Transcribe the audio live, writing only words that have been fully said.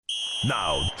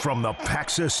Now, from the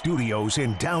Paxa Studios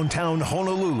in downtown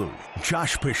Honolulu,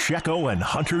 Josh Pacheco and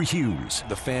Hunter Hughes.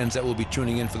 The fans that will be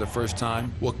tuning in for the first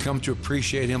time will come to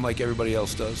appreciate him like everybody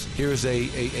else does. Here's a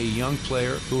young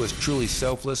player who is truly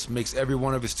selfless, makes every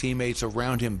one of his teammates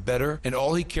around him better, and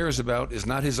all he cares about is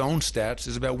not his own stats,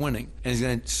 it's about winning. And he's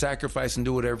going to sacrifice and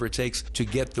do whatever it takes to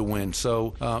get the win.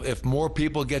 So if more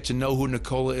people get to know who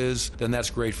Nikola is, then that's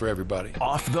great for everybody.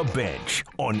 Off the Bench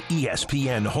on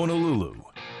ESPN Honolulu.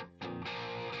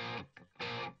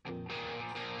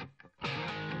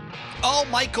 Oh,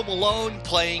 Michael Malone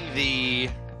playing the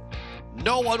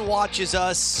no one watches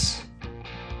us,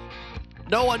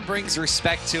 no one brings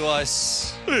respect to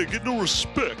us. Hey, get no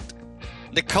respect.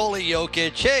 Nikola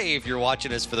Jokic, hey, if you're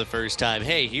watching us for the first time,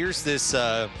 hey, here's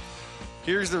the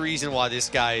reason why this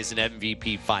guy is an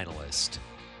MVP finalist.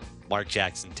 Mark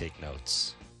Jackson, take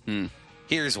notes.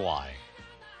 Here's why.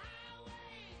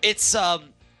 We're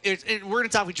going to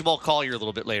talk with Jamal Collier a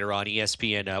little bit later on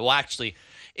ESPN.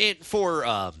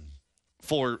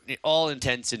 For all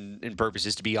intents and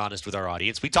purposes, to be honest with our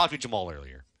audience, we talked with Jamal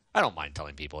earlier. I don't mind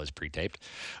telling people it's pre-taped.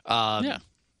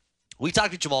 We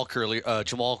talked to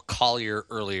Jamal Collier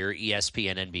earlier,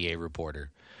 ESPN NBA reporter.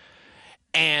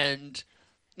 And,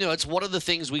 it's one of the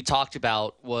things we talked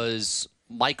about was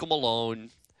Michael Malone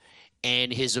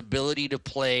and his ability to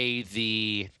play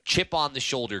the chip on the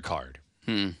shoulder card.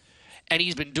 And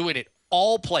he's been doing it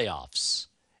all playoffs.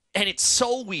 And it's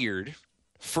so weird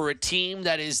for a team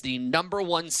that is the number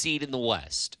one seed in the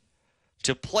West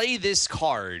to play this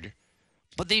card,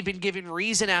 but they've been given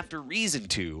reason after reason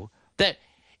to that.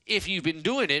 If you've been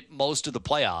doing it most of the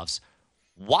playoffs,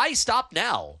 why stop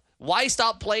now? Why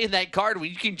stop playing that card when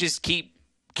you can just keep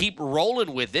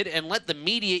rolling with it and let the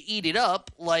media eat it up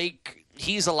like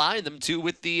he's allowing them to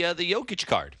with the Jokic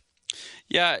card?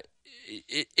 Yeah,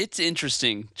 it's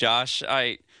interesting, Josh.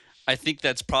 I think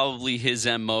that's probably his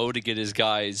MO, to get his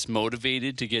guys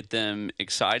motivated, to get them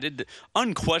excited.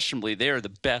 Unquestionably, they are the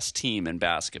best team in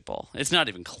basketball. It's not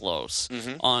even close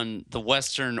on the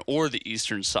Western or the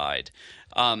Eastern side.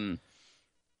 But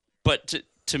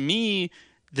to me,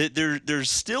 there's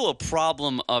still a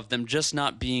problem of them just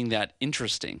not being that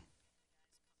interesting.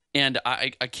 And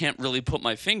I can't really put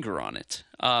my finger on it.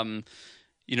 When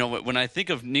I think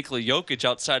of Nikola Jokic,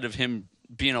 outside of him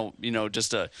being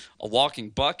just a walking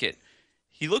bucket,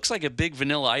 he looks like a big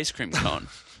vanilla ice cream cone,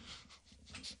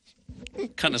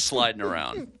 kind of sliding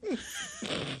around.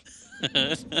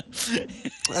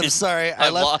 I'm sorry, I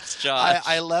lost Josh.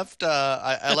 I left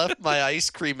my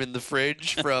ice cream in the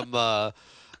fridge from.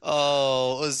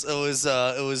 Was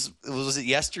it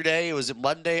yesterday? Was it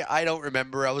Monday? I don't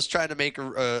remember. I was trying to make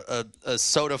a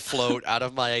soda float out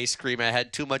of my ice cream. I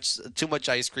had too much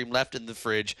ice cream left in the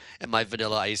fridge, and my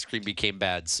vanilla ice cream became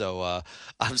bad. So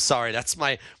I'm sorry. That's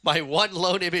my one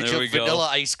lone image of vanilla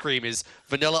ice cream is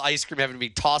vanilla ice cream having to be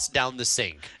tossed down the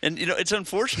sink. And it's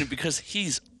unfortunate because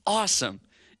he's awesome.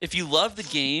 If you love the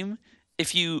game,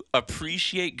 if you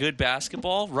appreciate good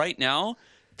basketball right now,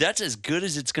 that's as good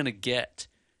as it's going to get.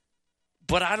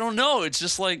 But I don't know. It's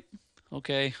just like,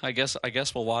 okay, I guess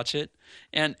we'll watch it.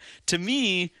 And to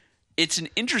me, it's an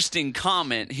interesting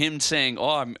comment, him saying,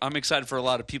 "Oh, I'm excited for a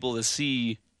lot of people to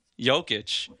see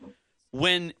Jokic."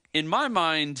 When in my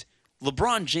mind,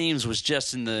 LeBron James was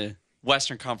just in the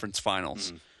Western Conference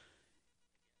Finals.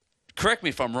 Correct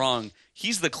me if I'm wrong.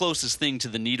 He's the closest thing to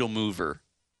the needle mover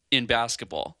in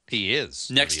basketball. He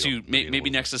is next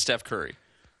to Steph Curry.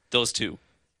 Those two.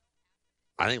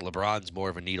 I think LeBron's more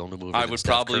of a needle mover. I would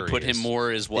probably put him more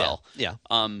as well. Yeah.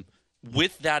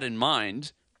 With that in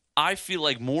mind, I feel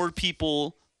like more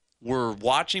people were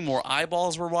watching, more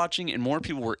eyeballs were watching, and more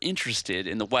people were interested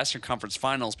in the Western Conference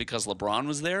Finals because LeBron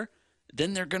was there.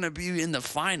 Then they're going to be in the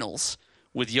finals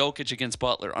with Jokic against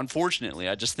Butler. Unfortunately,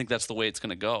 I just think that's the way it's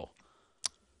going to go.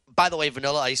 By the way,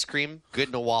 vanilla ice cream, good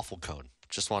in a waffle cone.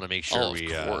 Just want to make sure we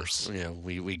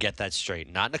get that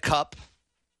straight. Not in a cup.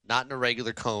 Not in a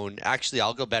regular cone. Actually,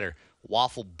 I'll go better.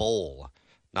 Waffle bowl,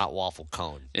 not waffle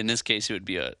cone. In this case, it would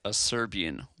be a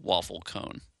Serbian waffle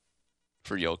cone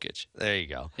for Jokic. There you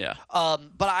go. Yeah.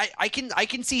 But I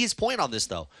can see his point on this,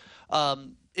 though.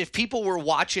 If people were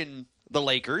watching the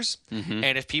Lakers,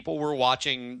 and if people were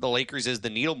watching the Lakers as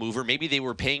the needle mover, maybe they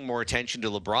were paying more attention to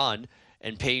LeBron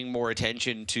and paying more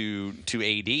attention to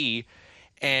AD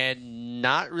and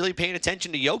not really paying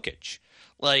attention to Jokic.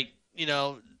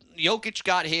 Jokic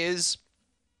got his,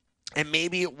 and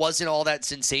maybe it wasn't all that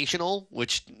sensational,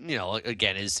 which,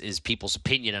 again, is people's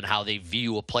opinion on how they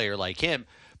view a player like him.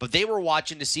 But they were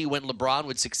watching to see when LeBron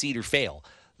would succeed or fail.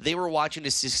 They were watching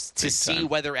to see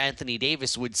whether Anthony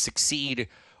Davis would succeed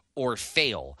or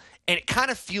fail. And it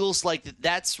kind of feels like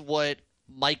that's what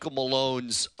Michael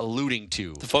Malone's alluding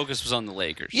to. The focus was on the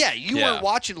Lakers. Yeah, you weren't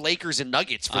watching Lakers and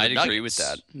Nuggets for the Nuggets. I'd agree with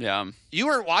that. Yeah. You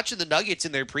weren't watching the Nuggets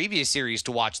in their previous series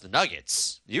to watch the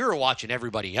Nuggets. You were watching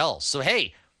everybody else. So,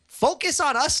 hey, focus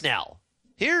on us now.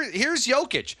 Here's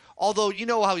Jokic. Although, you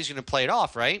know how he's going to play it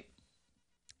off, right?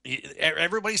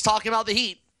 Everybody's talking about the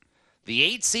Heat. The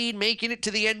 8 seed making it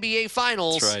to the NBA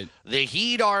Finals. That's right. The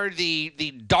Heat are the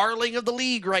darling of the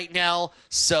league right now.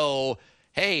 So,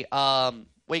 hey,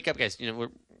 wake up, guys.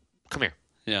 Come here.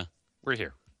 Yeah. We're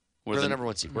here. We're the number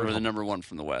 1 seed. We're the number 1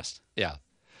 from the West. Yeah.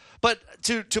 But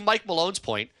to Mike Malone's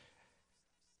point,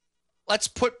 let's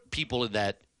put people in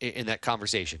that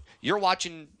conversation.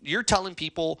 You're telling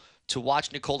people to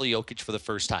watch Nikola Jokic for the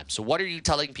first time. So what are you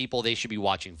telling people they should be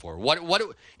watching for? What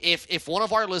if one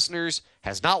of our listeners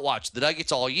has not watched the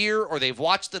Nuggets all year, or they've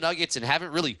watched the Nuggets and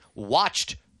haven't really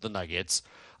watched the Nuggets,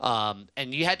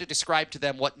 and you had to describe to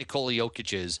them what Nikola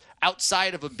Jokic is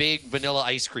outside of a big vanilla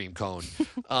ice cream cone,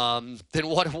 then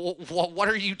what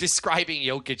are you describing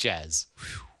Jokic as?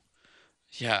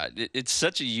 Yeah, it's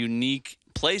such a unique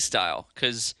play style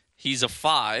because he's a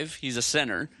 5, he's a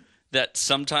center that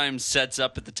sometimes sets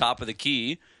up at the top of the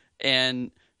key and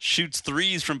shoots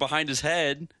threes from behind his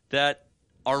head that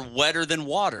are wetter than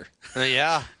water.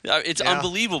 Yeah. It's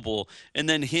unbelievable. And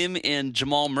then him and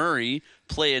Jamal Murray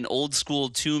play an old school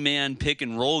 2-man pick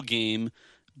and roll game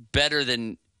better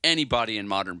than anybody in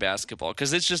modern basketball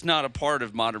because it's just not a part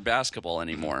of modern basketball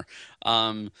anymore.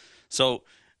 So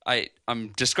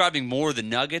I'm describing more the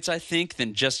Nuggets, I think,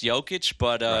 than just Jokic.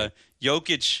 But right.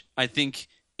 Jokic, I think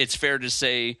it's fair to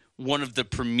say, one of the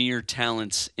premier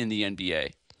talents in the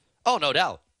NBA. Oh, no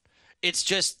doubt. It's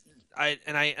just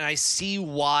I see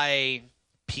why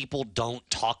people don't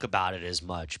talk about it as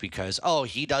much because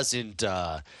he doesn't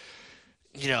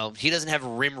he doesn't have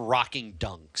rim rocking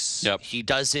dunks. Yep. He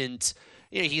doesn't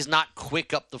he's not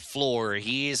quick up the floor.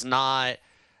 He is not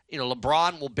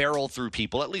LeBron will barrel through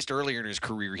people. At least earlier in his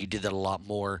career he did that a lot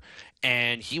more,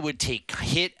 and he would take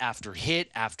hit after hit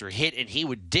after hit, and he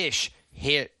would dish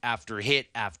hit after hit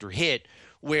after hit,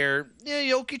 where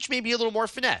Jokic may be a little more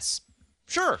finesse.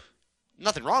 Sure.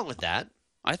 Nothing wrong with that.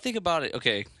 I think about it,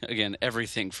 okay, again,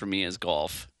 everything for me is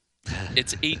golf.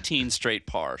 It's 18 straight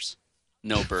pars,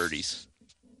 no birdies.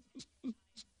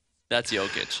 That's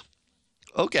Jokic.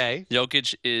 Okay.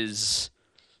 Jokic is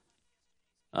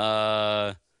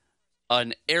an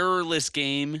errorless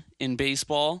game in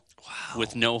baseball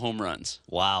with no home runs.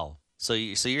 Wow. So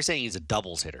you're saying he's a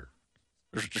doubles hitter?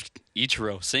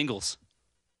 Ichiro, singles.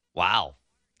 Wow.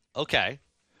 Okay.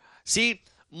 See,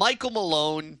 Michael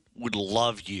Malone would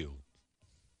love you.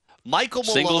 Michael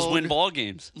Malone Singles win ball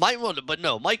games. Mike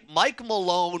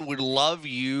Malone would love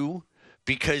you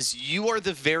because you are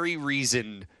the very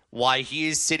reason why he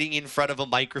is sitting in front of a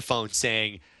microphone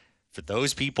saying, for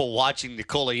those people watching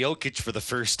Nikola Jokic for the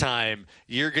first time,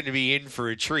 you're going to be in for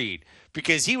a treat.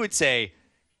 Because he would say,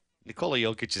 Nikola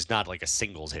Jokic is not like a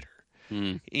singles hitter.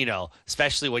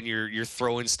 Especially when you're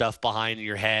throwing stuff behind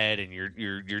your head and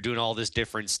you're doing all this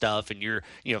different stuff and you're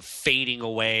fading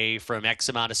away from X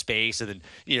amount of space, and then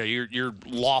you're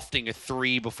lofting a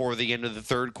 3 before the end of the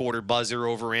third quarter buzzer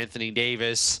over Anthony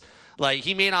Davis. Like,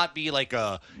 he may not be like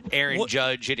a Aaron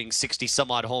Judge hitting 60 some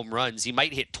odd home runs. He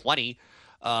might hit 20,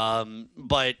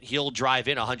 but he'll drive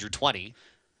in 120.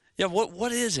 Yeah,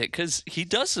 what is it? Because he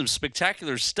does some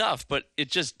spectacular stuff, but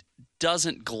it just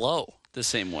doesn't glow the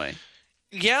same way.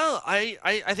 Yeah,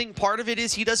 I think part of it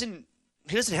is he doesn't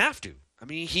have to. I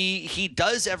mean, he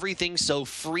does everything so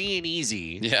free and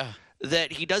easy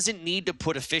that he doesn't need to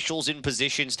put officials in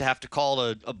positions to have to call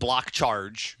a block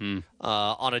charge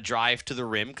on a drive to the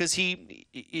rim, because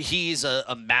he's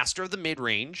a master of the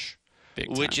mid-range,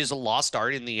 which is a lost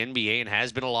art in the NBA and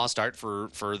has been a lost art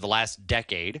for the last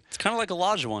decade. It's kind of like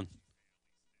Olajuwon.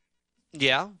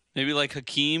 Yeah. Maybe like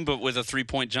Hakeem, but with a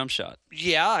 3-point jump shot.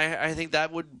 Yeah, I think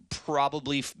that would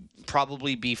probably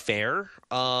be fair.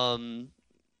 I'd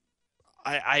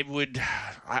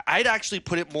actually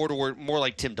put it more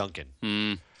like Tim Duncan.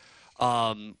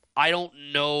 I don't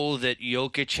know that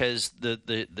Jokic has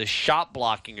the shot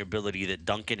blocking ability that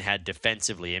Duncan had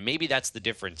defensively, and maybe that's the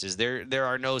difference. Is there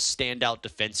are no standout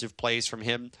defensive plays from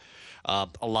him. A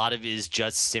lot of it is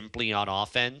just simply on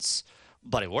offense,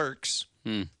 but it works.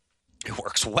 It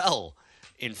works well,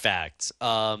 in fact.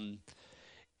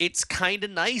 It's kind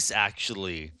of nice,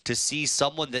 actually, to see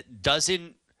someone that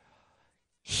doesn't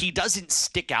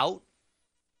stick out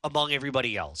among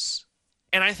everybody else.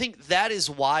 And I think that is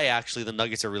why, actually, the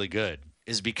Nuggets are really good,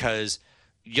 is because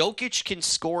Jokic can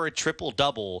score a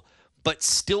triple-double, but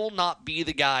still not be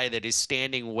the guy that is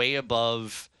standing way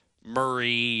above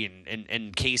Murray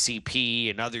and KCP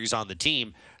and others on the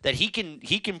team, that he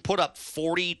can put up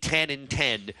 40, 10, and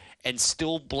 10 and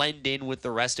still blend in with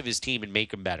the rest of his team and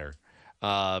make them better,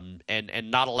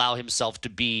 and not allow himself to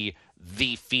be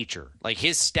the feature. Like,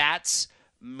 his stats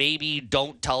maybe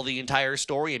don't tell the entire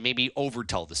story and maybe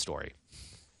overtell the story,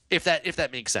 if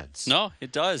that makes sense. No,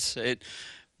 it does.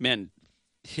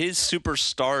 His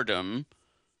superstardom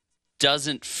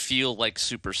doesn't feel like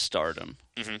superstardom.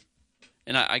 Mm-hmm.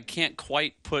 And I can't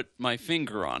quite put my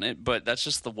finger on it, but that's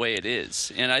just the way it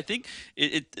is. And I think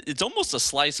it's almost a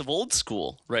slice of old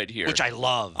school right here. Which I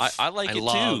love. I like it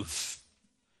too.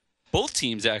 Both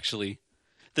teams, actually.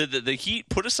 The Heat,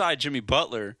 put aside Jimmy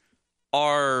Butler,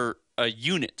 are a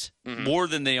unit more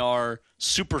than they are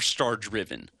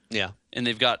superstar-driven. Yeah. And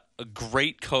they've got a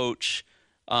great coach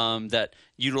that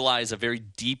utilize a very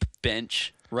deep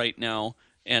bench right now,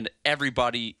 and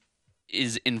everybody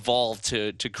is involved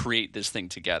to create this thing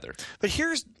together. But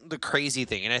here's the crazy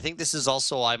thing, and I think this is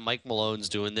also why Mike Malone's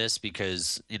doing this,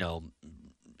 because,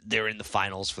 they're in the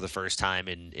finals for the first time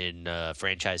in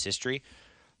franchise history.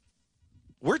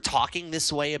 We're talking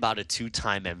this way about a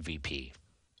 2-time MVP.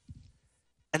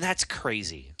 And that's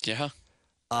crazy. Yeah.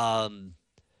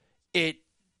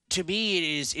 To me,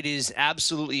 it is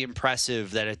absolutely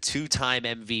impressive that a 2-time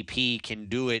MVP can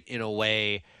do it in a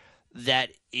way that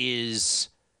is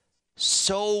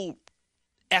so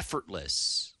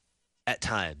effortless at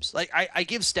times. Like, I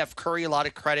give Steph Curry a lot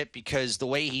of credit because the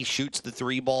way he shoots the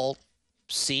 3-ball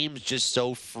seems just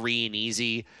so free and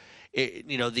easy.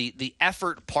 The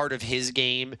effort part of his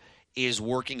game is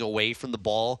working away from the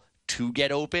ball to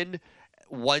get open.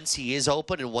 Once he is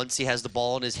open and once he has the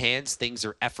ball in his hands, things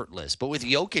are effortless. But with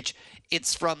Jokic,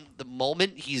 it's from the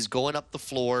moment he's going up the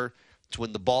floor to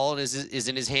when the ball is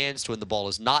in his hands, to when the ball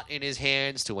is not in his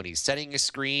hands, to when he's setting a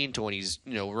screen, to when he's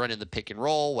running the pick and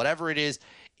roll, whatever it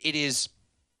is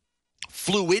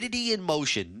fluidity in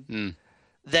motion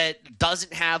that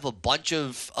doesn't have a bunch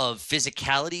of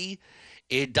physicality.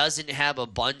 It doesn't have a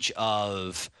bunch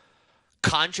of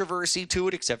controversy to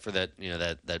it, except for that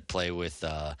that play with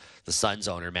the Suns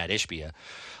owner Matt Ishbia.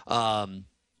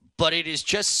 But it is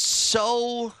just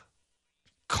so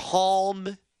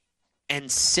calm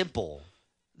and simple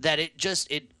that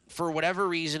it for whatever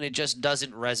reason it just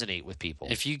doesn't resonate with people.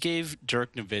 If you gave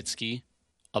Dirk Nowitzki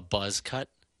a buzz cut,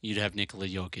 you'd have Nikola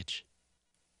Jokic.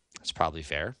 That's probably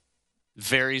fair.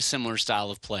 Very similar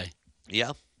style of play.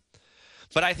 Yeah.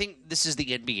 But I think this is the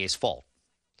NBA's fault.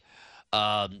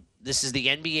 This is the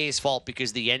NBA's fault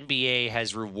because the NBA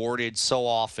has rewarded so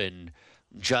often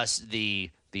just the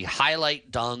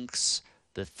highlight dunks,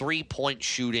 the three-point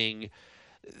shooting.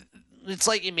 It's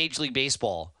like in Major League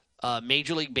Baseball.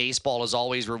 Major League Baseball has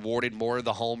always rewarded more of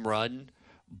the home run.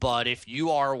 But if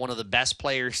you are one of the best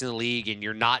players in the league and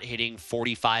you're not hitting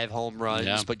 45 home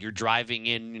runs, but you're driving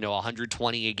in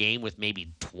 120 a game with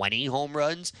maybe 20 home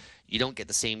runs, you don't get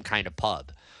the same kind of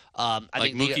pub. I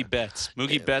think Mookie Betts.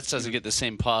 Mookie Betts doesn't get the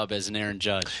same pub as an Aaron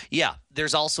Judge. Yeah,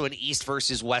 there's also an East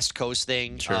versus West Coast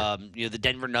thing. Sure. The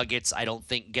Denver Nuggets, I don't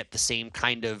think, get the same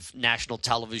kind of national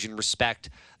television respect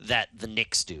that the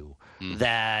Knicks do,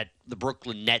 that the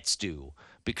Brooklyn Nets do.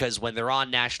 Because when they're on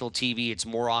national TV, it's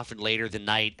more often later than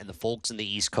night, and the folks in the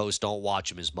East Coast don't watch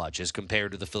them as much as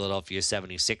compared to the Philadelphia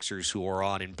 76ers, who are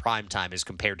on in prime time as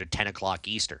compared to 10 o'clock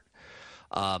Eastern.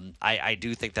 I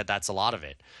do think that that's a lot of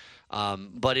it.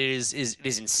 But it is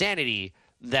insanity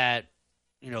that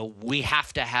we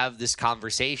have to have this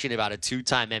conversation about a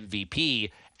 2-time MVP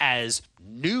as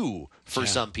new for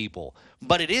some people.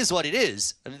 But it is what it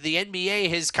is. The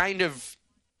NBA has kind of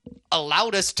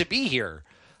allowed us to be here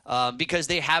because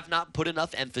they have not put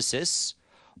enough emphasis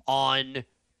on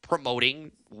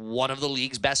promoting one of the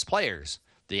league's best players.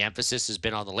 The emphasis has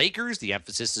been on the Lakers. The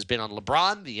emphasis has been on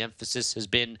LeBron. The emphasis has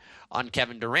been on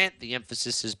Kevin Durant. The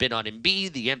emphasis has been on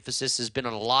Embiid. The emphasis has been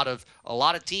on a lot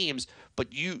of teams.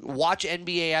 But you watch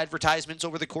NBA advertisements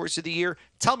over the course of the year.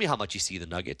 Tell me how much you see the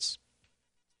Nuggets.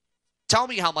 Tell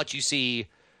me how much you see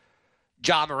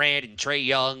Ja Morant and Trae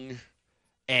Young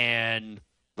and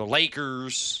the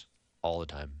Lakers all the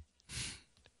time.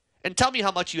 And tell me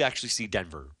how much you actually see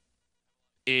Denver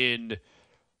in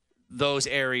those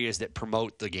areas that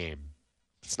promote the game.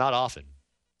 It's not often.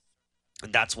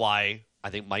 And that's why I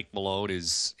think Mike Malone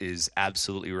is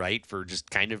absolutely right for just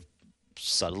kind of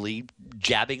subtly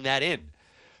jabbing that in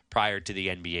prior to the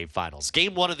NBA Finals.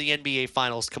 Game 1 of the NBA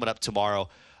Finals coming up tomorrow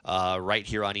right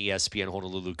here on ESPN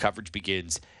Honolulu. Coverage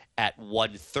begins at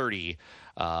 1:30.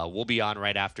 We'll be on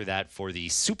right after that for the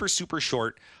super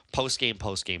short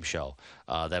post-game show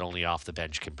that only Off the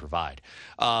Bench can provide.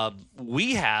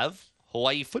 We have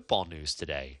Hawaii football news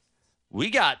today. We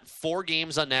got 4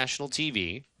 games on national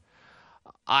TV.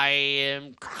 I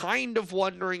am kind of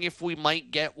wondering if we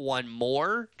might get one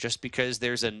more, just because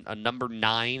there's a number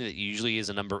 9 that usually is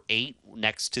a number 8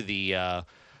 next to the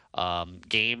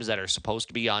games that are supposed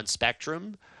to be on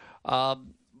Spectrum.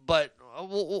 But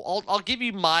I'll give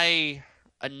you my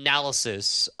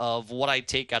analysis of what I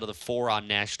take out of the 4 on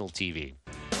national TV.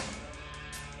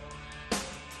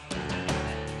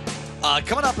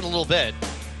 Coming up in a little bit,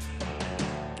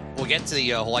 we'll get to the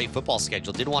Hawaii football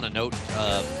schedule. Did want to note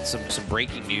some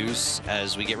breaking news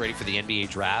as we get ready for the NBA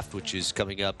draft, which is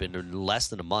coming up in less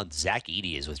than a month. Zach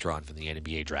Edey is withdrawn from the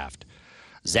NBA draft.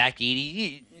 Zach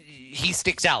Edey, he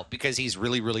sticks out because he's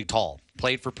really, really tall.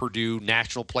 Played for Purdue,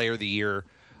 National Player of the Year.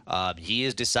 He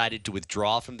has decided to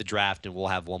withdraw from the draft, and we'll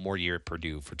have one more year at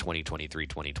Purdue for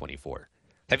 2023-2024.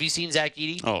 Have you seen Zach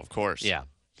Edey? Oh, of course. Yeah.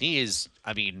 He is,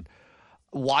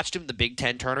 watched him in the Big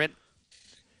Ten tournament.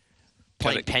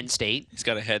 Playing Penn State. He's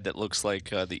got a head that looks like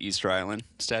the Easter Island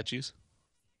statues.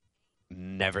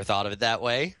 Never thought of it that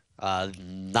way.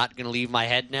 Not going to leave my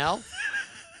head now.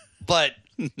 But,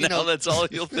 that's all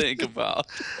you'll think about.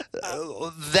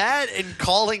 That and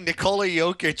calling Nikola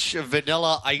Jokic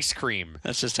vanilla ice cream.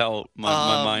 That's just how my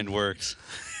mind works.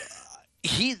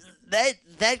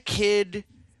 That kid,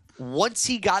 once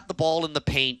he got the ball in the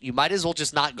paint, you might as well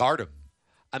just not guard him.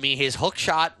 His hook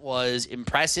shot was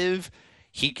impressive.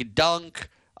 He could dunk.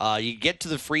 You get to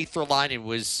the free throw line and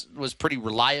was pretty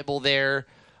reliable there.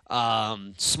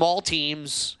 Small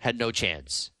teams had no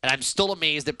chance. And I'm still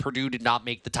amazed that Purdue did not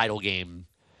make the title game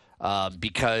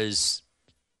because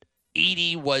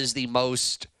Edey was the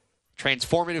most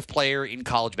transformative player in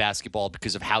college basketball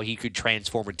because of how he could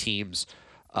transform a team's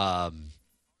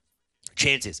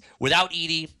chances. Without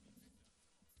Edey,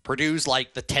 Purdue's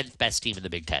like the 10th best team in the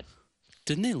Big Ten.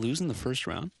 Didn't they lose in the first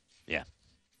round? Yeah.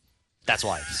 That's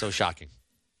why. So shocking.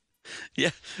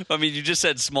 Yeah. You just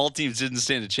said small teams didn't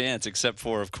stand a chance, except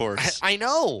for, of course. I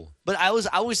know. But I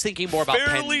was thinking more about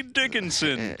Fairleigh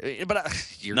Dickinson.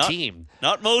 Your not, team.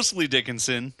 Not mostly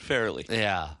Dickinson. Fairleigh.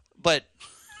 Yeah. But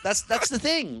that's the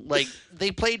thing. Like,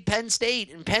 they played Penn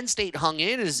State, and Penn State hung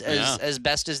in as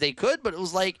best as they could, but it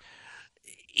was like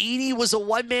Edey was a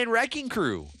one-man wrecking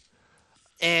crew.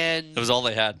 And it was all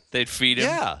they had. They'd feed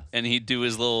him, and he'd do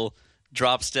his little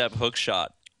drop-step hook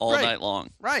shot all night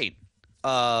long. Right.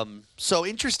 So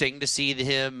interesting to see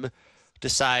him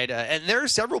decide. And there are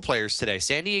several players today.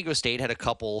 San Diego State had a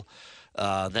couple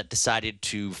that decided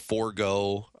to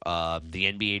forego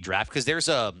the NBA draft because there's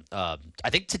I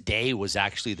think today was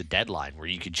actually the deadline where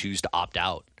you could choose to opt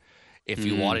out if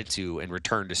you wanted to and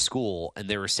return to school. And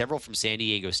there were several from San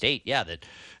Diego State, that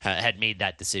had made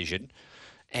that decision.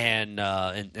 And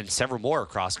several more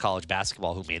across college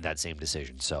basketball who made that same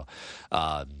decision. So,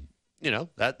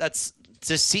 that's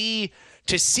to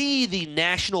see the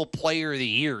National Player of the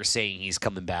Year saying he's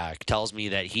coming back tells me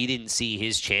that he didn't see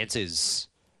his chances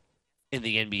in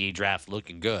the NBA draft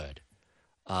looking good.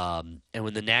 And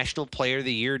when the National Player of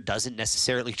the Year doesn't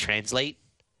necessarily translate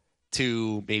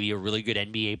to maybe a really good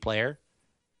NBA player,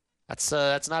 that's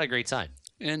not a great sign.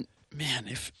 And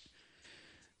man,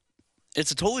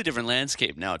 it's a totally different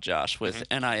landscape now, Josh, with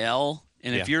NIL.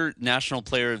 And if you're National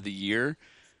Player of the Year,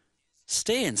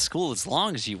 stay in school as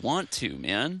long as you want to,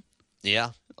 man. Yeah.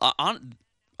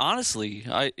 Honestly,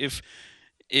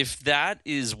 if that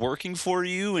is working for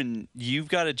you and you've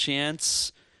got a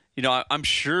chance, I'm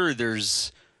sure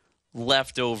there's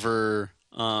leftover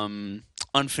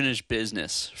unfinished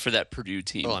business for that Purdue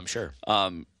team. Oh, I'm sure.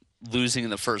 Losing in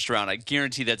the first round, I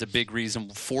guarantee that's a big reason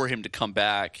for him to come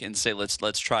back and say,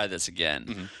 let's try this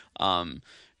again.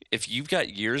 If you've got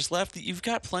years left, you've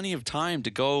got plenty of time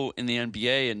to go in the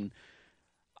NBA. And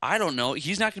I don't know,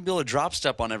 he's not going to be able to drop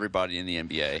step on everybody in the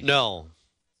NBA. No.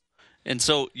 And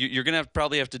so you're going to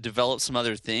probably have to develop some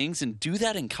other things and do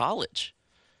that in college.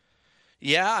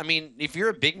 Yeah, if you're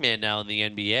a big man now in the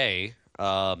NBA,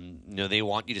 they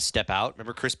want you to step out.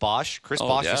 Remember Chris Bosh? Chris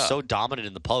Bosh was so dominant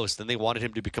in the post, then they wanted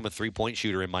him to become a three-point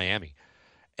shooter in Miami.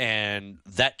 And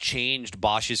that changed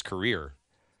Bosh's career.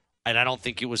 And I don't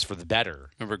think it was for the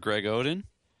better. Remember Greg Oden?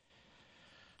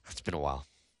 It's been a while.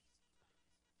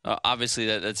 Obviously,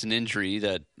 that's an injury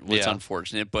that was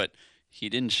unfortunate, but he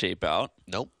didn't shape out.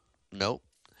 Nope.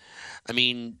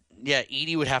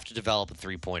 Edey would have to develop a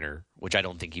three-pointer, which I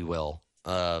don't think he will.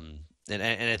 And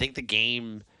I think the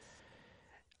game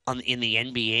in the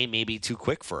NBA may be too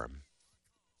quick for him.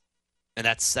 And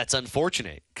that's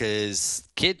unfortunate because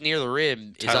kid near the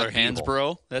rim is Tyler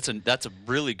unbeatable. Hansbrough, that's a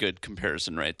really good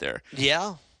comparison right there.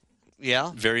 Yeah.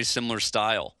 Very similar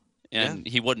style. And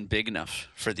he wasn't big enough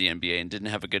for the NBA and didn't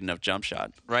have a good enough jump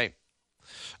shot. Right.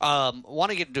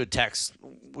 Want to get into a text.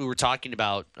 We were talking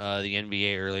about the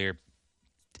NBA earlier,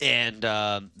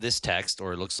 and this text,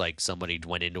 or it looks like somebody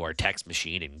went into our text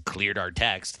machine and cleared our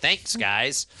text. Thanks,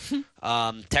 guys.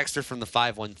 Texter from the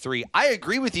 513. I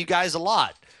agree with you guys a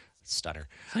lot. Stutter.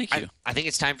 Thank you. I think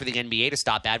it's time for the NBA to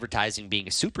stop advertising being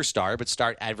a superstar, but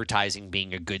start advertising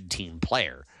being a good team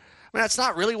player. I mean, that's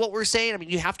not really what we're saying. I mean,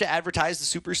 you have to advertise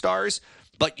the superstars,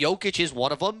 but Jokic is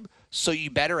one of them, so you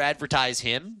better advertise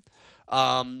him.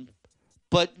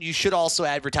 But you should also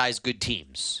advertise good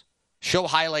teams. Show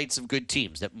highlights of good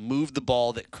teams that move the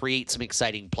ball, that create some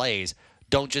exciting plays.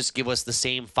 Don't just give us the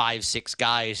same 5-6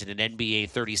 guys in an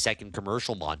NBA 30-second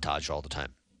commercial montage all the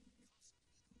time.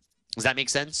 Does that make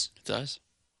sense? It does.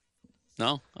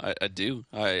 No, I do.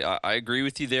 I agree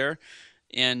with you there.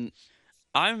 And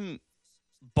I'm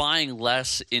buying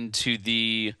less into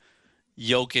the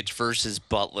Jokic versus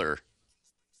Butler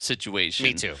situation.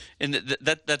 Me too. And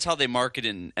that's how they market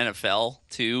in NFL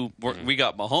too. We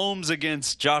got Mahomes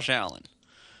against Josh Allen.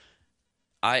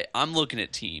 I'm looking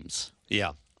at teams.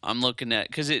 Yeah. I'm looking at,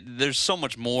 because there's so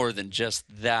much more than just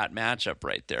that matchup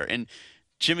right there. And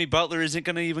Jimmy Butler isn't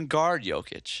going to even guard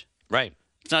Jokic. Right.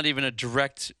 It's not even a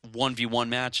direct 1v1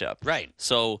 matchup. Right.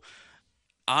 So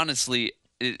honestly,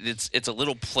 it's a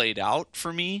little played out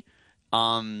for me.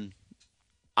 I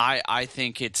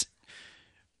think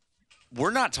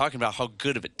we're not talking about how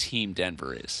good of a team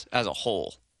Denver is as a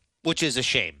whole, Which is a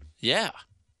shame. Yeah.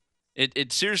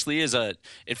 It seriously is it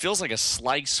feels like a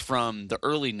slice from the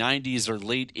early 90s or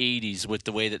late 80s with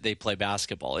the way that they play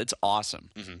basketball. It's awesome.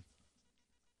 Mm-hmm.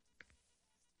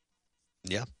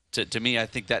 Yeah. To me, I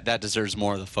think that deserves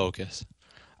more of the focus.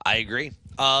 I agree.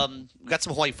 We got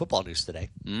some Hawaii football news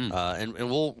today, and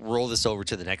we'll roll this over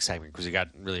to the next segment because we got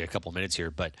really a couple minutes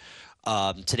here. But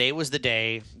today was the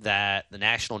day that the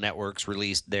national networks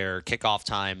released their kickoff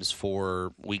times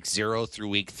for week 0 through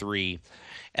week 3,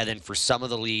 and then for some of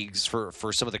the leagues, for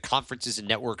some of the conferences and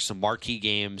networks, some marquee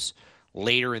games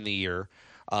later in the year.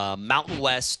 Mountain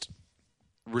West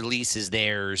releases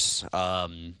theirs,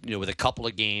 with a couple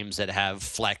of games that have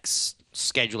flex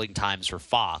scheduling times for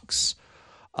Fox.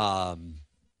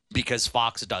 Because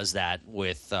Fox does that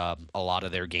with a lot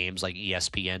of their games, like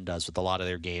ESPN does with a lot of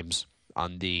their games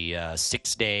on the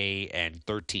 6-day and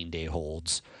 13-day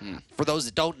holds. For those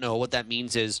that don't know, what that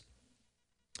means is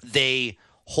they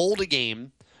hold a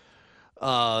game,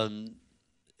 and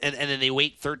then they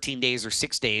wait 13 days or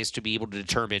 6 days to be able to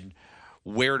determine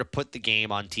where to put the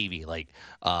game on TV. Like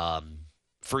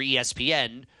for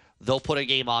ESPN, they'll put a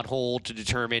game on hold to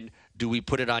determine, do we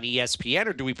put it on ESPN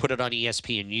or do we put it on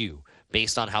ESPNU?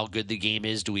 Based on how good the game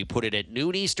is, do we put it at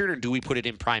noon Eastern or do we put it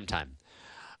in primetime?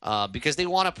 Because they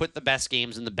want to put the best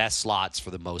games in the best slots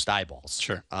for the most eyeballs.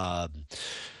 Sure.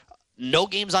 No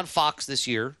games on Fox this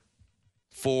year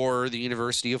for the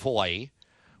University of Hawaii,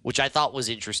 which I thought was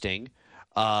interesting.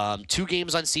 2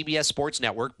 games on CBS Sports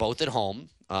Network, both at home.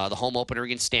 The home opener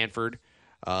against Stanford.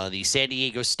 The San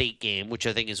Diego State game, which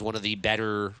I think is one of the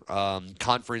better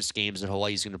conference games that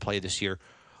Hawaii is going to play this year.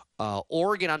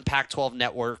 Oregon on Pac-12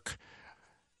 Network.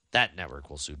 That network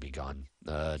will soon be gone.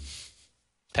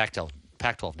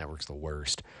 Pac-12 Network's the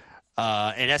worst.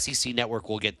 And SEC Network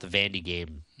will get the Vandy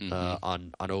game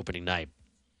on opening night.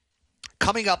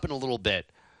 Coming up in a little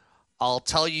bit, I'll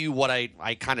tell you what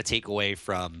I kind of take away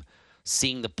from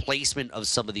seeing the placement of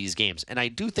some of these games. And I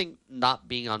do think not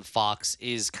being on Fox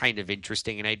is kind of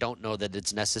interesting, and I don't know that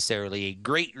it's necessarily a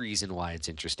great reason why it's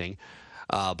interesting,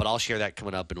 but I'll share that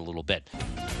coming up in a little bit.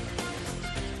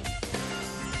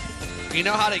 You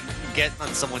know how to get on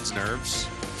someone's nerves?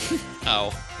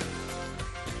 Oh.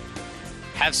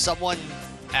 Have someone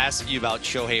ask you about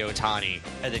Shohei Ohtani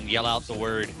and then yell out the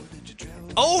word,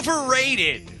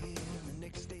 overrated,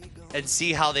 and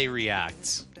see how they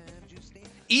react.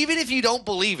 Even if you don't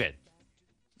believe it,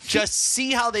 just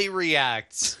see how they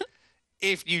react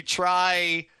if you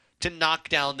try to knock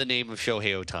down the name of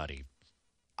Shohei Ohtani.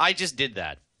 I just did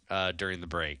that during the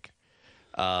break.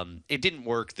 It didn't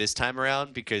work this time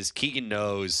around because Keegan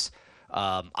knows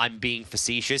I'm being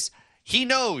facetious. He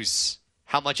knows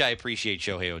how much I appreciate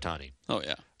Shohei Ohtani. Oh,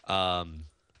 yeah.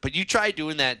 But you try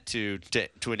doing that to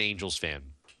an Angels fan.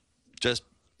 Just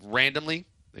randomly.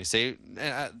 They say,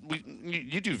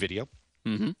 you do video.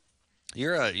 Mm-hmm.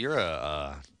 You're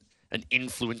an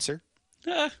influencer.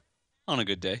 On a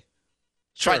good day.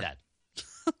 Try Sure. that.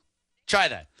 Try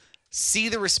that. See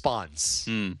the response.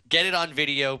 Get it on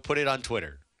video. Put it on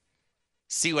Twitter.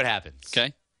 See what happens.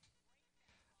 Okay.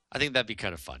 I think that'd be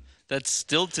kind of fun. That's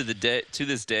still to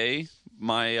this day,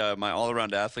 my my all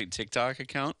around athlete TikTok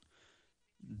account,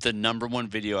 the number one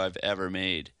video I've ever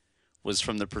made was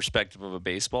from the perspective of a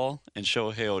baseball and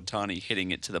Shohei Ohtani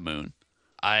hitting it to the moon.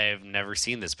 I've never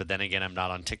seen this, but then again, I'm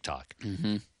not on TikTok.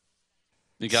 Mm-hmm.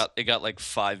 It got like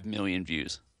 5 million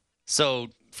views. So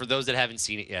for those that haven't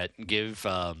seen it yet, give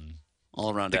all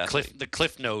around the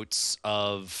cliff notes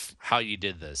of how you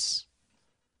did this.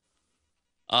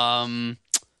 I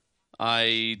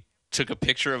took a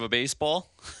picture of a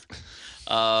baseball.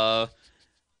 I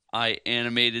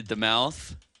animated the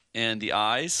mouth and the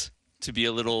eyes to be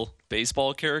a little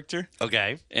baseball character.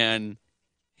 Okay. And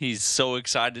he's so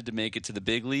excited to make it to the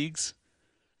big leagues.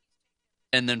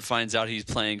 And then finds out he's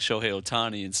playing Shohei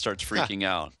Ohtani and starts freaking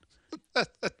out.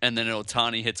 And then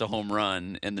Ohtani hits a home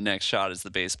run, and the next shot is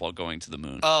the baseball going to the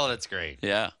moon. Oh, that's great.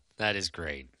 Yeah. That is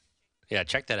great. Yeah,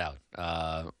 check that out.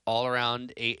 All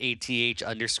around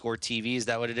ATH_TV, is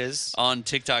that what it is? On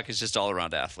TikTok, it's just all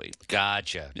around athlete.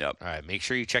 Gotcha. Yep. All right, make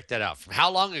sure you check that out. From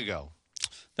how long ago?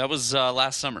 That was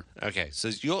last summer. Okay, so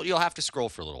you'll have to scroll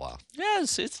for a little while.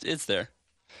 Yes, it's there.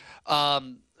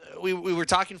 We were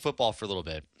talking football for a little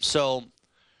bit. So,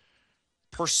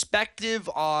 perspective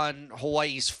on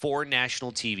Hawaii's 4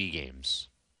 national TV games.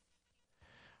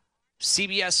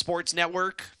 CBS Sports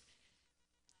Network,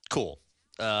 cool.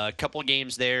 A couple of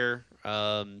games there.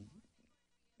 Hawaii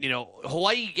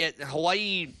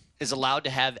is allowed to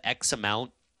have X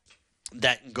amount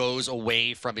that goes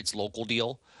away from its local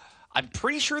deal. I'm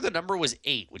pretty sure the number was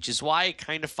 8, which is why I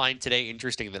kind of find today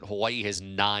interesting that Hawaii has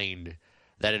 9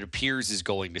 that it appears is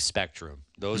going to Spectrum.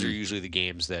 Those are usually the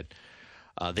games that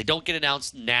they don't get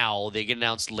announced now. They get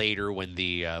announced later when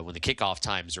the kickoff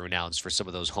times are announced for some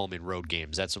of those home and road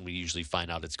games. That's when we usually find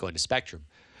out it's going to Spectrum.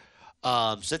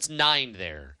 So that's 9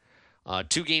 there.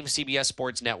 2 games CBS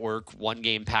Sports Network, 1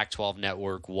 game Pac-12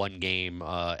 Network, 1 game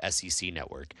SEC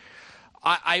Network.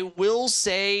 I will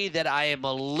say that I'm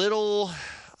a little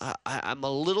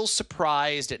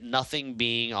surprised at nothing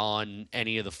being on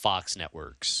any of the Fox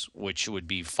networks, which would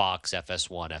be Fox,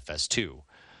 FS1, FS2.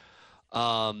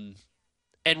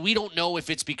 And we don't know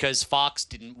if it's because Fox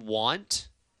didn't want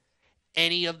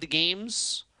any of the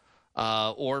games.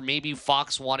 Or maybe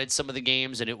Fox wanted some of the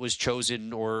games and it was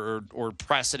chosen or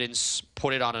precedence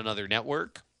put it on another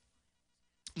network.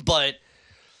 But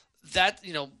that,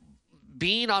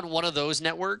 being on one of those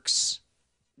networks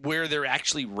where they're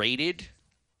actually rated,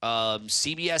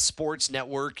 CBS Sports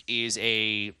Network is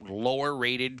a lower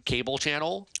rated cable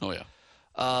channel. Oh, yeah.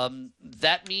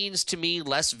 That means to me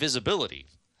less visibility.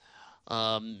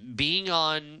 Being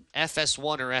on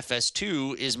FS1 or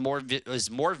FS2 is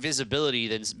more visibility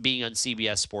than being on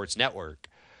CBS Sports Network.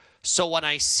 So when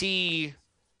I see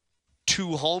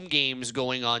 2 home games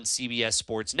going on CBS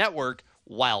Sports Network,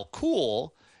 while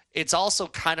cool, it's also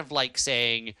kind of like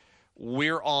saying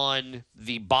we're on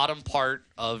the bottom part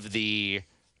of the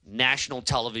national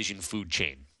television food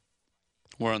chain.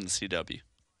 We're on the CW.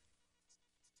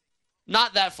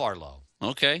 Not that far low.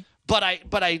 Okay. But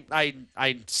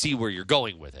I see where you're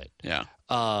going with it. Yeah.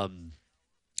 And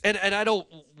I don't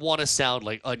want to sound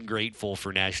like ungrateful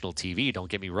for national TV. Don't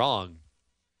get me wrong.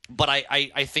 But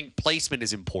I think placement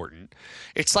is important.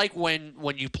 It's like when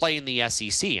you play in the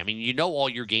SEC. I mean, all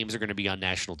your games are going to be on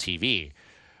national TV.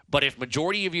 But if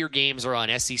majority of your games are on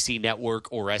SEC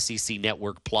Network or SEC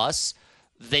Network Plus,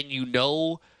 then you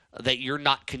know that you're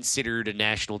not considered a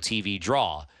national TV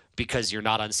draw because you're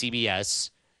not on CBS.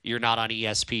 You're not on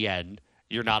ESPN.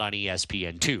 You're not on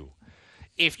ESPN2.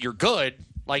 If you're good,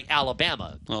 like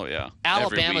Alabama. Oh, yeah.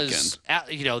 Alabama's,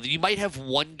 you might have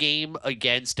one game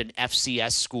against an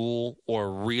FCS school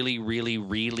or really, really,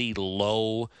 really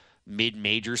low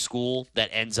mid-major school that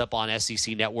ends up on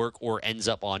SEC Network or ends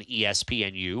up on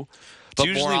ESPNU. But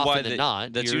more often than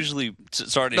not, that's usually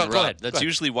sorry to interrupt. Go ahead. That's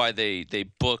usually why they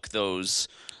book those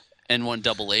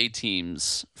N1AA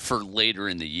teams for later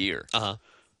in the year. Uh-huh.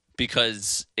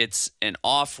 Because it's an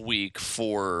off week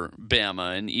for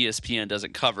Bama and ESPN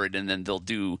doesn't cover it, and then they'll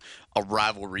do a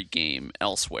rivalry game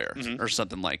elsewhere or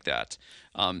something like that.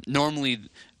 Normally,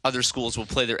 other schools will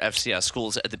play their FCS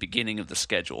schools at the beginning of the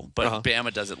schedule, but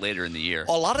Bama does it later in the year.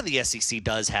 A lot of the SEC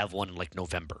does have one in like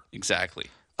November. Exactly.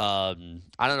 I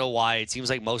don't know why. It seems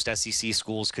like most SEC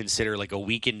schools consider like a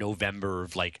week in November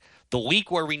of like the week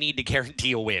where we need to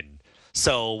guarantee a win.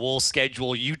 So we'll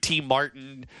schedule UT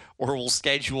Martin or we'll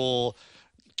schedule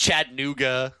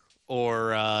Chattanooga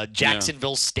or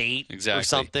Jacksonville State or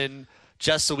something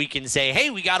just so we can say, hey,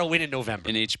 we got to win in November.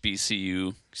 An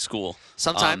HBCU school.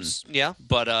 Sometimes, yeah.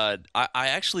 But I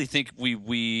actually think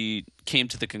we came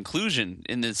to the conclusion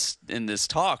in this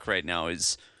talk right now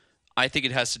is I think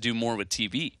it has to do more with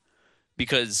TV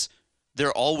because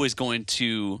they're always going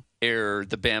to air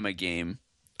the Bama game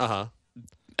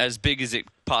as big as it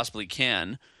possibly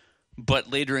can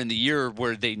but later in the year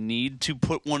where they need to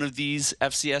put one of these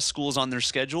FCS schools on their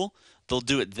schedule, they'll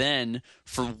do it then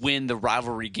for when the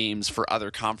rivalry games for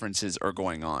other conferences are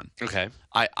going on. Okay.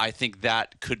 I think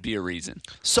that could be a reason.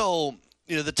 So,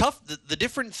 the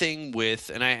different thing with,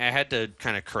 and I had to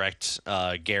kind of correct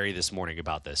Gary this morning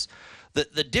about this.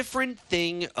 The different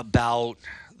thing about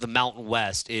the Mountain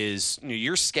West is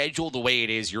your schedule the way it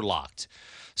is, you're locked.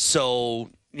 So,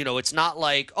 it's not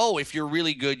like, if you're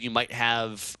really good, you might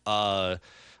have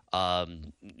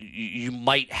you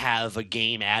might have a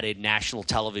game added national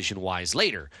television wise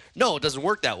later. No, it doesn't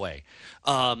work that way.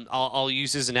 I'll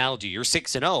use this analogy. You're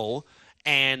 6-0,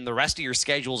 and the rest of your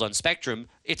schedule's on Spectrum.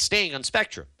 It's staying on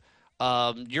Spectrum.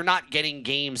 You're not getting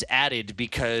games added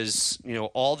because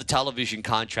all the television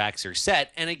contracts are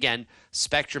set. And again,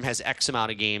 Spectrum has X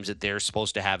amount of games that they're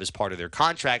supposed to have as part of their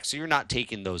contract, so you're not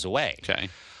taking those away. Okay.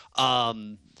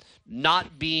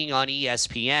 Not being on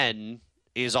ESPN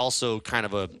is also kind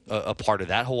of a part of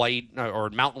that. Hawaii or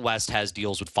Mountain West has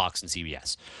deals with Fox and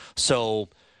CBS. So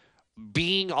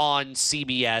being on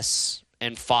CBS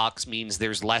and Fox means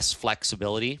there's less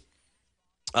flexibility.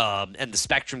 And the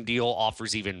Spectrum deal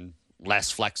offers even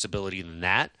less flexibility than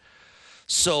that.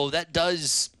 So that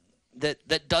does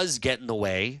get in the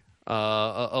way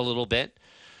a little bit.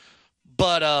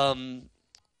 But I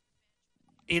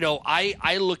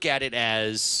look at it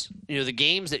as the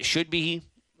games that should be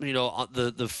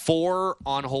the 4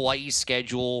 on Hawaii's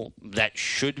schedule that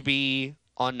should be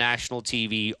on national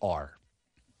TV are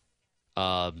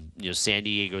San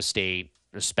Diego State,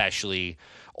 especially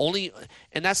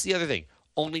and that's the other thing.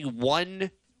 Only one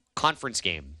conference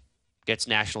game gets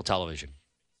national television.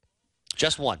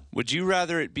 Just one. Would you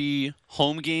rather it be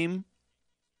home game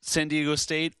San Diego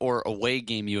State or away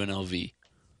game UNLV?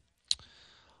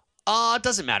 It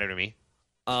doesn't matter to me.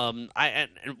 And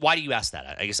why do you ask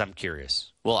that? I guess I'm curious.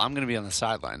 Well, I'm going to be on the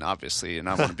sideline, obviously, and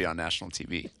I want to be on national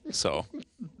TV. So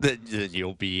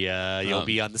you'll be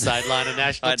on the sideline of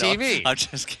national TV. I'm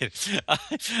just kidding.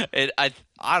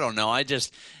 I don't know. I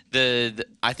just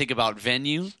I think about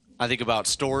venue. I think about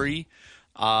story.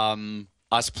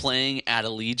 Us playing at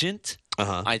Allegiant,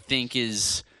 I think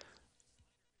is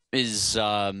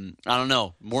I don't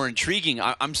know, more intriguing.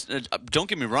 I'm don't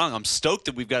get me wrong. I'm stoked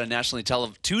that we've got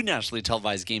two nationally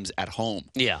televised games at home.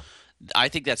 Yeah, I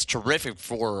think that's terrific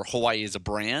for Hawaii as a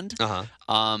brand.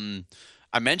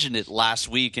 I mentioned it last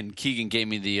week, and Keegan gave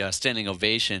me the standing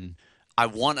ovation. I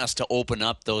want us to open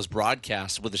up those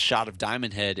broadcasts with a shot of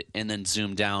Diamond Head and then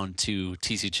zoom down to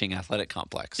TC Ching Athletic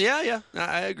Complex. Yeah,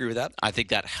 I agree with that. I think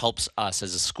that helps us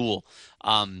as a school.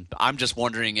 I'm just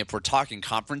wondering if we're talking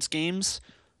conference games.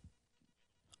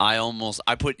 I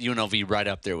put UNLV right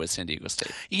up there with San Diego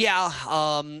State. Yeah,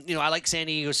 I like San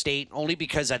Diego State only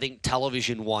because I think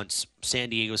television wants San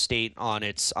Diego State on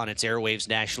its airwaves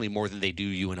nationally more than they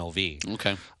do UNLV.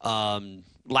 Okay.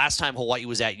 Last time Hawaii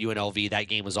was at UNLV, that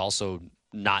game was also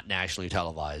not nationally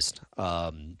televised.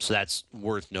 So that's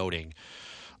worth noting.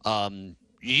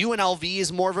 UNLV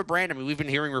is more of a brand. I mean, we've been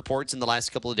hearing reports in the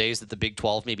last couple of days that the Big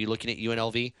 12 may be looking at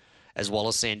UNLV as well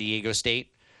as San Diego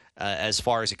State. As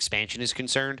far as expansion is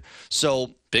concerned.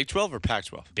 So Big 12 or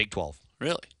Pac-12? Big 12.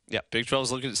 Really? Yep. Big 12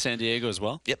 is looking at San Diego as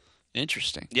well? Yep.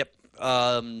 Interesting. Yep.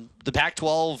 The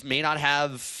Pac-12 may not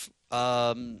have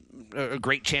a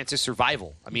great chance of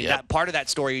survival. I mean, that part of that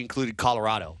story included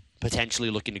Colorado potentially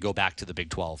looking to go back to the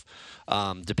Big 12,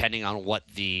 depending on what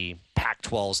the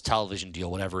Pac-12's television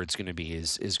deal, whatever it's going to be,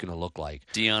 is going to look like.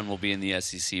 Dion will be in the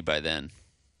SEC by then.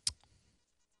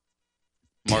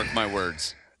 Mark my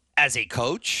words. As a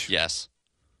coach? Yes.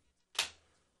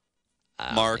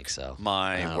 I Mark think so.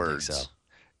 my words. Think so.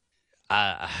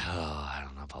 I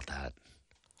don't know about that.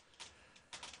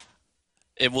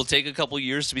 It will take a couple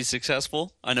years to be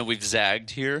successful. I know we've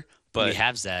zagged here, but we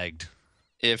have zagged.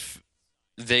 If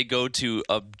they go to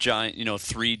a giant,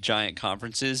 3 giant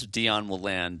conferences, Dion will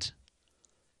land,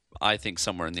 I think,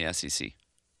 somewhere in the SEC.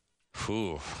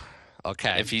 Whew.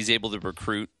 Okay. If he's able to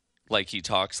recruit like he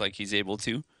talks like he's able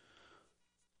to.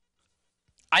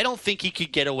 I don't think he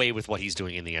could get away with what he's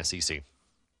doing in the SEC.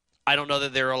 I don't know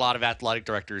that there are a lot of athletic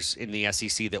directors in the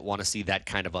SEC that want to see that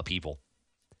kind of upheaval.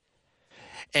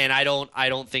 And I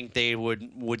don't think they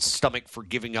would stomach for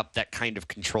giving up that kind of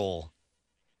control.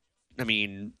 I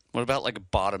mean, what about like a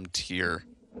bottom tier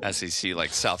SEC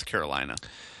like South Carolina?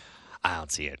 I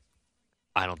don't see it.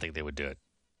 I don't think they would do it.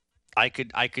 I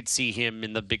could see him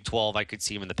in the Big 12. I could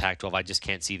see him in the Pac-12. I just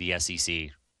can't see the SEC.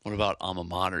 What about alma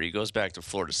mater? He goes back to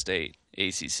Florida State,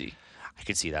 ACC. I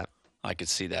could see that. I could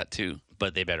see that too.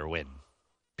 But they better win.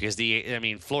 Because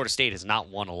Florida State has not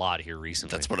won a lot here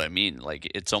recently. That's what I mean.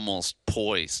 Like, it's almost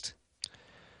poised.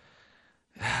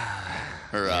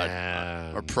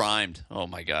 or primed. Oh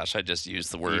my gosh, I just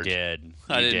used the word. You did.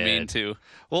 I didn't mean to.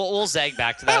 We'll zag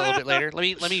back to that a little bit later.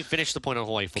 Let me finish the point on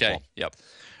Hawaii football. Okay. Yep.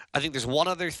 I think there's one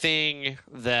other thing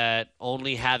that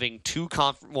only having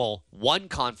one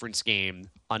conference game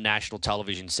on national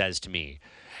television says to me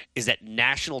is that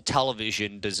national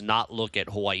television does not look at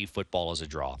Hawaii football as a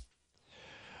draw.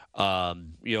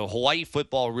 Hawaii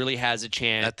football really has a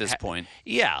chance at this point.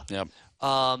 Yeah. Yep.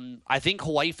 I think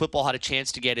Hawaii football had a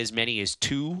chance to get as many as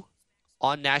 2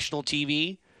 on national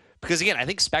TV because, again, I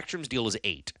think Spectrum's deal is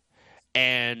 8.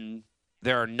 And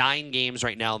there are 9 games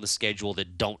right now on the schedule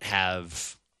that don't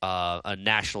have a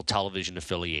national television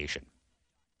affiliation.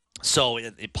 So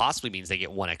it possibly means they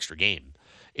get 1 extra game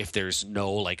if there's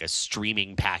no like a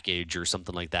streaming package or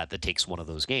something like that takes one of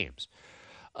those games.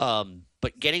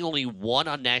 But getting only 1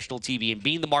 on national TV and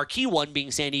being the marquee one,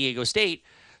 being San Diego State,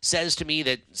 says to me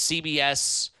that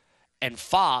CBS and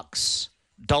Fox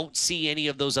don't see any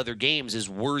of those other games as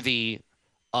worthy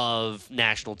of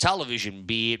national television,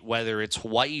 be it whether it's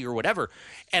Hawaii or whatever.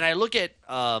 And I look at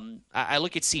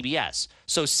CBS.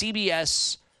 So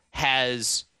CBS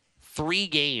has 3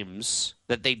 games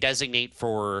that they designate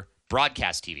for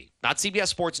broadcast TV, not CBS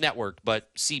Sports Network,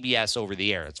 but CBS over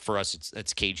the air. It's for us.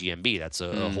 It's KGMB. That's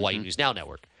a Hawaii News Now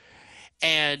network.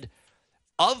 And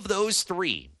of those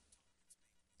 3,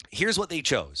 here's what they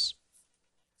chose.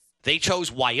 They chose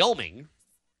Wyoming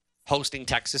hosting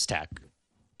Texas Tech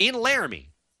in Laramie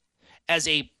as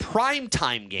a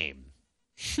primetime game.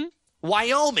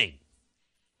 Wyoming.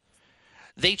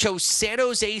 They chose San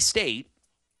Jose State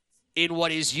in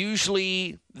what is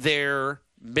usually their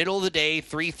middle of the day,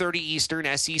 3:30 Eastern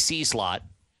SEC slot.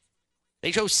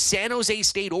 They chose San Jose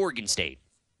State, Oregon State.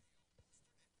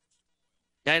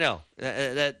 I know.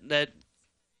 That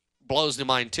blows the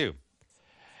mind, too.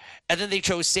 And then they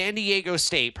chose San Diego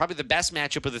State, probably the best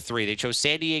matchup of the 3. They chose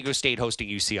San Diego State hosting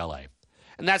UCLA.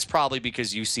 And that's probably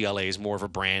because UCLA is more of a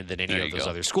brand than any of those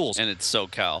other schools. And it's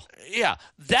SoCal. Yeah.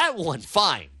 That one,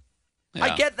 fine. Yeah.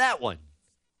 I get that one.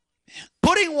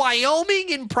 Putting Wyoming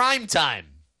in primetime.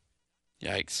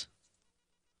 Yikes.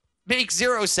 Makes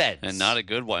 0 sense. And not a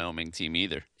good Wyoming team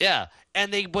either. Yeah.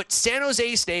 And they put San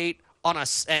Jose State on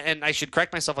and I should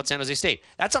correct myself on San Jose State.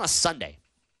 That's on a Sunday.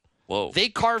 Whoa. They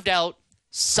carved out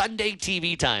Sunday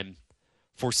TV time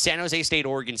for San Jose State,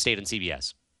 Oregon State, and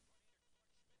CBS.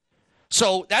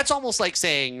 So that's almost like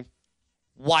saying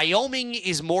Wyoming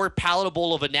is more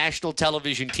palatable of a national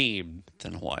television team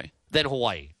than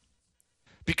Hawaii.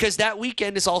 Because that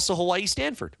weekend is also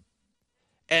Hawaii-Stanford.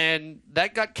 And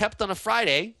that got kept on a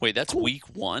Friday. Wait, that's week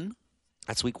 1?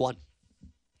 That's week 1.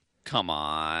 Come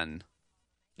on.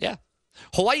 Yeah.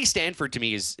 Hawaii-Stanford to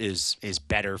me is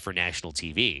better for national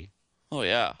TV. Oh,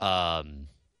 yeah.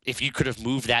 If you could have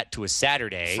moved that to a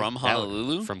Saturday. From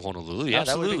Honolulu? Yeah, absolutely.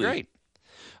 That would be great.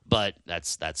 But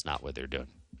that's not what they're doing.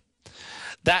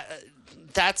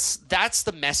 That's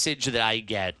the message that I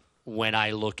get when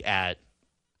I look at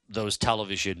those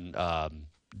television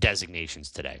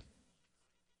designations today.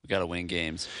 We got to win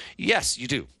games. Yes, you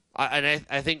do.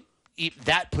 I think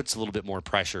that puts a little bit more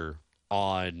pressure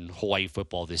on Hawaii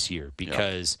football this year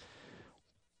because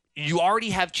you already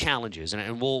have challenges,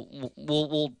 and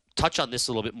we'll touch on this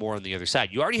a little bit more on the other side.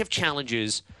 You already have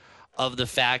challenges of the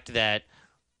fact that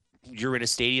you're in a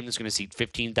stadium that's going to seat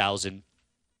 15,000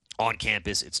 on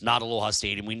campus. It's not Aloha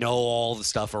Stadium. We know all the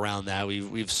stuff around that.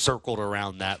 We've circled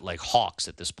around that like hawks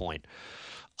at this point.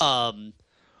 But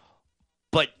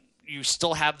you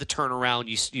still have the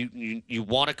turnaround. You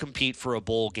want to compete for a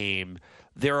bowl game.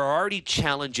 There are already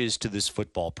challenges to this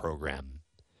football program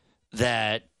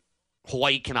that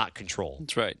Hawaii cannot control.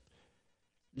 That's right.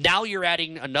 Now you're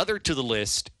adding another to the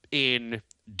list in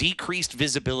decreased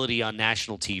visibility on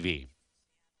national TV.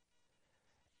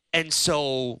 And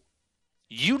so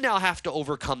you now have to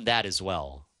overcome that as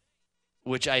well,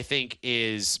 which I think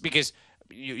is because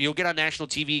you'll get on national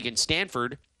TV against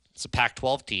Stanford. It's a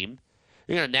Pac-12 team.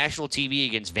 You're going to national TV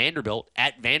against Vanderbilt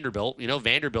at Vanderbilt. You know,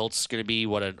 Vanderbilt's going to be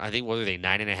what are they,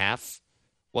 9.5?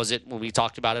 Was it when we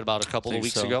talked about it about a couple of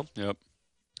weeks ago? Yep.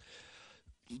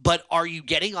 But are you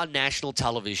getting on national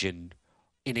television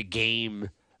in a game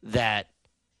that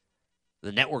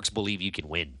the networks believe you can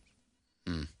win?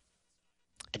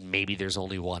 And maybe there's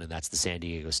only one, and that's the San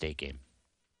Diego State game.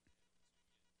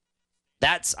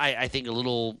 That's, I think, a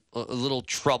little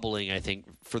troubling, I think,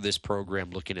 for this program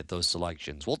looking at those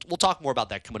selections. We'll talk more about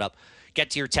that coming up.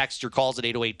 Get to your text, your calls at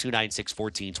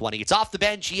 808-296-1420. It's Off the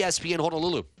Bench, ESPN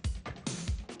Honolulu.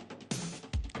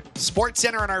 Sports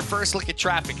Center and our first look at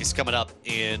traffic is coming up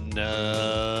in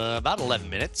about 11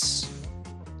 minutes.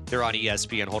 They're on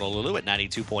ESPN Honolulu at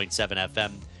 92.7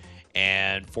 FM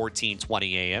and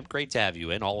 14:20 a.m. Great to have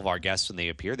you in. All of our guests, when they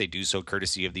appear, they do so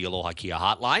courtesy of the Aloha Kia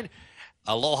hotline.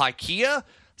 Aloha Kia,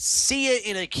 see ya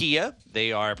in a Kia.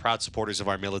 They are proud supporters of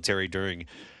our military during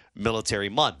Military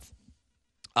Month.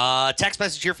 Text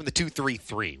message here from the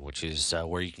 233, which is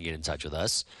where you can get in touch with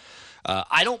us.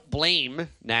 I don't blame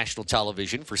national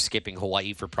television for skipping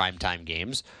Hawaii for primetime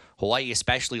games. Hawaii,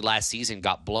 especially last season,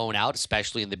 got blown out,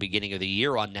 especially in the beginning of the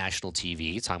year on national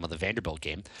TV. Talking about the Vanderbilt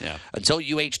game. Yeah. Until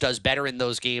UH does better in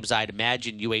those games, I'd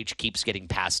imagine UH keeps getting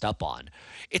passed up on.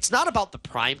 It's not about the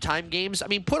primetime games. I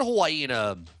mean, put Hawaii in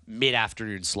a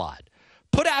mid-afternoon slot.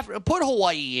 Put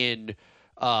Hawaii in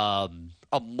a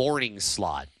morning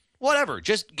slot. Whatever.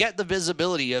 Just get the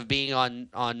visibility of being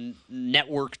on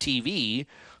network TV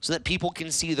so that people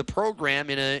can see the program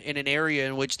in an area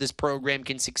in which this program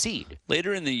can succeed.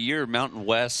 Later in the year, Mountain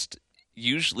West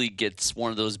usually gets one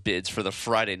of those bids for the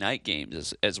Friday night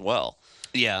games as well.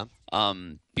 Yeah.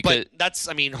 Because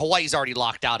Hawaii's already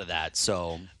locked out of that,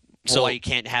 so Hawaii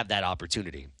can't have that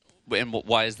opportunity. And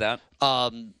why is that?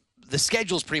 The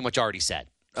schedule's pretty much already set.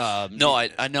 No,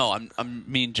 I know. I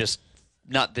mean, just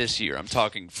not this year. I'm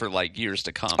talking for like years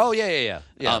to come. Oh, yeah.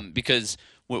 Because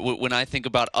when I think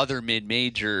about other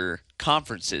mid-major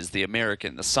conferences, the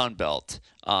American, the Sun Belt,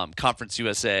 Conference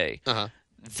USA,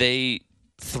 they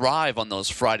thrive on those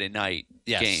Friday night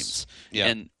games. Yeah.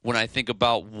 And when I think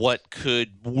about what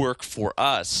could work for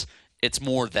us, it's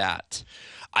more that.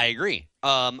 I agree.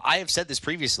 I have said this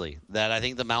previously, that I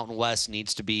think the Mountain West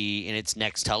needs to be, in its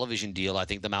next television deal, I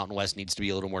think the Mountain West needs to be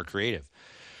a little more creative.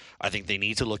 I think they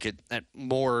need to look at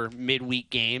more midweek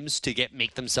games to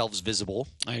make themselves visible.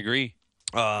 I agree.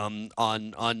 On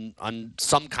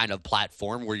some kind of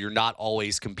platform where you're not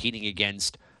always competing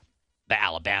against the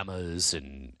Alabamas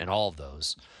and all of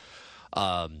those.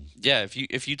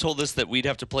 If you told us that we'd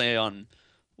have to play on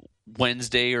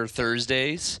Wednesday or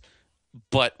Thursdays,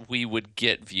 but we would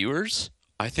get viewers,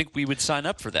 I think we would sign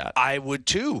up for that. I would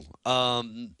too.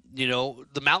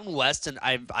 The Mountain West, and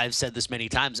I've said this many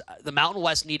times, the Mountain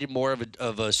West needed more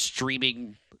of a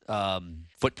streaming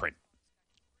footprint.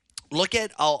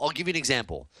 I'll give you an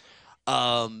example.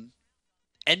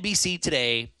 NBC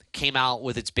today came out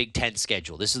with its Big Ten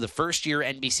schedule. This is the first year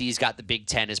NBC's got the Big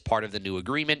Ten as part of the new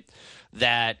agreement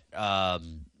that,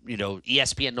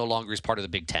 ESPN no longer is part of the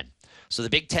Big Ten. So the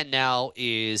Big Ten now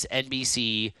is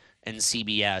NBC and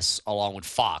CBS along with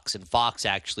Fox. And Fox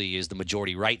actually is the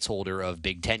majority rights holder of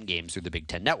Big Ten games through the Big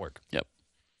Ten Network. Yep.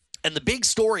 And the big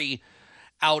story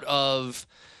out of,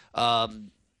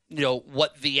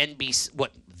 what the NBC,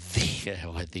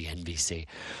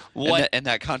 and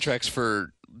that contract's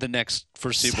for the next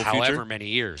foreseeable however future? Many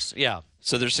years. Yeah.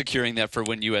 So they're securing that for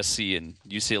when USC and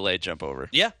UCLA jump over.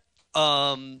 Yeah.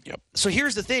 Yep. So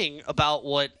here's the thing about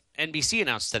what NBC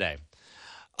announced today.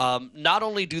 Not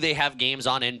only do they have games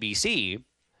on NBC,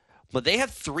 but they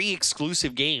have 3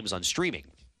 exclusive games on streaming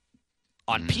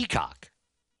on Peacock.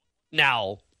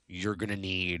 Now, you're going to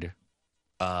need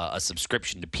a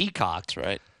subscription to Peacock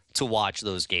to watch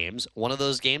those games. One of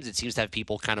those games, it seems to have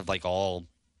people kind of like all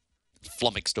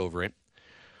flummoxed over it.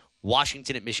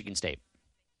 Washington at Michigan State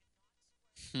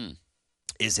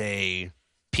is a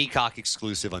Peacock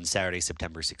exclusive on Saturday,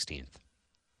 September 16th.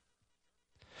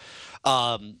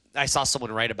 I saw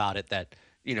someone write about it that,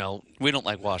 we don't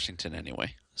like Washington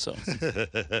anyway. So,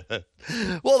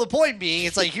 well, the point being,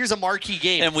 it's like, here's a marquee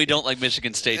game. And we don't like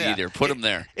Michigan State either. Put them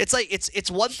there. It's like, it's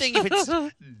one thing if it's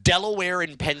Delaware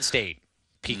and Penn State,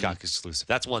 Peacock exclusive.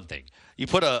 That's one thing. You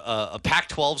put a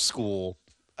Pac-12 school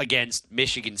against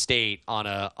Michigan State on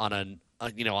a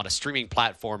streaming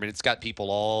platform, and it's got people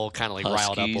all kind of like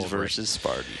riled up over versus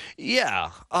Sparty.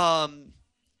 Yeah.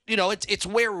 It's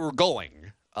where we're going.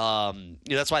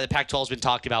 That's why the Pac-12 has been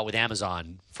talked about with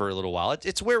Amazon for a little while.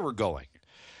 It's where we're going.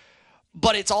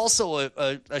 But it's also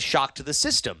a shock to the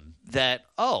system that,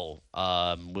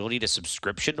 we'll need a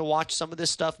subscription to watch some of this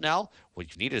stuff now. Well,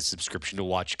 you need a subscription to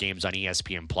watch games on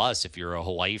ESPN Plus if you're a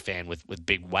Hawaii fan with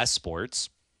Big West sports.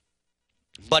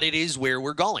 But it is where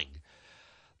we're going.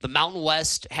 The Mountain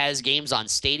West has games on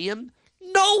Stadium.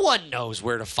 No one knows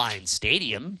where to find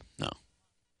Stadium. No.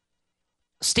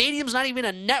 Stadium's not even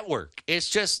a network. It's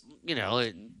just,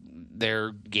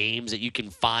 they're games that you can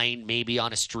find maybe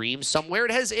on a stream somewhere.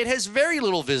 It has very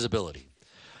little visibility.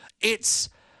 Its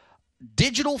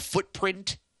digital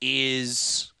footprint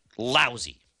is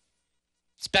lousy.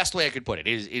 It's the best way I could put it.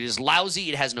 It is lousy.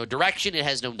 It has no direction. It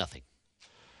has no nothing.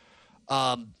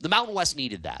 The Mountain West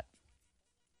needed that.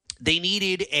 They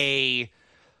needed use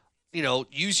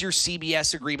your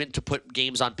CBS agreement to put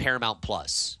games on Paramount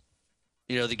Plus.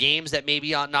 The games that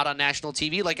maybe not on national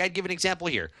TV. Like, I'd give an example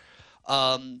here.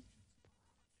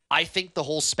 I think the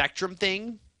whole Spectrum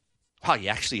thing, wow, you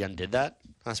actually undid that?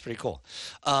 That's pretty cool.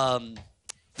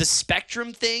 The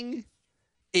Spectrum thing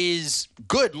is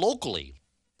good locally.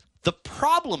 The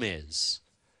problem is,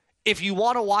 if you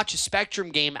want to watch a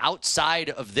Spectrum game outside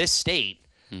of this state,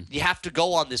 you have to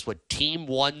go on this, Team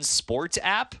One Sports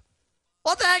app?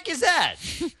 What the heck is that?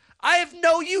 I have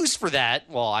no use for that.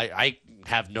 Well, I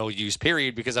have no use,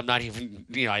 period, because I'm not even,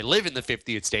 I live in the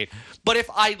 50th state. But if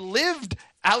I lived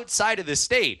outside of the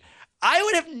state, I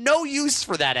would have no use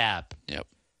for that app. Yep.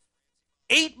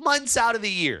 8 months out of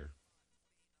the year.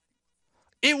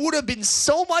 It would have been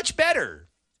so much better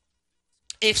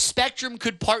if Spectrum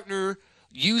could partner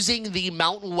using the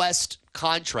Mountain West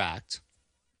contract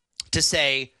to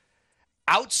say,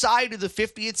 outside of the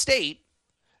 50th state,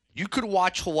 you could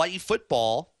watch Hawaii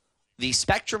football, the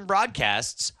Spectrum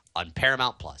broadcasts, on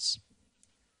Paramount Plus.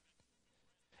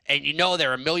 And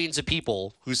there are millions of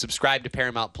people who subscribe to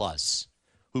Paramount Plus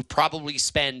who probably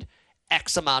spend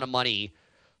X amount of money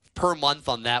per month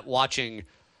on that watching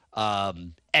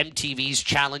MTV's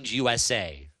Challenge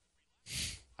USA.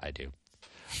 I do.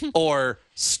 Or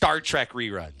Star Trek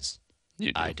reruns.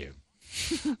 You do. I do.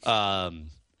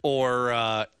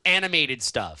 Or animated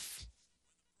stuff.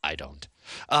 I don't.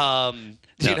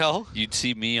 You'd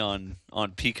see me on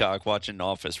Peacock watching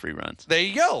Office reruns. There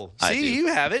you go. I See, do. you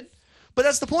have it. But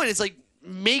that's the point. It's like,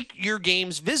 make your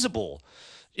games visible.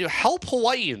 Help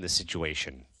Hawaii in this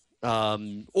situation.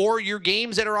 Or your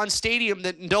games that are on Stadium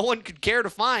that no one could care to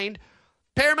find,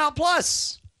 Paramount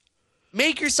Plus.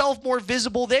 Make yourself more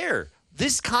visible there.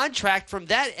 This contract from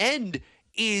that end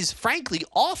is frankly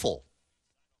awful.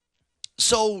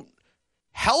 So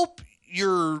help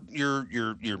your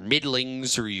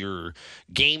middlings or your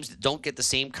games that don't get the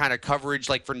same kind of coverage.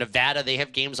 Like for Nevada, they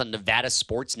have games on Nevada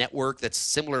Sports Network that's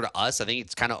similar to us. I think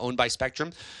it's kind of owned by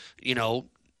Spectrum.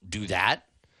 Do that.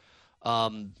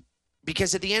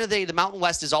 Because at the end of the day, the Mountain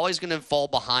West is always going to fall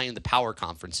behind the power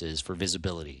conferences for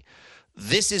visibility.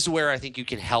 This is where I think you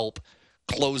can help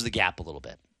close the gap a little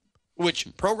bit, which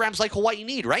programs like Hawaii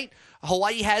need, right?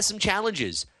 Hawaii has some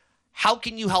challenges. How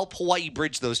can you help Hawaii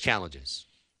bridge those challenges?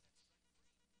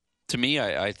 To me,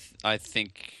 I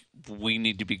think we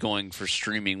need to be going for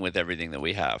streaming with everything that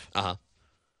we have. Uh-huh.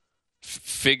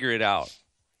 Figure it out.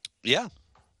 Yeah.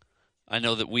 I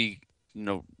know that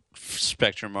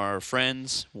Spectrum are our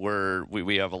friends.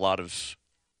 We have a lot of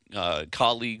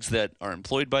colleagues that are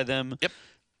employed by them. Yep.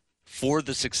 For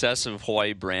the success of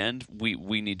Hawaii brand, we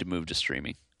need to move to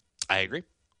streaming. I agree.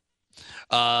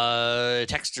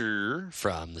 Texter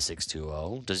from the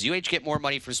 620. Does UH get more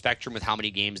money from Spectrum with how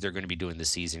many games they're going to be doing this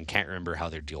season? Can't remember how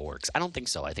their deal works. I don't think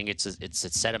so. I think it's a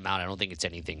set amount. I don't think it's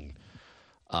anything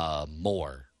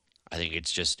more. I think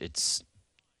it's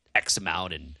X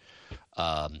amount and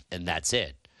that's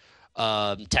it.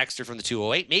 Texter from the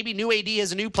 208. Maybe new AD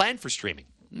has a new plan for streaming.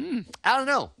 I don't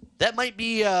know. That might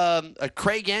be a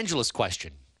Craig Angeles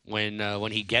question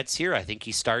when he gets here. I think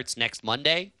he starts next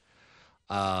Monday.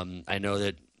 I know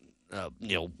that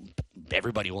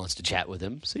everybody wants to chat with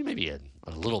him, so he may be a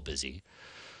little busy.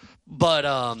 But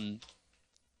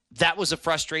that was a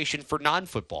frustration for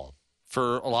non-football,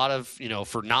 for a lot of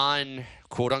for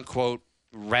non-quote-unquote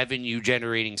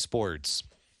revenue-generating sports,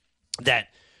 that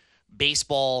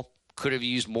baseball could have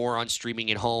used more on streaming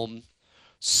at home,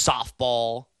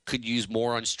 softball could use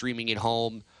more on streaming at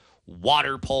home,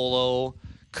 water polo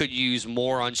could use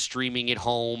more on streaming at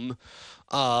home.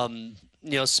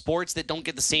 Sports that don't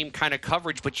get the same kind of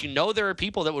coverage, but there are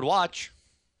people that would watch,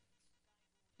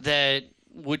 that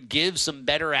would give some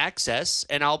better access.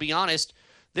 And I'll be honest,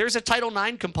 there's a Title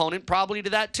IX component probably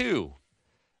to that too.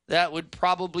 That would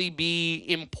probably be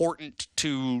important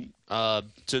to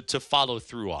follow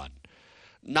through on,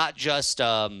 not just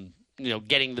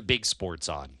getting the big sports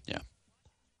on. Yeah.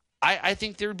 I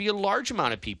think there would be a large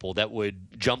amount of people that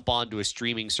would jump onto a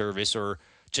streaming service or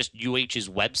just UH's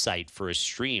website for a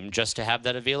stream just to have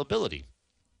that availability.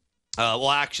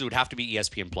 Actually, it would have to be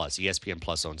ESPN Plus. ESPN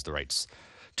Plus owns the rights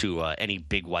to any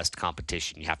Big West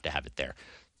competition. You have to have it there.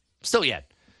 Still yet,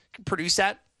 you can produce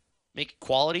that, make it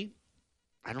quality.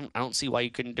 I don't see why you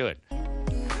couldn't do it.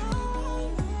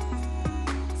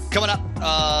 Coming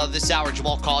up this hour,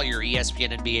 Jamal Collier,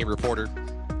 ESPN NBA reporter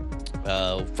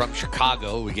from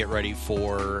Chicago. We get ready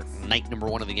for night number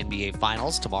 1 of the NBA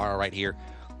Finals tomorrow right here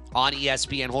on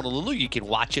ESPN Honolulu. You can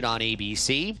watch it on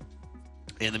ABC.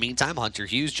 In the meantime, Hunter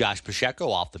Hughes, Josh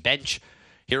Pacheco off the bench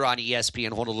here on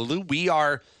ESPN Honolulu.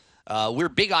 We're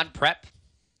big on prep.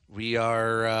 We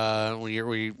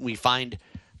find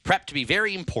prep to be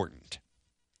very important.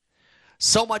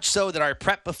 So much so that our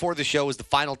prep before the show was the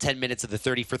final 10 minutes of the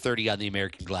 30 for 30 on the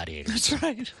American Gladiators. That's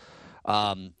right.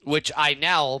 which I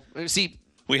now see.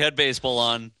 We had baseball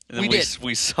on, and then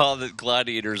we saw that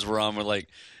Gladiators were on. We're like,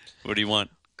 what do you want?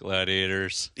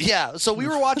 Gladiators. Yeah, so we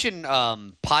were watching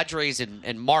Padres and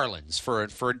Marlins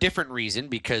for a different reason,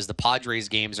 because the Padres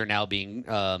games are now being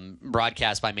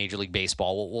broadcast by Major League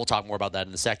Baseball. We'll talk more about that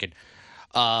in a second.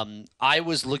 I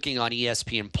was looking on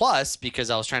ESPN Plus because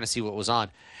I was trying to see what was on,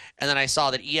 and then I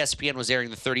saw that ESPN was airing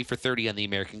the 30 for 30 on the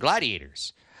American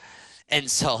Gladiators. And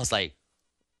so I was like,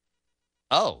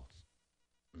 oh,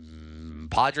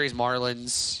 Padres,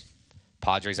 Marlins.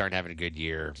 Padres aren't having a good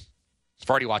year. I've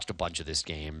already watched a bunch of this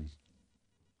game.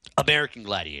 American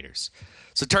Gladiators.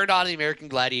 So turned on the American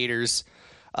Gladiators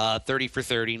 30 for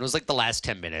 30, and it was like the last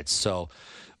 10 minutes. So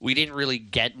we didn't really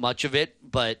get much of it,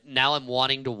 but now I'm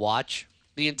wanting to watch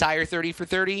the entire 30 for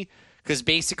 30, because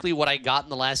basically what I got in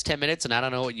the last 10 minutes, and I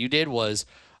don't know what you did, was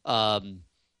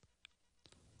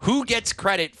who gets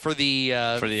credit for the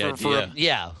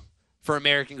idea. For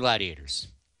American Gladiators.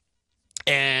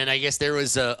 And I guess there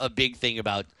was a big thing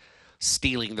about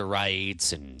stealing the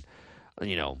rights and,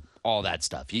 all that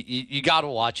stuff. You got to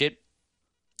watch it.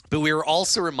 But we were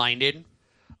also reminded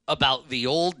about the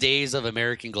old days of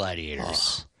American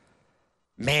Gladiators.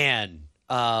 Man,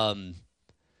 the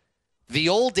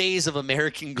old days of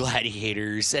American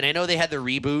Gladiators, and I know they had the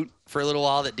reboot for a little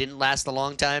while that didn't last a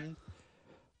long time,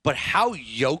 but how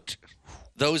yoked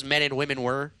those men and women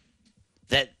were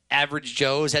that average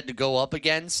Joes had to go up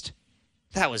against.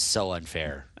 That was so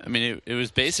unfair. I mean, it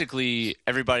was basically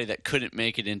everybody that couldn't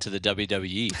make it into the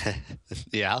WWE.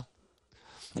 Yeah.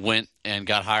 Went and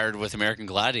got hired with American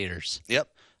Gladiators. Yep.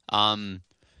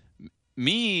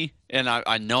 Me, and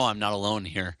I know I'm not alone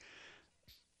here,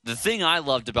 the thing I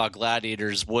loved about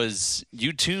Gladiators was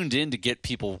you tuned in to get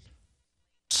people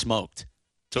smoked.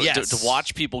 To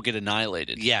watch people get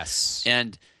annihilated. Yes.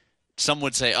 And some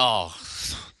would say, oh,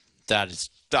 that is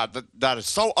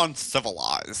so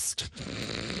uncivilized.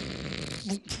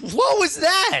 What was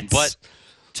that? But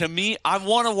to me, I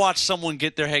want to watch someone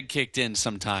get their head kicked in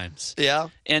sometimes. Yeah.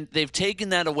 And they've taken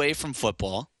that away from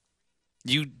football.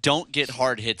 You don't get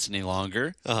hard hits any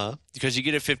longer because you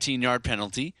get a 15-yard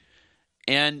penalty.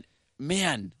 And,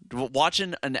 man,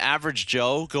 watching an average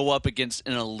Joe go up against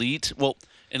an elite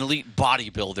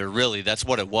bodybuilder, really, that's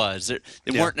what it was.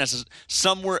 They weren't necessarily –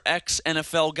 some were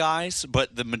ex-NFL guys,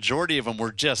 but the majority of them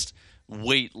were just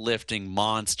weightlifting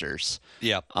monsters.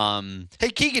 Yeah. Hey,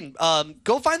 Keegan,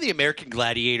 go find the American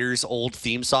Gladiators old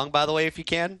theme song, by the way, if you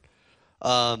can,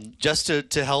 just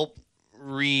to help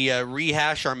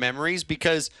rehash our memories,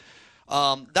 because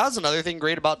that was another thing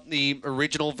great about the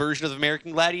original version of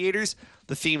American Gladiators.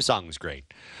 The theme song was great.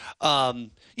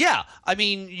 Yeah, I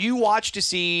mean, you watch to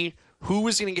see who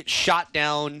was going to get shot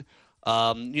down,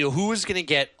 who was going to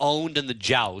get owned in the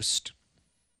joust,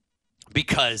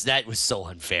 because that was so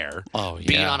unfair. Oh, yeah.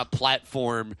 Being on a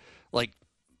platform like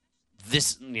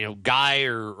this, guy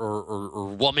or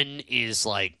woman is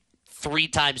like 3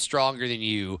 times stronger than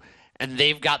you, and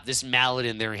they've got this mallet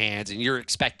in their hands, and you're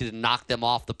expected to knock them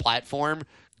off the platform.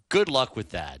 Good luck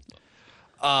with that.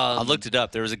 I looked it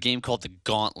up. There was a game called The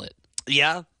Gauntlet.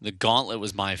 Yeah? The Gauntlet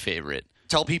was my favorite.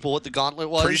 Tell people what The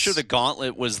Gauntlet was. Pretty sure The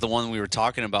Gauntlet was the one we were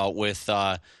talking about with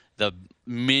the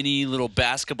mini little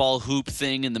basketball hoop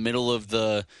thing in the middle of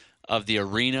the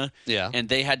arena. Yeah. And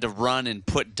they had to run and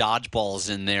put dodgeballs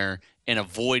in there and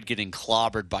avoid getting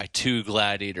clobbered by 2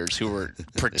 gladiators who were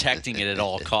protecting it at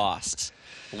all costs.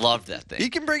 Loved that thing.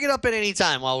 You can bring it up at any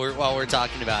time while we're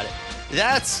talking about it.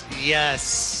 That's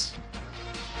yes.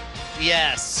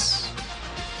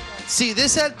 See,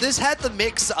 this had the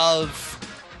mix of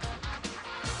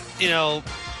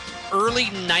early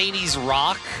 90s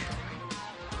rock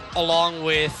along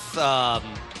with a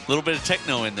little bit of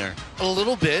techno in there. A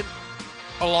little bit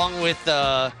along with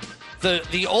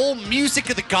the old music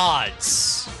of the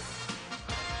gods.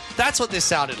 That's what this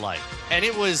sounded like. And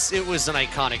it was an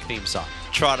iconic theme song.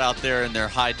 Trot out there in their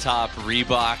high top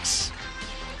Reeboks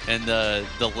and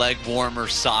the leg warmer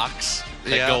socks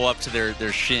that go up to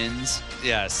their shins.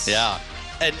 Yes. Yeah.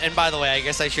 And by the way, I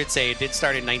guess I should say it did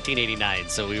start in 1989,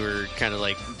 so we were kind of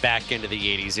like back into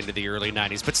the 80s, into the early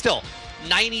 90s. But still,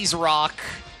 90s rock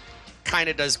kind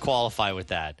of does qualify with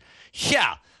that.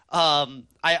 Yeah.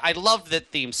 I love that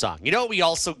theme song. You know what we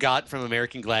also got from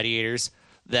American Gladiators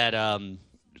that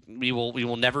we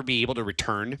will never be able to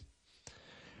return?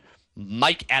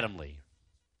 Mike Adamle.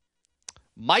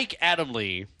 Mike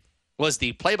Adamle was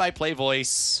the play-by-play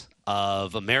voice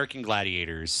of American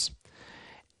Gladiators,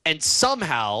 and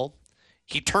somehow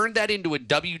he turned that into a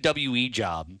WWE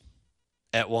job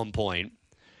at one point,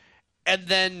 and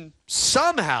then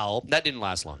somehow that didn't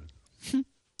last long.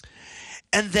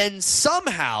 And then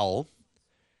somehow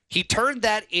He turned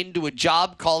that into a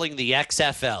job calling the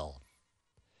XFL.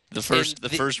 The first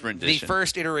rendition. The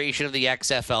first iteration of the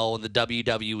XFL when the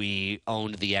WWE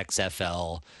owned the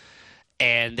XFL.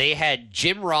 And they had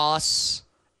Jim Ross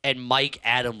and Mike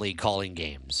Adamle calling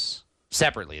games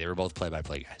separately. They were both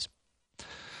play-by-play guys.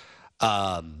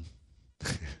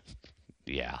 Yeah.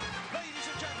 Ladies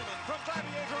and gentlemen, from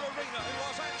Gladiator Arena in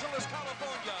Los Angeles,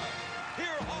 California,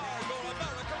 here are your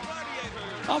American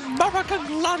Gladiators. American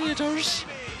Gladiators.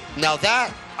 Now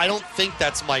that, I don't think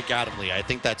that's Mike Adamle. I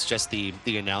think that's just the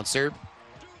announcer.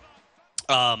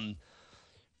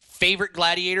 Favorite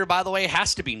Gladiator, by the way,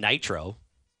 has to be Nitro.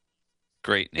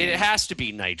 Great name. It has to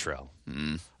be Nitro,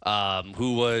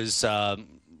 who was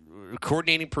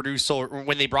coordinating producer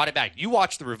when they brought it back. You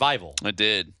watched the revival. I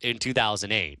did. In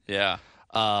 2008. Yeah.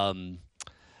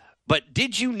 But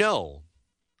did you know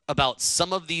about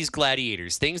some of these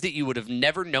gladiators, things that you would have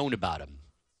never known about them?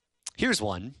 Here's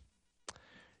one.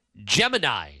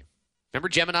 Gemini. Remember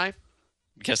Gemini? I'm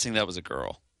guessing that was a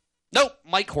girl. Nope,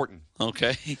 Mike Horton.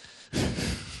 Okay.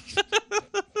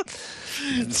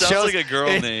 Sounds like a girl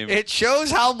name. It shows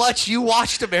how much you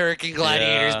watched American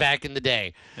Gladiators back in the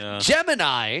day. Yeah.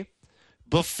 Gemini,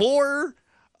 before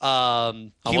he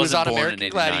was on born American in 89,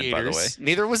 Gladiators, by the way.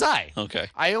 neither was I. Okay.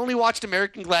 I only watched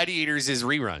American Gladiators as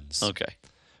reruns. Okay.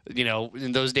 You know,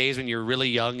 in those days when you're really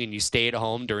young and you stay at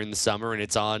home during the summer and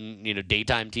it's on,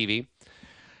 daytime TV.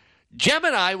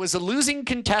 Gemini was a losing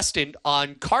contestant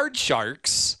on Card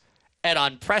Sharks and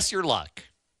on Press Your Luck.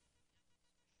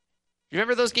 You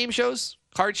remember those game shows?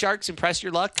 Card Sharks and Press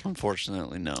Your Luck?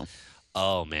 Unfortunately, no.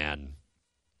 Oh, man.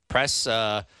 Press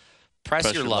Your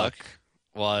Luck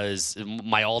was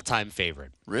my all-time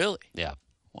favorite. Really? Yeah.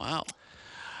 Wow.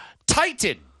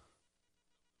 Titan.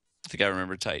 I think I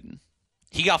remember Titan.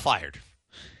 He got fired.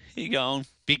 He gone.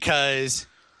 Because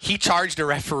he charged a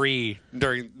referee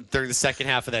during the second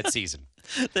half of that season.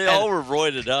 They all were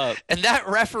roided up. And that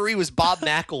referee was Bob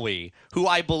McElwee, who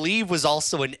I believe was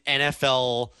also an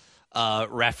NFL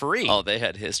referee. Oh, they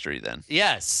had history then.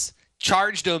 Yes.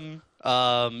 Charged him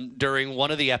during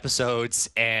one of the episodes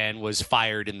and was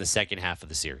fired in the second half of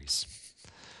the series.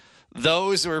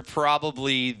 Those were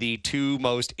probably the two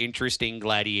most interesting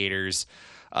gladiators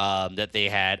that they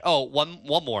had. Oh, one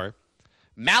more.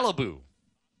 Malibu.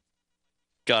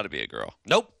 Got to be a girl.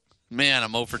 Nope. Man,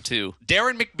 I'm 0 for 2.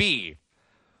 Darren McBee,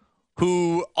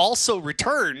 who also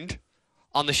returned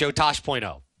on the show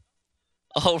Tosh.0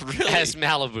 Oh, really? as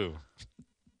Malibu.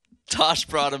 Tosh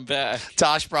brought him back.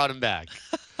 Tosh brought him back.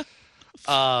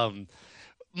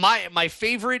 My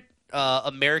favorite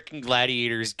American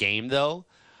Gladiators game, though,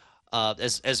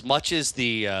 as much as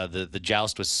the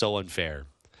joust was so unfair,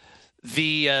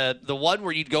 the one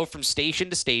where you'd go from station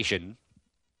to station,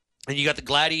 and you got the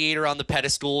gladiator on the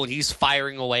pedestal, and he's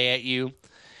firing away at you,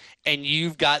 and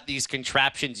you've got these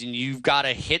contraptions, and you've got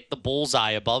to hit the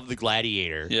bullseye above the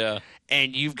gladiator. Yeah.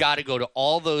 And you've got to go to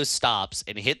all those stops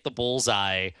and hit the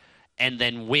bullseye and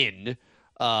then win.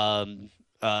 And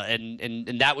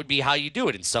that would be how you do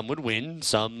it. And some would win,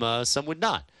 some would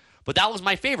not. But that was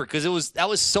my favorite because that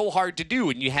was so hard to do,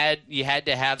 and you had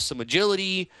to have some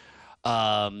agility,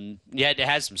 you had to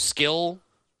have some skill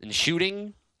in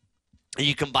shooting, and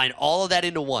you combine all of that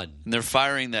into one. And they're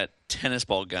firing that tennis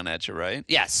ball gun at you, right?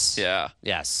 Yes. Yeah.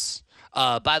 Yes.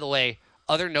 By the way,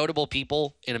 other notable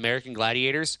people in American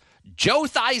Gladiators, Joe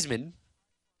Theismann.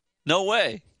 No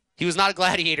way. He was not a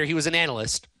gladiator. He was an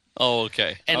analyst. Oh,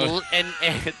 okay. And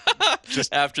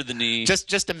just after the knee.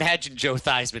 Just imagine Joe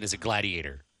Theismann as a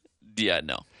gladiator. Yeah,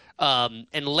 no.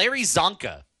 And Larry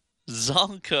Zonka.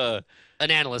 Zonka.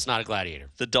 An analyst, not a gladiator.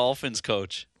 The Dolphins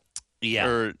coach. Yeah.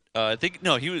 Or I think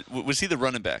no, was he the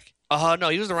running back? No,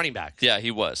 he was the running back. Yeah,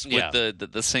 he was with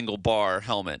the single bar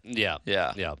helmet. Yeah.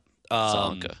 Yeah.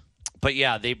 Zonka. But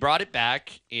yeah, they brought it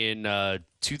back in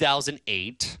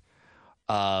 2008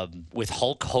 with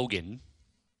Hulk Hogan,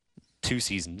 2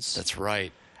 seasons. That's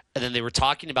right. And then they were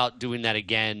talking about doing that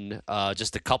again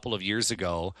just a couple of years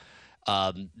ago.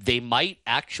 They might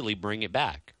actually bring it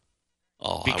back.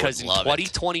 Oh, because I in would love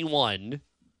 2021,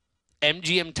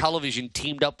 MGM Television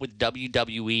teamed up with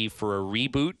WWE for a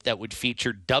reboot that would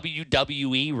feature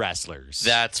WWE wrestlers.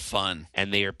 That's fun.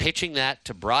 And they are pitching that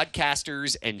to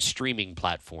broadcasters and streaming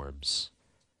platforms.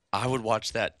 I would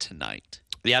watch that tonight.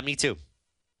 Yeah, me too.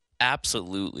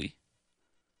 Absolutely.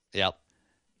 Yep.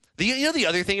 The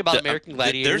other thing about American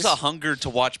Gladiators... There's a hunger to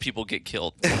watch people get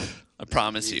killed. I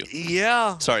promise you.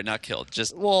 Yeah. Sorry, not killed.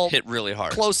 Just hit really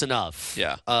hard. Close enough.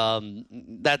 Yeah.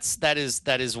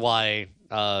 That is why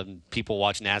people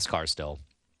watch NASCAR still.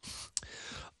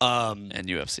 And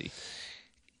UFC.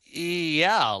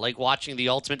 Yeah, like watching The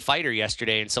Ultimate Fighter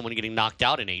yesterday and someone getting knocked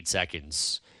out in 8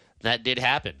 seconds. That did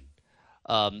happen.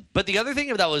 But the other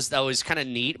thing that was kind of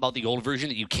neat about the old version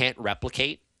that you can't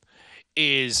replicate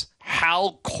is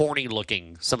how corny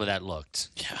looking some of that looked.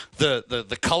 Yeah.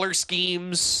 The color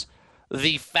schemes,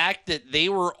 the fact that they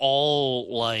were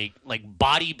all like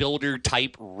bodybuilder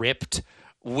type ripped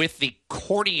with the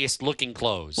corniest looking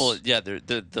clothes. Well, yeah,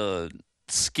 the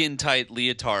skin tight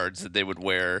leotards that they would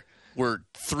wear were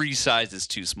 3 sizes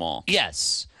too small.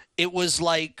 Yes. It was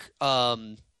like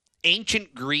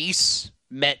ancient Greece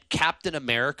met Captain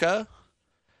America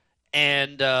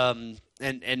and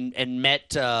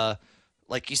met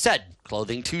like you said,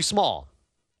 clothing too small,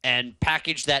 and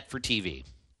packaged that for TV.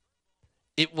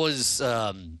 It was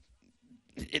that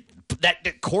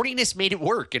corniness made it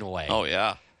work in a way. Oh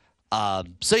yeah.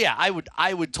 So yeah, I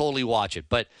would totally watch it.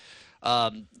 But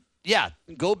yeah,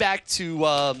 go back to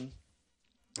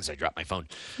as I dropped my phone.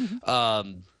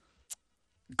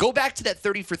 Go back to that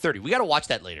 30 for 30. We got to watch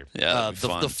that later. Yeah,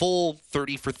 the full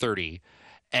 30 for 30.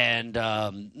 And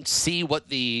see what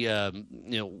the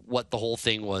what the whole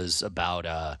thing was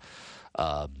about.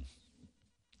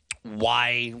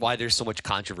 Why there's so much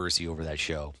controversy over that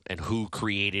show, and who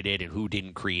created it, and who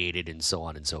didn't create it, and so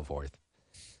on and so forth.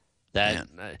 That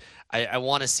I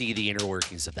want to see the inner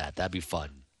workings of that. That'd be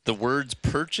fun. The words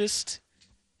 "purchased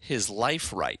his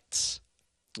life rights"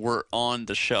 were on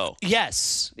the show.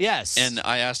 Yes. And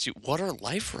I asked you, what are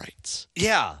life rights?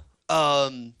 Yeah.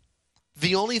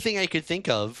 The only thing I could think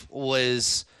of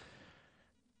was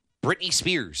Britney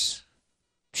Spears.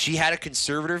 She had a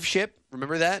conservatorship,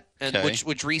 remember that? And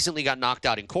which recently got knocked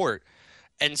out in court.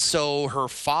 And so her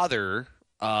father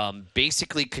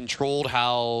basically controlled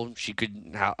how she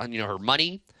could, her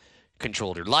money,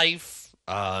 controlled her life.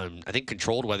 I think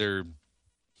controlled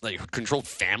controlled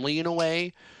family in a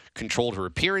way, controlled her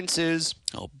appearances.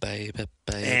 Oh, baby.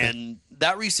 And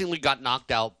that recently got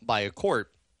knocked out by a court.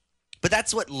 But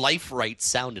that's what life rights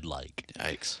sounded like.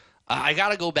 Yikes. I got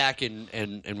to go back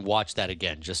and watch that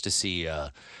again just to see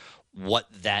what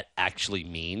that actually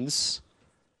means.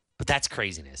 But that's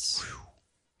craziness.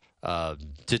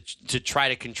 To try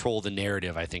to control the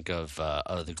narrative, I think, of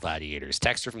the Gladiators.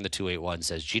 Texter from the 281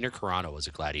 says Gina Carano was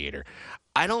a gladiator.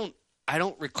 I don't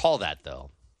recall that, though,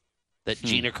 that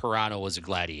Gina Carano was a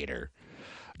gladiator.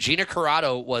 Gina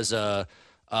Carano was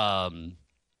an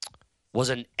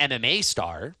MMA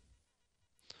star.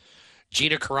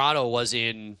 Gina Carano was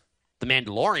in The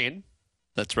Mandalorian.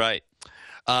 That's right.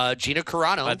 Gina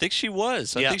Carano. I think she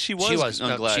was. She was.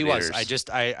 on She Gladiators. was.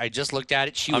 I just looked at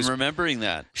it. I'm remembering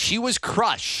that. She was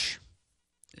Crush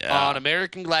on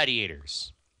American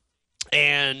Gladiators.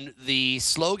 And the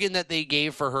slogan that they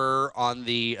gave for her on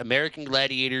the American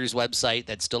Gladiators website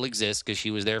that still exists because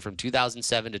she was there from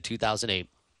 2007 to 2008.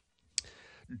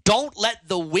 Don't let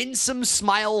the winsome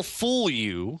smile fool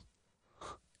you.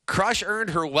 Crush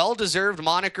earned her well-deserved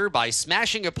moniker by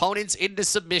smashing opponents into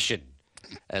submission,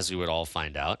 as we would all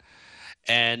find out.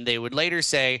 And they would later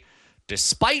say,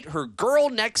 despite her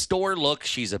girl-next-door look,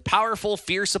 she's a powerful,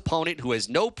 fierce opponent who has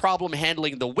no problem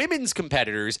handling the women's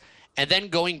competitors and then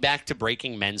going back to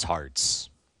breaking men's hearts.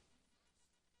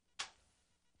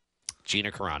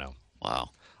 Gina Carano. Wow.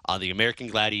 On the American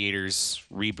Gladiators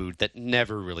reboot that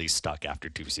never really stuck after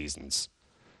 2 seasons.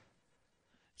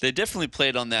 They definitely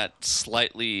played on that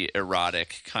slightly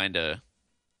erotic kind of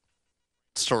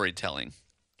storytelling.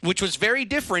 Which was very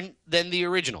different than the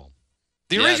original.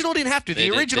 The original didn't have to. The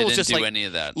original was just do like, any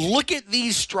of that. Look at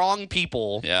these strong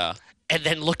people. Yeah. And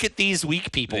then look at these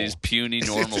weak people. These puny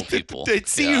normal people. And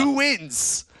see who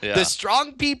wins. Yeah. The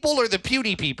strong people or the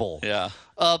puny people. Yeah.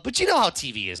 But you know how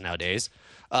TV is nowadays.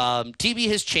 TV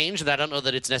has changed, and I don't know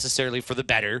that it's necessarily for the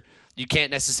better. You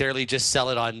can't necessarily just sell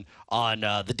it on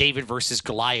the David versus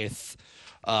Goliath,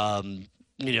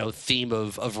 theme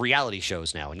of reality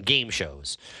shows now and game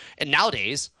shows. And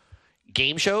nowadays,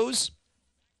 game shows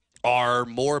are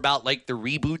more about like the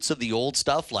reboots of the old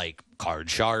stuff, like Card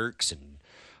Sharks and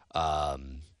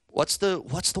what's the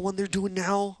one they're doing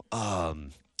now?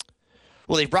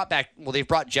 They've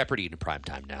brought Jeopardy into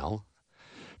primetime now.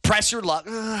 Press Your Luck.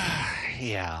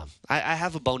 Yeah. I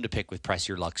have a bone to pick with Press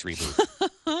Your Luck's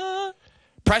reboot.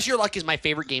 Press Your Luck is my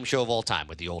favorite game show of all time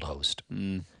with the old host.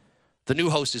 The new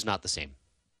host is not the same.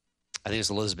 I think it's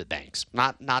Elizabeth Banks.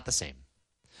 Not the same.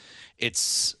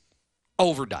 It's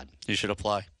overdone. You should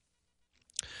apply.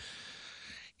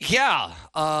 Yeah.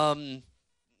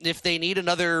 If they need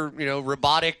another,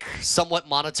 robotic, somewhat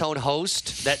monotone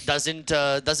host that doesn't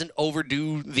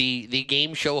overdo the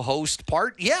game show host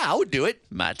part, yeah, I would do it.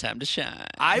 My time to shine.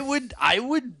 I would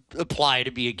apply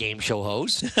to be a game show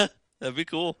host. That'd be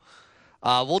cool.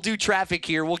 We'll do traffic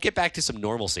here. We'll get back to some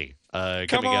normalcy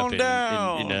coming up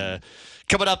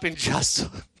in just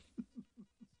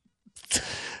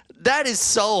That is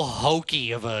so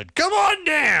hokey of a come on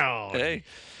down. Hey.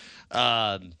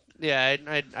 Yeah,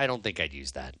 I don't think I'd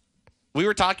use that. We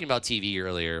were talking about TV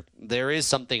earlier. There is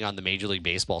something on the Major League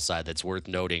Baseball side that's worth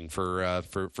noting for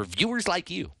viewers like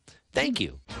you. Thank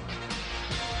you.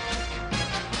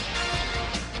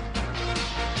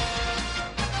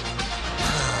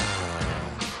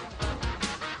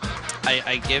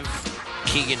 I give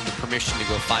Keegan the permission to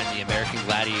go find the American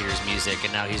Gladiators music,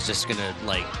 and now he's just gonna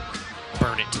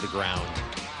burn it to the ground.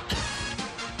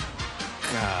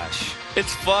 Gosh,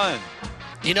 It's fun.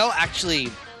 Actually,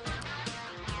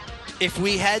 if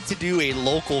we had to do a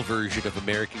local version of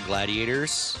American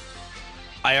Gladiators,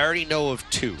 I already know of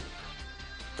two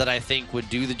that I think would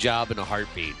do the job in a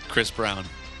heartbeat. Chris Brown.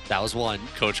 That was one.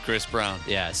 Coach Chris Brown.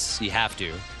 Yes, you have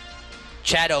to.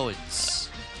 Chad Owens.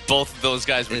 Both of those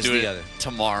guys would Is do the it other.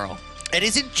 tomorrow. And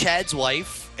isn't Chad's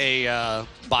wife a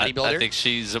bodybuilder? I think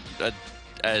she's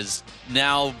has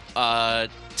now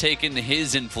taken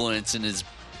his influence and has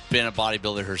been a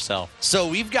bodybuilder herself. So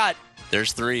we've got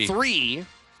There's three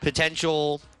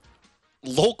potential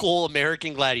local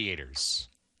American Gladiators.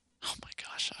 Oh my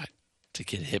gosh! To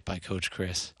get hit by Coach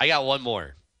Chris. I got one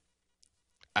more.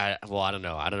 I don't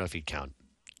know. I don't know if he'd count.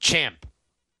 Champ.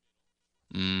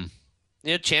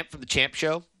 Champ from the Champ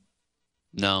Show?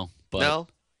 No, but No?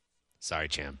 Sorry,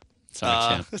 Champ.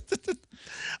 sorry, Champ.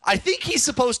 I think he's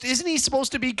supposed to, isn't he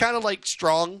supposed to be kind of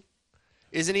strong?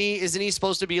 Isn't he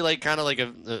supposed to be kind of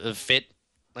a fit,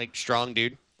 strong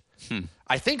dude?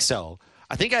 I think so.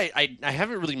 I think I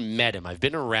haven't really met him. I've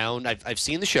been around. I've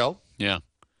seen the show. Yeah.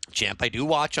 Champ, I do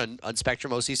watch on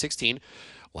Spectrum OC16.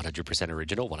 100%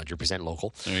 original, 100%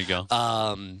 local. There you go.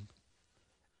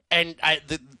 And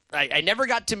I never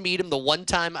got to meet him. The one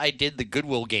time I did the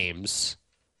Goodwill games,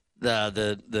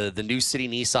 the New City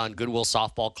Nissan Goodwill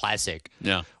Softball Classic.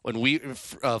 Yeah. When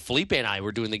Felipe and I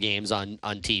were doing the games on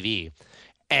TV,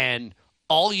 and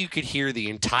all you could hear the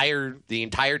entire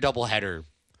doubleheader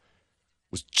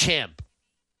was Champ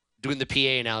doing the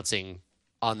PA announcing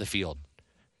on the field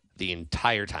the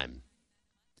entire time.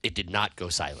 It did not go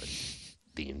silent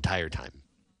the entire time.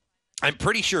 I'm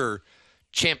pretty sure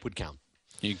Champ would count.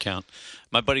 You count.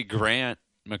 My buddy Grant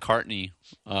McCartney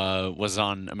was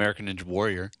on American Ninja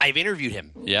Warrior. I've interviewed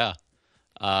him. Yeah.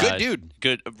 Good dude.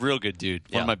 Real good dude.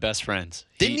 One Yeah. of my best friends.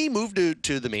 Didn't he move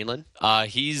to the mainland?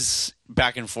 He's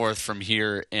back and forth from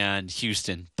here and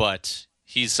Houston, but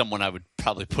he's someone I would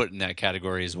probably put in that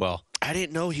category as well. I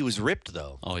didn't know he was ripped,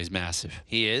 though. Oh, he's massive.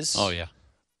 He is? Oh, yeah.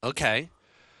 Okay.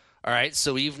 All right,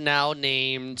 so we've now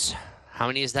named, how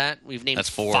many is that? We've named That's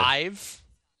 4. 5.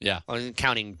 Yeah. I'm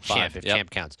counting 5, Champ, if yep. Champ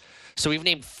counts. So we've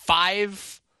named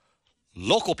 5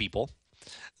 local people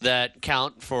that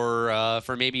count for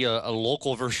maybe a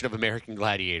local version of American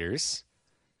Gladiators.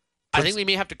 I think we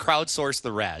may have to crowdsource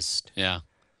the rest. Yeah.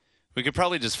 We could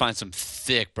probably just find some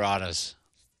thick bradas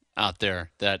out there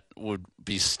that would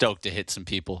be stoked to hit some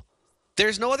people.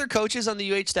 There's no other coaches on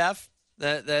the UH staff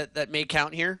that may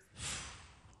count here?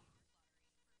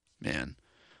 Man.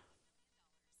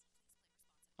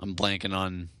 I'm blanking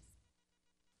on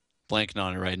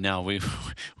it right now.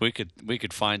 We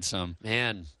could find some.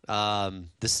 Man,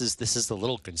 this is a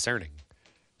little concerning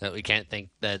that we can't think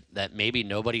that maybe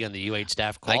nobody on the UH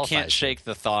staff I qualifies. can't shake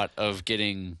the thought of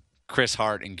getting Chris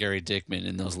Hart and Gary Dickman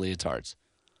in those leotards.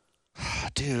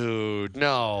 Dude,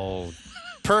 no.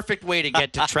 Perfect way to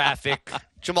get to traffic.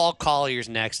 Jamal Collier's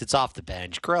next. It's off the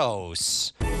bench.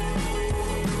 Gross.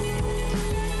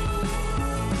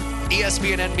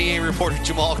 ESPN NBA reporter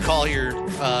Jamal Collier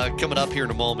coming up here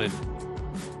in a moment.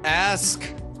 Ask,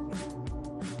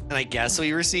 and I guess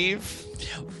we receive.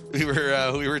 We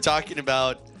were talking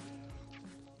about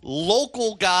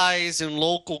local guys and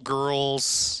local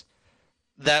girls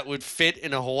that would fit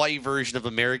in a Hawaii version of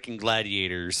American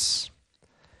Gladiators.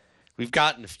 We've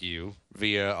gotten a few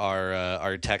via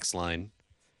our text line.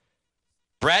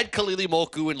 Brad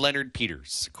Kalilimoku and Leonard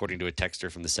Peters, according to a texter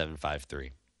from the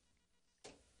 753.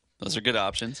 Those are good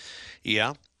options.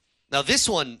 Yeah. Now, this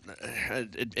one,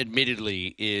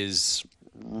 admittedly, is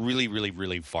really, really,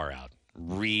 really far out.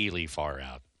 Really far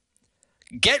out.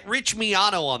 Get Rich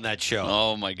Miano on that show.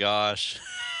 Oh, my gosh.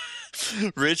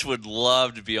 Rich would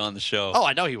love to be on the show. Oh,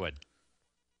 I know he would.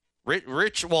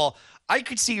 Rich, well, I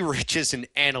could see Rich as an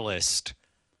analyst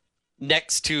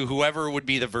next to whoever would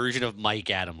be the version of Mike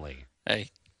Adamle. Hey,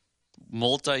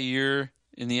 multi-year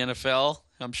in the NFL,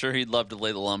 I'm sure he'd love to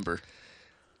lay the lumber.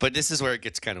 But this is where it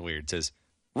gets kind of weird. It says,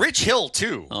 Rich Hill,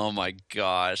 too. Oh, my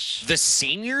gosh. The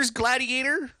seniors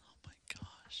gladiator? Oh, my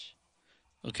gosh.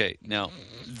 Okay, now,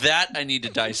 that I need to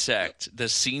dissect. The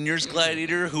seniors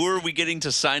gladiator, who are we getting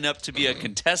to sign up to be a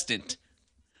contestant?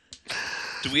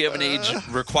 Do we have an age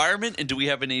requirement, and do we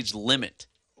have an age limit?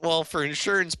 Well, for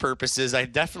insurance purposes, I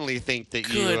definitely think that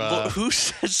Who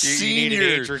says you need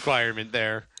an age requirement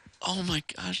there. Oh, my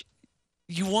gosh.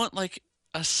 You want, like,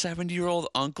 a 70-year-old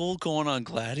uncle going on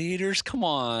Gladiators? Come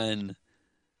on.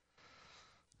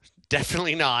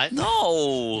 Definitely not.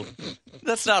 No.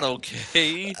 That's not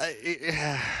okay.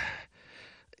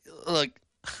 Look,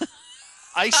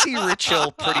 I see Rich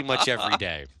Hill pretty much every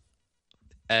day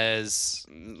as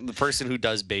the person who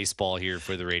does baseball here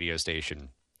for the radio station.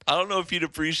 I don't know if you'd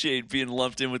appreciate being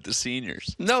lumped in with the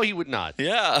seniors. No, he would not.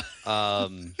 Yeah.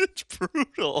 It's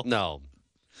brutal. No.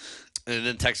 And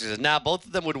then Texas says, both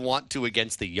of them would want to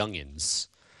against the youngins.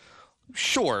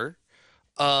 Sure.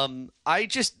 I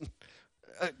just,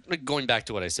 going back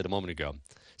to what I said a moment ago,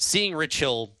 seeing Rich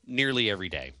Hill nearly every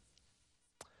day,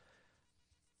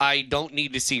 I don't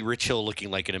need to see Rich Hill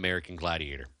looking like an American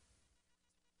Gladiator.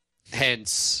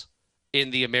 Hence,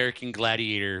 in the American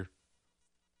Gladiator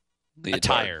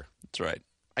attire. That's right.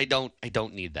 I don't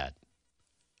need that.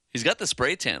 He's got the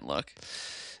spray tan look.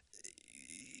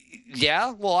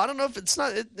 Yeah, well, I don't know if it's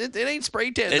not. It ain't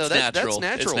spray tan. It's though. natural.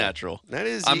 That's natural. It's natural. That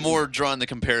is. I'm more drawing the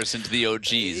comparison to the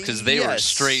OGs because they were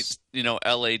straight,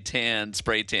 LA tan,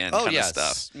 spray tan kind of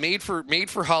stuff. Made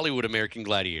for Hollywood American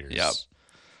Gladiators. Yep.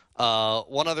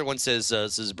 One other one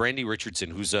says Brandy Richardson,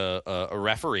 who's a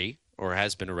referee or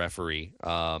has been a referee,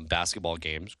 basketball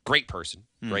games. Great person.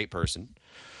 Great person.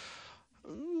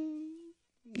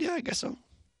 Yeah, I guess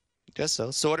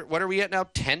so. So what are we at now?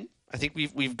 10? I think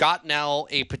we've got now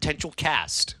a potential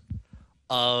cast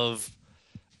of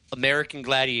American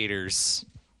Gladiators,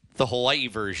 the Hawaii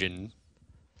version.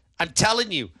 I'm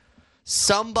telling you,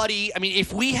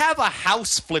 if we have a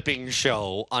house flipping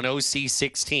show on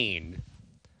OC16,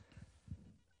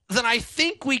 then I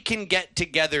think we can get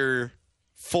together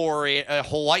for a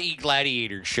Hawaii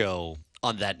Gladiator show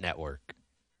on that network.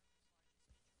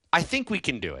 I think we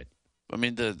can do it. I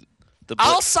mean,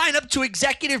 I'll sign up to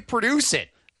executive produce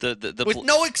it. With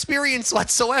no experience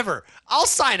whatsoever. I'll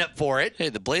sign up for it. Hey,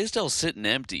 the Blaisdell's sitting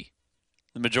empty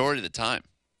the majority of the time.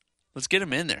 Let's get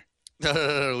him in there.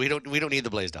 No. We don't need the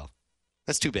Blaisdell.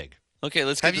 That's too big. Okay,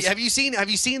 let's get Have you seen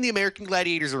the American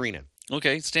Gladiators Arena?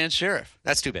 Okay, Stan Sheriff.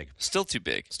 That's too big. Still too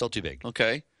big.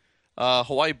 Okay.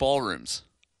 Hawaii ballrooms.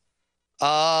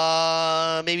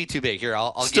 Maybe too big. Here,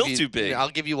 I'll Still give you, too big. I'll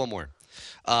give you one more.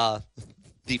 The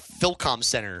Philcom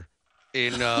Center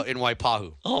in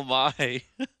Waipahu. Oh my.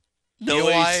 No you know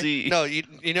AC. Why? No,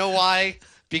 you know why?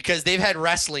 Because they've had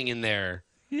wrestling in there.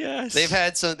 Yes.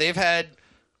 They've had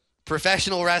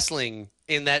professional wrestling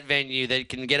in that venue that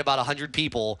can get about 100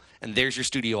 people, and there's your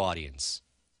studio audience.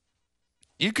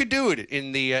 You could do it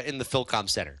in the Philcom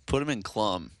Center. Put them in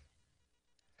Clum.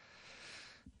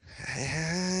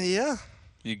 Yeah.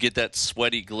 You get that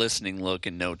sweaty, glistening look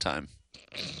in no time.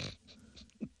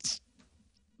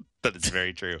 But it's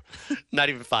very true. Not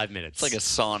even 5 minutes. It's like a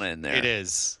sauna in there. It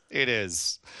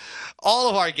is. All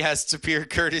of our guests appear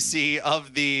courtesy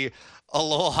of the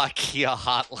Aloha Kia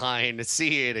hotline.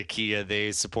 See you at Kia.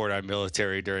 They support our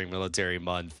military during Military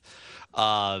Month.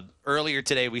 Earlier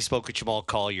today, we spoke with Jamal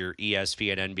Collier,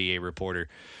 ESPN NBA reporter,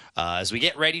 as we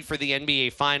get ready for the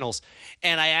NBA Finals.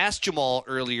 And I asked Jamal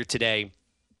earlier today,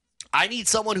 I need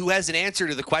someone who has an answer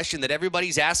to the question that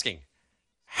everybody's asking.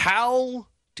 How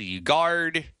do you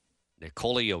guard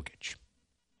Nikola Jokic?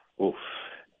 Oof.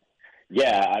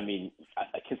 Yeah, I mean,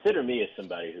 I consider me as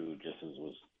somebody who just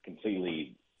was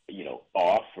completely,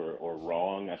 off or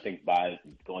wrong, I think, by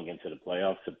going into the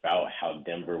playoffs about how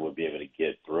Denver would be able to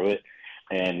get through it.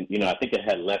 And, I think it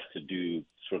had less to do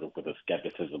sort of with the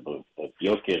skepticism of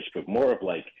Jokic, but more of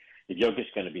like, if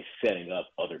Jokic's going to be setting up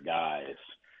other guys,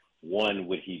 one,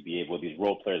 would he be able, these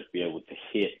role players be able to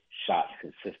hit shots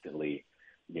consistently,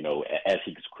 as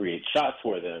he creates shots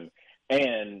for them?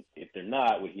 And if they're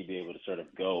not, would he be able to sort of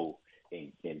go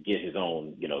and get his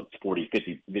own, 40,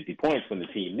 50 points when the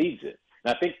team needs it?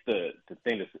 And I think the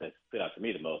thing that stood out to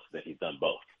me the most is that he's done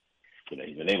both.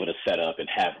 He's been able to set up and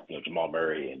have, Jamal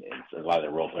Murray and a lot of the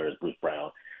role players, Bruce Brown,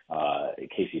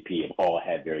 KCP, have all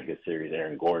had very good series.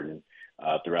 Aaron Gordon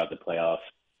throughout the playoffs.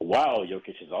 While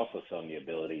Jokic has also shown the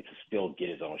ability to still get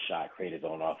his own shot, create his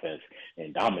own offense,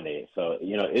 and dominate. So,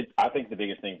 I think the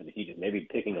biggest thing for the Heat is maybe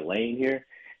picking a lane here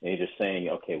and just saying,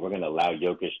 okay, we're going to allow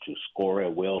Jokic to score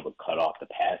at will but cut off the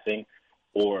passing.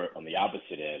 Or on the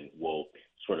opposite end, we'll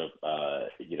sort of,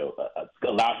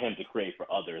 allow him to create for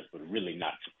others but really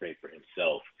not to create for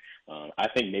himself. I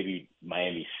think maybe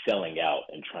Miami's selling out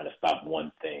and trying to stop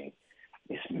one thing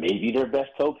is maybe their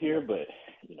best hope here, but,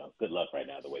 good luck right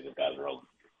now the way those guys are rolling.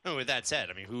 Oh, with that said,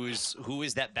 I mean, who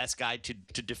is that best guy to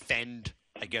defend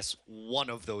I guess, one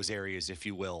of those areas, if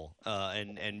you will,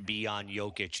 and be on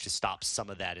Jokic to stop some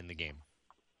of that in the game?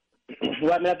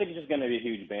 Well, I mean, I think it's just going to be a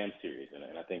huge Bam series,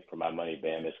 and I think for my money,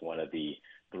 Bam is one of the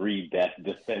 3 best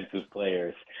defensive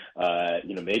players,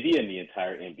 maybe in the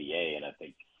entire NBA, and I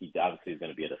think he obviously is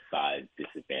going to be at a size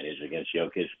disadvantage against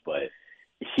Jokic, but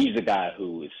he's a guy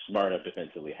who is smart enough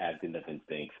defensively, has good enough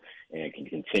instincts, and can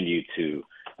continue to,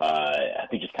 I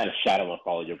think, just kind of shadow and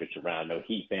follow Jokic around. No,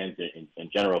 Heat fans in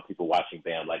general, people watching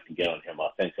Bam like to get on him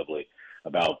offensively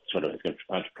about sort of his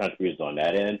contributions on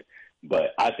that end,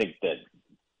 but I think that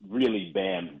really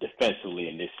Bam defensively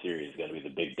in this series is going to be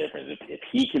the big difference. If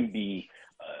he can be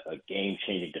a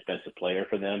game-changing defensive player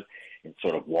for them and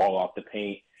sort of wall off the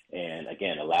paint and,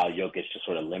 again, allow Jokic to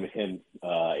sort of limit him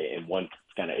in one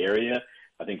kind of area,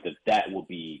 I think that will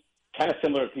be kind of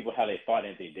similar to how they thought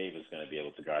Anthony Davis was going to be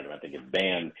able to guard him. I think if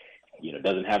Bam,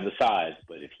 doesn't have the size,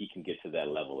 but if he can get to that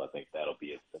level, I think that'll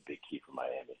be a big key for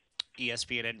Miami.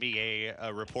 ESPN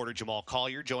NBA reporter Jamal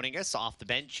Collier joining us off the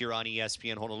bench here on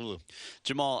ESPN Honolulu.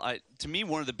 Jamal, to me,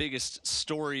 one of the biggest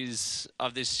stories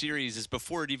of this series is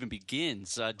before it even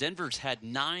begins. Denver's had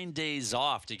 9 days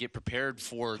off to get prepared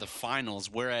for the finals,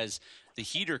 whereas the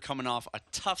Heat are coming off a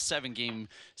tough 7-game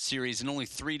series and only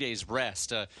 3 days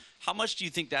rest. How much do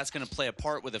you think that's going to play a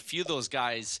part with a few of those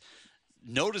guys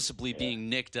noticeably being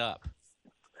nicked up?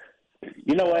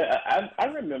 You know what? I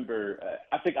remember,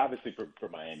 I think obviously for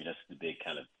Miami, that's the big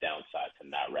kind of downside to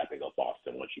not wrapping up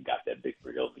Boston once you got that big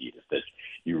 3-0 lead is that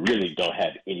you really don't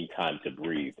have any time to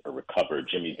breathe or recover.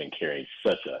 Jimmy's been carrying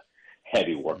such a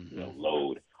heavy work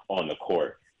load on the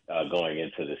court going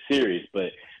into the series.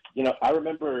 But, I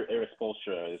remember Erik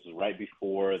Spoelstra, this was right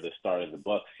before the start of the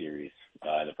Bucks series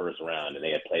in the first round, and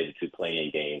they had played the 2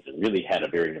 play-in games and really had a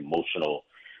very emotional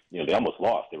they almost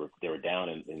lost. They were down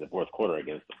in the fourth quarter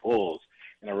against the Bulls.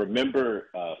 And I remember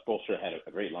Spoelstra had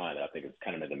a great line that I think is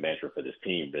kind of the mantra for this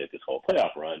team, but this whole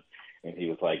playoff run. And he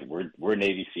was like, "We're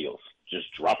Navy SEALs. Just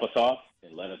drop us off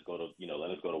and let us go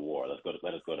to war. Let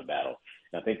us go to battle."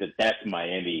 And I think that's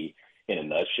Miami in a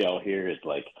nutshell here. Is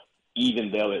like,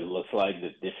 even though it looks like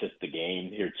that this is the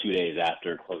game here 2 days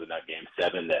after closing out Game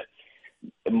 7, that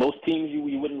most teams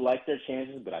you wouldn't like their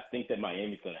chances, but I think that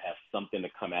Miami's going to have something to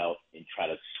come out and try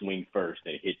to swing first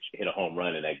and hit a home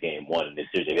run in that Game 1 in this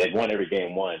series. They've won every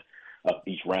Game 1 of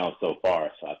each round so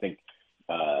far, so I think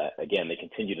again they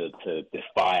continue to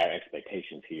defy our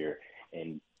expectations here.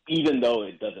 And even though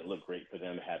it doesn't look great for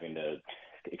them having to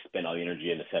expend all the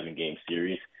energy in the 7-game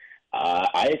series,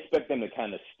 I expect them to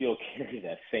kind of still carry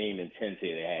that same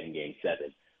intensity they had in Game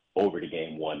 7 over to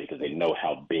Game 1 because they know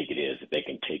how big it is if they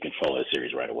can take control of the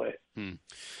series right away.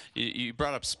 You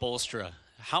brought up Spoelstra.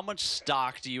 How much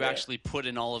stock do you actually put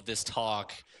in all of this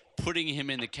talk, putting him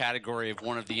in the category of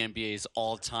one of the NBA's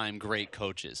all-time great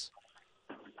coaches?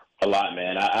 A lot,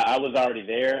 man. I was already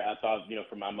there. I thought,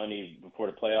 for my money before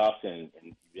the playoffs, and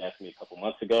you asked me a couple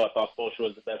months ago, I thought Spoelstra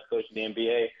was the best coach in the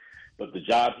NBA. But the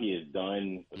job he has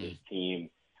done with his team,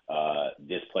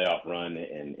 this playoff run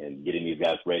and getting these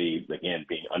guys ready, again,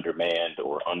 being undermanned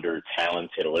or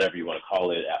under-talented or whatever you want to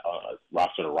call it,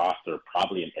 roster to roster,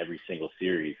 probably in every single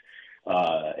series,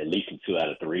 at least in 2 out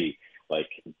of 3. Like,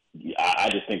 I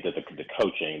just think that the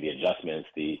coaching, the adjustments,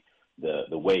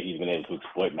 the way he's been able to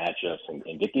exploit matchups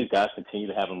and get these guys continue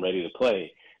to have them ready to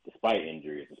play despite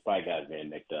injuries, despite guys being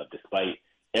nicked up, despite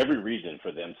every reason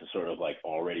for them to sort of like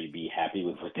already be happy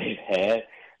with what they've had.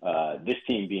 This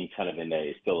team being kind of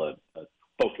still a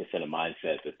focus and a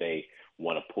mindset that they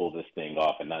want to pull this thing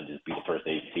off and not just be the first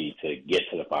 8 seed to get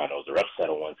to the finals or upset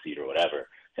a 1 seed or whatever,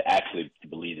 to actually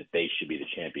believe that they should be the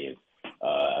champions.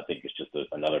 I think it's just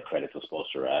another credit to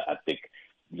Spoelstra. I think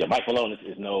Mike Malone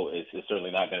is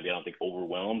certainly not going to be, I don't think,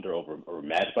 overwhelmed or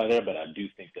matched by there, but I do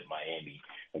think that Miami,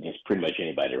 against pretty much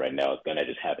anybody right now, is going to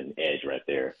just have an edge right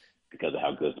there because of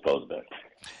how good Spoelstra been.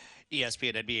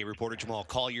 ESPN NBA reporter Jamal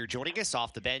Collier joining us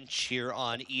off the bench here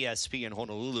on ESPN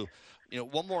Honolulu.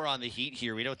 One more on the Heat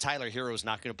here. We know Tyler Hero's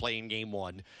not going to play in Game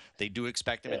 1. They do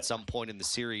expect him at some point in the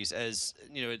series. As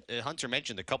Hunter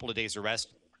mentioned, a couple of days of rest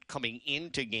coming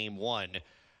into Game 1.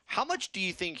 How much do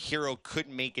you think Hero could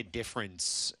make a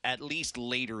difference, at least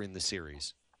later in the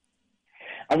series?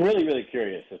 I'm really, really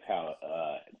curious of how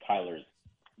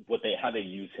how they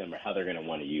use him or how they're going to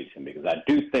want to use him, because I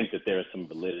do think that there is some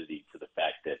validity to the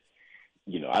fact that,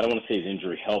 I don't want to say his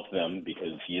injury helped them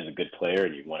because he is a good player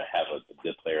and you want to have a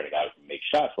good player and a guy who can make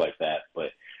shots like that.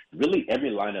 But really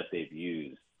every lineup they've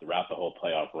used throughout the whole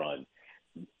playoff run,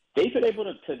 they've been able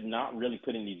to not really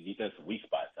put any defensive weak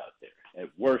spots out there. At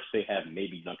worst, they have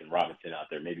maybe Duncan Robinson out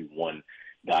there, maybe one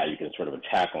guy you can sort of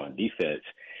attack on defense.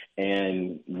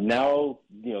 And now,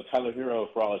 Tyler Hero,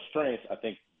 for all his strengths, I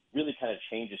think really kind of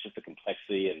changed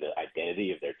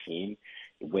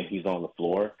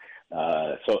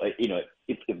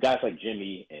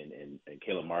Miami and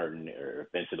Caleb Martin or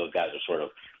Vincent, those guys are sort of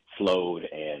slowed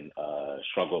and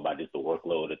struggled by just the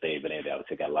workload that they've been able to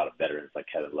take out a lot of veterans like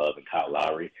Kevin Love and Kyle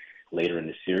Lowry later in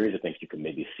the series. I think you can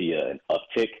maybe see an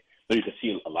uptick. But you can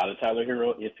see a lot of Tyler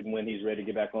Hero if and when he's ready to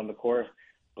get back on the court.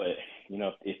 But,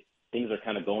 if things are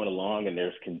kind of going along and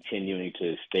there's continuing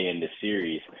to stay in this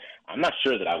series, I'm not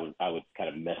sure that I would kind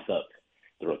of mess up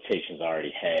the rotations I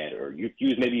already had, or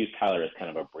maybe use Tyler as kind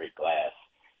of a break glass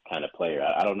kind of player.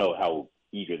 I don't know how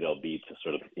eager they'll be to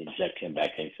sort of inject him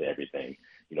back into everything,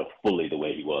 fully the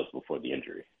way he was before the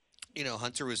injury.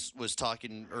 Hunter was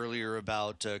talking earlier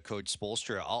about Coach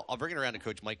Spoelstra. I'll bring it around to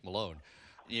Coach Mike Malone.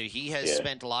 He has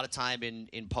spent a lot of time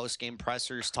in post-game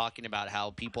pressers talking about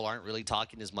how people aren't really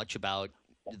talking as much about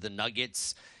the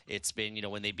Nuggets. It's been,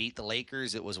 when they beat the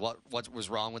Lakers, it was what was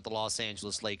wrong with the Los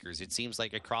Angeles Lakers. It seems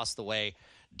like across the way,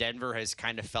 Denver has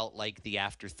kind of felt like the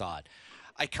afterthought.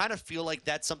 I kind of feel like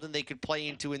that's something they could play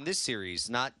into in this series.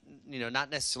 Not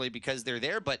necessarily because they're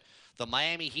there, but the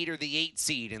Miami Heat are the 8th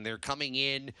seed, and they're coming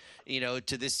in,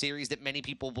 to this series that many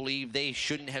people believe they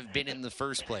shouldn't have been in the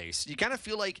first place. You kind of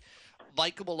feel like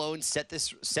Michael Malone set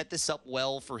this up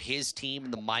well for his team,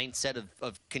 and the mindset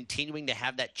of continuing to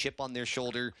have that chip on their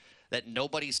shoulder that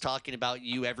nobody's talking about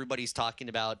you, everybody's talking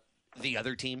about the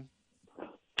other team?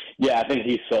 Yeah, I think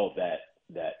he sold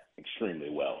that extremely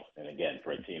well. And again,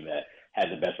 for a team that had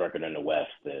the best record in the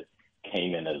West, that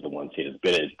came in as the 1 seed, has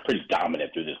been pretty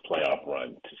dominant through this playoff run,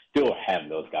 to still have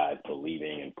those guys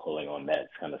believing and pulling on that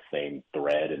kind of same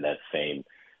thread and that same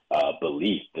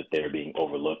belief that they're being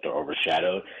overlooked or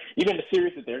overshadowed. Even the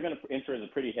series that they're going to enter as a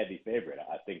pretty heavy favorite,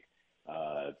 I think,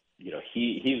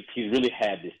 he's really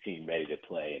had this team ready to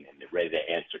play and ready to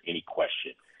answer any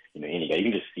question. Any guy, you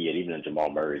can just see it even in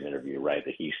Jamal Murray's interview, right,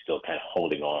 that he's still kind of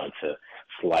holding on to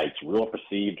slights, real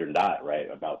perceived or not, right,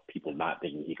 about people not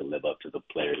thinking he could live up to the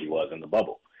player he was in the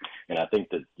bubble. And I think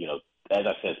that, as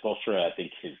I said, Spoelstra, I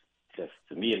think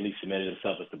to me at least, cemented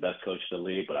himself as the best coach in the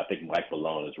league, but I think Mike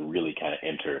Malone has really kind of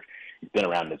he's been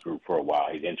around this group for a while.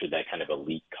 He's entered that kind of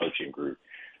elite coaching group,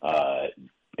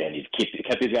 and he's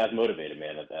kept these guys motivated,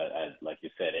 man. Like you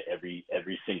said,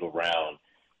 every single round,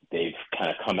 they've kind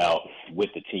of come out with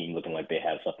the team looking like they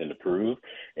have something to prove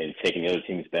and taking the other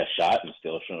team's best shot and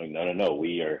still showing, no,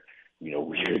 we are,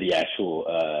 we're the actual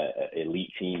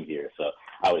elite team here. So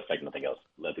I would expect nothing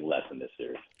less in this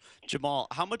series. Jamal,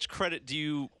 how much credit do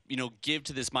you give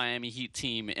to this Miami Heat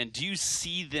team, and do you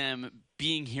see them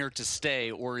being here to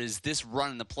stay, or is this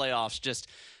run in the playoffs just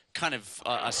kind of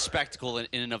a spectacle in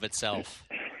and of itself?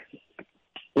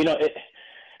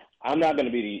 I'm not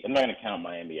going to count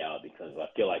Miami out, because I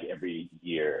feel like every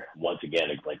year, once again,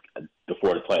 like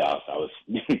before the playoffs, I was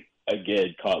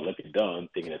again caught looking dumb,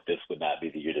 thinking that this would not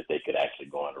be the year that they could actually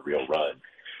go on a real run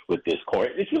with this core.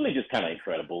 It's really just kind of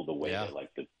incredible the way that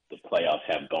the playoffs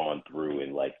have gone through,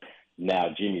 and like now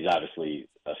Jimmy's obviously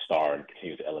a star and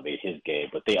continues to elevate his game,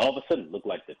 but they all of a sudden look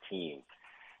like the team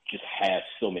just has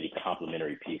so many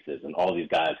complementary pieces, and all these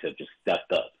guys have just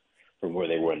stepped up from where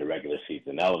they were in the regular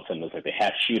season. Now all of a sudden it looks like they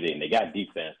have shooting, they got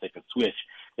defense, they can switch,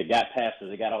 they got passes,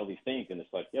 they got all these things, and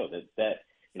it's like,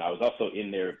 I was also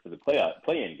in there for the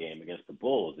play-in game against the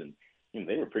Bulls, and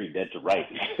they were pretty dead to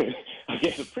rights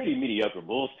against a pretty mediocre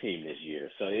Bulls team this year.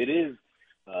 So it is,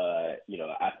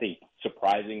 I think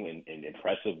surprising and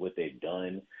impressive what they've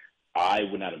done. I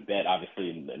would not have bet,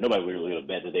 obviously, nobody would really have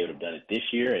bet that they would have done it this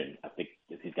year, and I think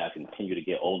as these guys continue to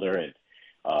get older and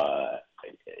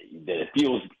that it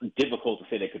feels difficult to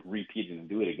say they could repeat it and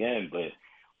do it again, but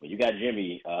when you got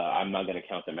Jimmy, I'm not going to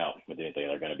count them out with anything.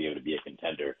 They're going to be able to be a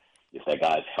contender if that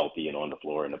guy's healthy and on the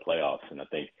floor in the playoffs. And I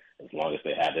think as long as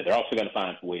they have that, they're also going to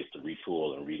find ways to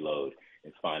retool and reload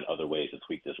and find other ways to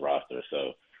tweak this roster.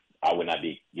 So I would not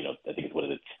be, I think it's one of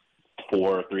the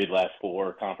three of the last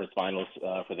four conference finals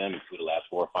for them and two of the last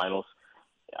four finals.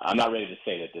 I'm not ready to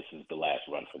say that this is the last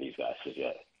run for these guys just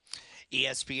yet.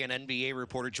 ESPN NBA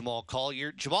reporter Jamal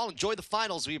Collier. Jamal, enjoy the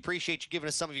finals. We appreciate you giving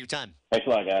us some of your time. Thanks a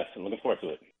lot, guys. I'm looking forward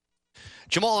to it.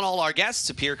 Jamal and all our guests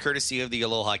appear courtesy of the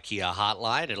Aloha Kia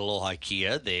hotline. At Aloha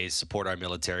Kia, they support our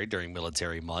military during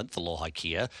Military Month. Aloha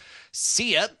Kia.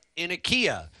 See ya in a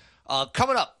Kia.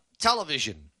 Coming up,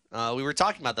 television. We were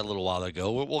talking about that a little while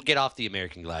ago. We'll get off the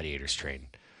American Gladiators train.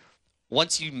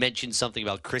 Once you mentioned something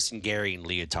about Chris and Gary and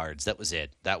leotards, that was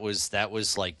it. That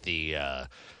was like the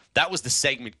that was the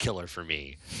segment killer for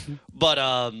me. But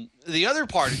the other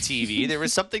part of TV, there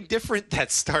was something different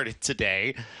that started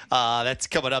today. That's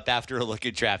coming up after a look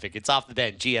at traffic. It's Off the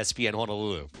Bench, ESPN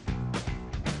Honolulu.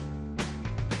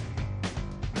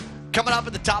 Coming up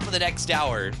at the top of the next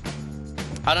hour,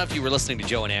 I don't know if you were listening to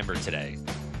Joe and Amber today,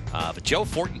 but Joe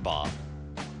Fortenbaugh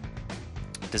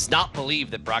does not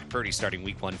believe that Brock Purdy's starting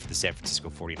week 1 for the San Francisco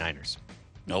 49ers.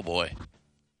 No boy.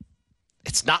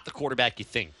 It's not the quarterback you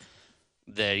think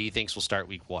that he thinks will start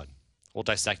week 1. We'll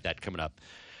dissect that coming up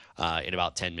in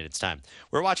about 10 minutes' time.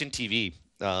 We're watching TV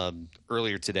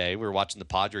earlier today. We were watching the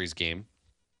Padres game.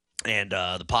 And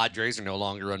the Padres are no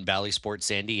longer on Bally Sports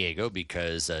San Diego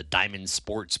because Diamond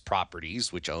Sports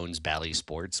Properties, which owns Bally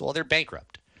Sports, well, they're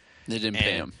bankrupt. They didn't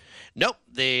pay him. Nope.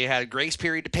 They had a grace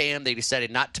period to pay him. They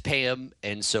decided not to pay him.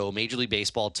 And so Major League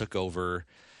Baseball took over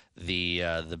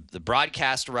the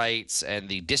broadcast rights and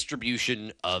the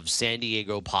distribution of San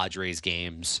Diego Padres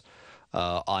games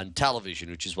on television,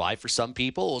 which is why for some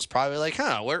people it was probably like,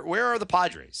 where are the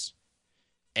Padres?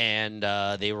 And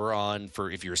they were on,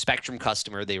 if you're a Spectrum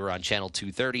customer, they were on Channel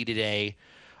 230 today.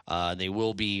 They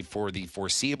will be for the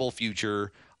foreseeable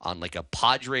future on like a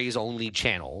Padres-only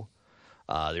channel.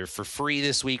 They're for free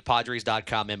this week,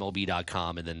 Padres.com,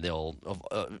 MLB.com, and then they'll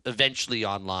eventually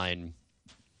online,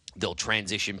 they'll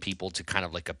transition people to kind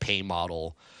of like a pay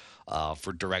model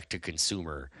for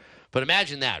direct-to-consumer. But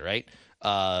imagine that, right?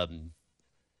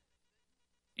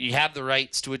 You have the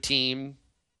rights to a team.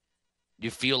 You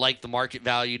feel like the market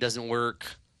value doesn't work.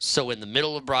 So in the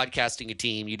middle of broadcasting a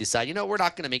team, you decide, we're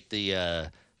not going to make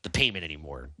the payment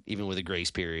anymore, even with a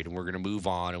grace period, and we're going to move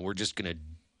on, and we're just going to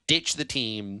ditch the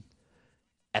team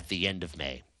at the end of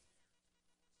May.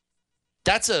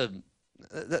 That's a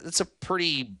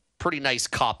pretty nice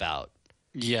cop-out.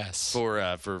 Yes.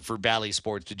 For Bally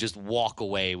Sports to just walk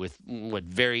away with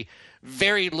very,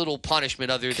 very little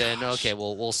punishment other than, okay,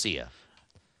 well, we'll see you.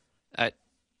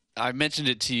 I mentioned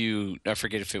it to you, I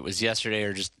forget if it was yesterday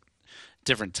or just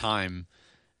different time.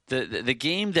 The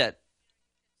game that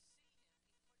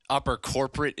upper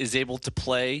corporate is able to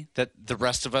play that the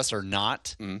rest of us are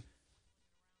not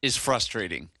is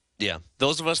frustrating. Yeah.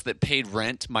 Those of us that paid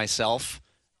rent, myself,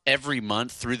 every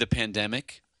month through the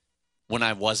pandemic when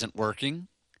I wasn't working,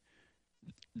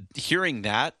 hearing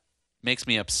that makes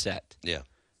me upset. Yeah.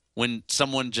 When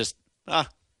someone just,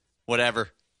 whatever.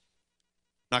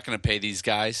 Not going to pay these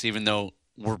guys, even though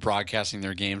we're broadcasting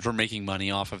their games. We're making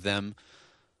money off of them.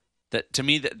 That to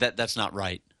me, that's not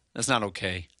right. That's not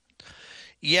okay.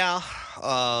 Yeah.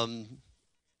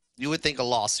 You would think a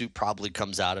lawsuit probably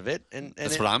comes out of it. And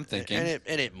that's what I'm thinking. And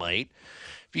it might.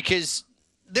 Because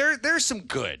there's some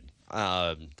good.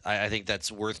 I think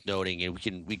that's worth noting,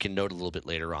 and we can note a little bit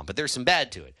later on. But there's some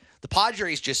bad to it. The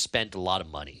Padres just spent a lot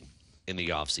of money in the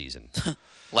offseason.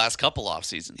 Last couple off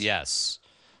seasons. Yes.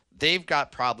 They've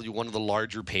got probably one of the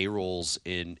larger payrolls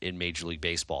in Major League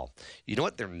Baseball. You know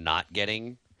what they're not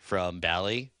getting from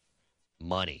Bally?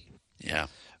 Money. Yeah.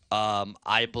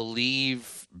 I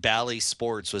believe Bally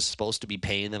Sports was supposed to be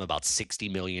paying them about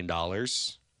 $60 million.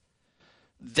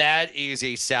 That is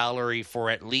a salary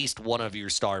for at least one of your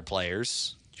star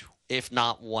players, if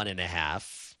not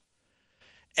 1.5.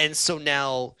 And so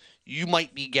now you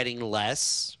might be getting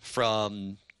less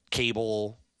from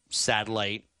cable,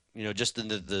 satellite, just in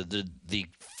the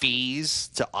fees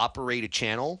to operate a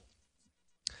channel.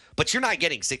 But you're not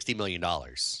getting $60 million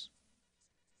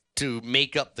to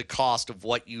make up the cost of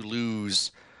what you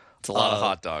lose. It's a lot of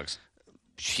hot dogs.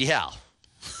 Yeah.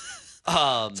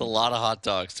 It's a lot of hot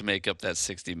dogs to make up that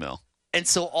 60 mil. And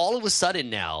so all of a sudden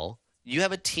now, you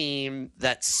have a team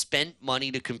that spent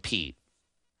money to compete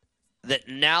that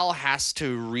now has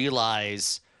to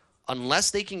realize,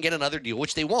 unless they can get another deal,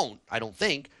 which they won't, I don't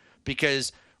think,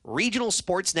 because regional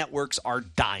sports networks are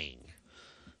dying.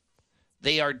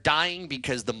 They are dying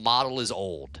because the model is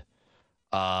old.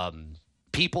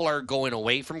 People are going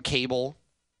away from cable,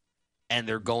 and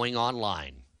they're going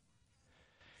online.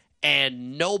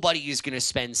 And nobody is going to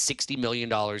spend $60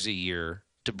 million a year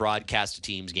to broadcast a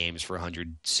team's games for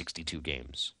 162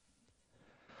 games.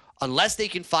 Unless they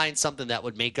can find something that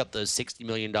would make up those $60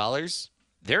 million,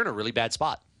 they're in a really bad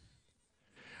spot.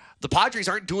 The Padres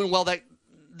aren't doing well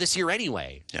this year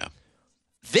anyway. Yeah.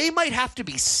 They might have to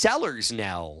be sellers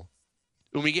now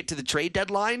when we get to the trade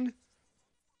deadline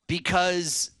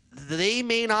because they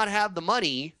may not have the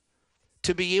money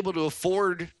to be able to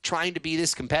afford trying to be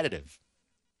this competitive.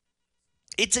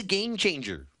 It's a game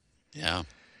changer. Yeah.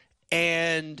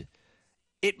 And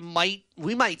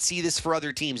we might see this for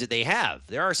other teams that they have.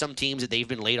 There are some teams that they've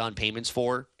been late on payments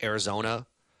for, Arizona,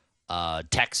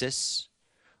 Texas,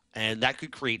 and that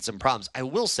could create some problems. I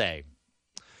will say,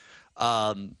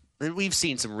 we've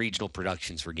seen some regional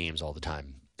productions for games all the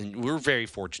time, and we're very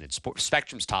fortunate.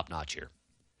 Spectrum's top-notch here.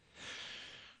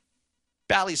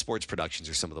 Bally Sports productions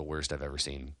are some of the worst I've ever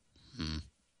seen.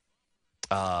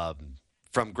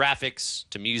 From graphics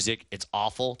to music, it's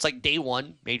awful. It's like day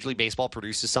one, Major League Baseball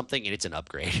produces something, and it's an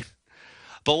upgrade.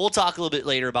 But we'll talk a little bit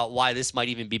later about why this might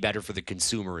even be better for the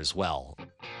consumer as well.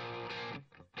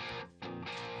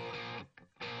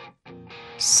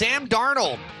 Sam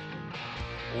Darnold,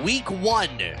 week 1,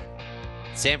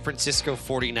 San Francisco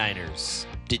 49ers.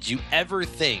 Did you ever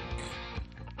think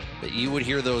that you would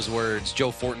hear those words?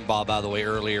 Joe Fortenbaugh, by the way,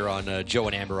 earlier on Joe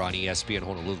and Amber on ESPN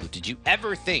Honolulu. Did you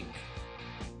ever think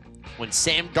when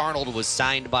Sam Darnold was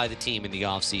signed by the team in the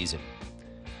offseason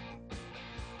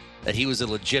that he was a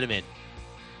legitimate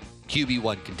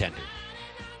QB1 contender?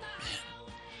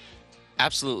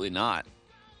 Absolutely not.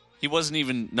 He wasn't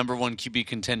even number 1 QB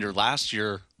contender last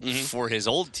year for his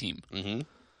old team.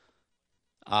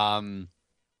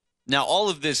 Now, all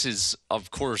of this is, of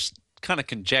course, kind of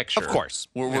conjecture. Of course.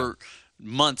 We're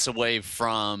months away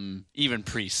from even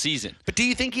preseason. But do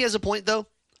you think he has a point, though,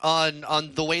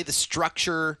 on the way the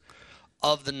structure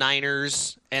of the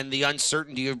Niners and the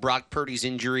uncertainty of Brock Purdy's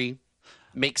injury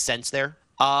makes sense there?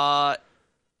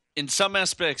 In some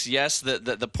aspects, yes.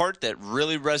 The part that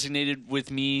really resonated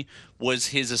with me was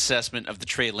his assessment of the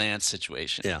Trey Lance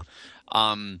situation. Yeah.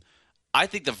 I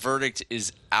think the verdict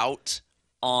is out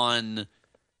on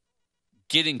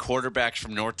getting quarterbacks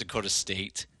from North Dakota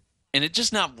State, and it's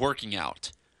just not working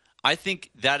out. I think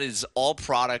that is all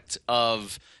product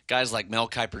of guys like Mel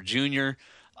Kiper Jr.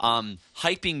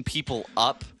 Hyping people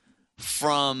up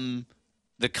from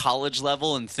the college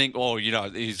level and think, oh,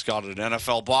 he's got an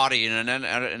NFL body and an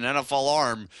NFL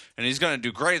arm, and he's going to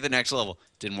do great at the next level.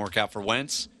 Didn't work out for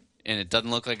Wentz, and it doesn't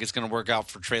look like it's going to work out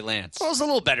for Trey Lance. Well, it was a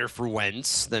little better for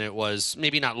Wentz than it was,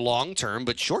 maybe not long-term,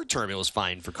 but short-term it was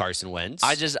fine for Carson Wentz.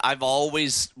 I've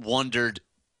always wondered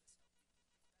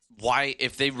why,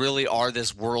 if they really are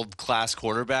this world-class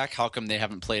quarterback, how come they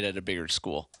haven't played at a bigger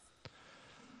school?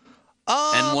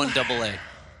 And won AA.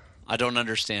 I don't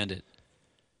understand it.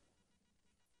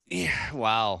 Yeah,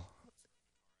 wow.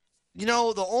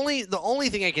 The only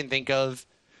thing I can think of,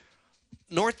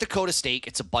 North Dakota State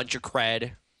gets a bunch of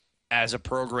cred as a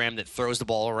program that throws the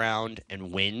ball around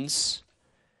and wins.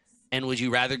 And would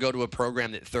you rather go to a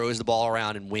program that throws the ball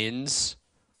around and wins,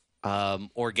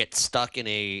 or get stuck in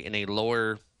a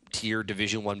lower tier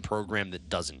Division I program that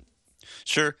doesn't?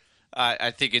 Sure.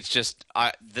 I think it's just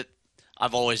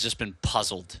I've always just been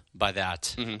puzzled by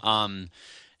that.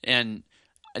 And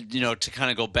to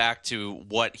kind of go back to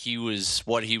what he was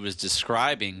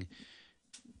describing,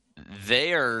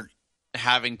 they are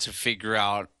having to figure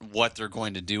out what they're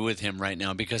going to do with him right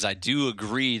now, because I do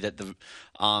agree that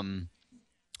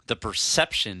the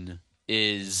perception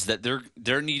is that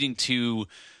they're needing to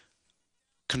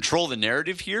control the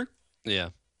narrative here. Yeah.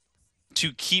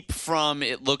 To keep from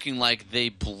it looking like they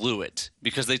blew it,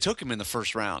 because they took him in the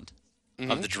first round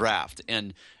of the draft.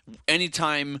 And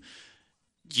anytime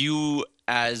you,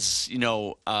 as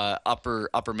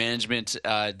upper management,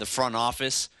 the front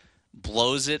office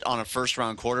blows it on a first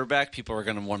round quarterback, people are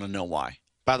going to want to know why.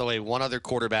 By the way, one other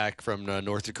quarterback from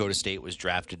North Dakota State was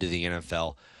drafted to the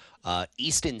NFL.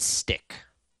 Easton Stick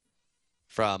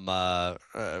from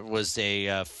was a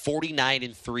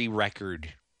 49-3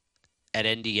 record at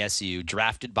NDSU,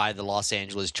 drafted by the Los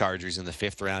Angeles Chargers in the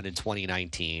 5th round in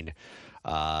 2019.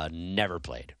 Never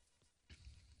played.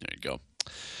 There you go.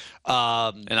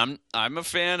 And I'm a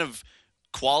fan of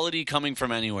quality coming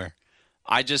from anywhere.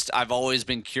 I've always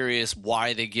been curious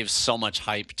why they give so much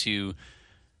hype to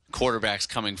quarterbacks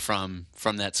coming from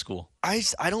that school. I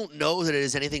don't know that it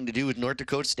has anything to do with North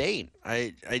Dakota State.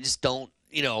 I just don't,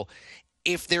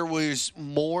 if there was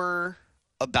more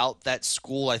about that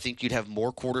school, I think you'd have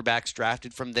more quarterbacks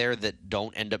drafted from there that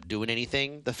don't end up doing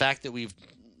anything. The fact that we've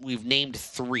named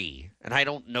 3, and I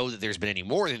don't know that there's been any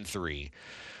more than 3,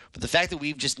 but the fact that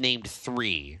we've just named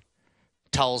 3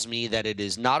 tells me that it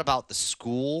is not about the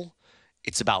school,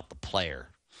 it's about the player.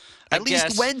 At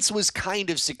least Wentz was kind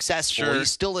of successful. Sure.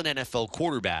 He's still an NFL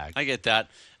quarterback. I get that.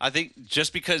 I think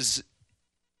just because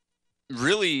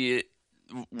really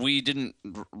we didn't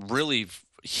really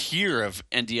hear of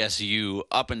NDSU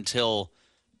up until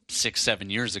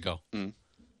 6-7 years ago,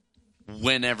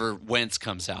 whenever Wentz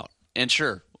comes out. And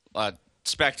sure,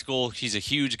 spectacle, he's a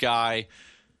huge guy,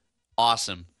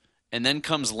 awesome. And then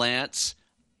comes Lance.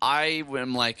 I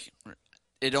am like,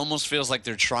 it almost feels like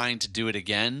they're trying to do it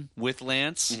again with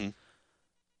Lance.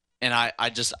 And I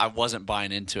wasn't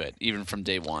buying into it, even from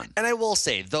day one. And I will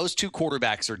say, those two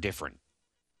quarterbacks are different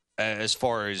as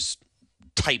far as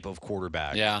type of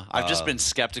quarterback. Yeah, I've just been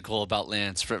skeptical about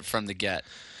Lance from the get.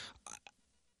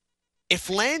 If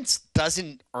Lance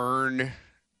doesn't earn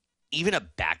even a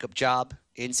backup job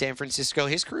in San Francisco,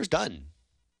 his career's done.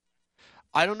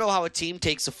 I don't know how a team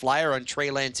takes a flyer on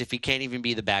Trey Lance if he can't even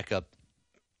be the backup,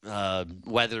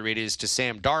 whether it is to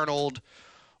Sam Darnold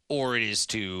or it is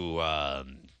to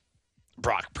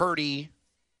Brock Purdy.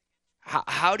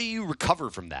 How do you recover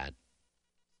from that?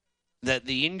 That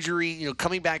the injury,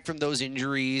 coming back from those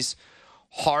injuries,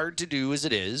 hard to do as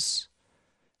it is,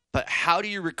 but how do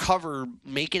you recover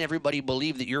making everybody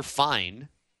believe that you're fine,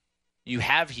 you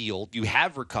have healed, you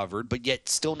have recovered, but yet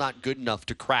still not good enough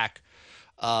to crack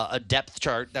a depth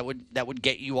chart that would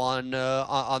get you on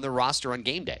the roster on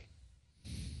game day?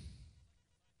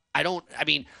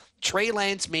 Trey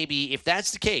Lance, maybe, if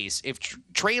that's the case, if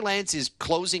Trey Lance is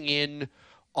closing in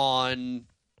on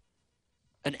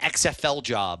an XFL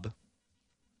job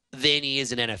than he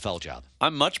is an NFL job.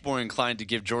 I'm much more inclined to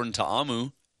give Jordan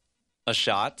Ta'amu a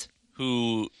shot,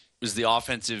 who is the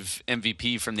offensive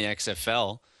MVP from the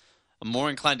XFL. I'm more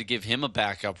inclined to give him a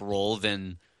backup role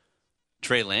than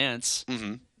Trey Lance.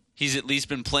 Mm-hmm. He's at least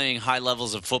been playing high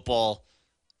levels of football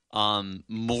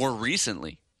more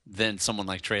recently than someone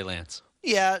like Trey Lance.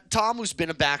 Yeah, Ta'amu's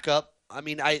been a backup. I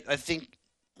think,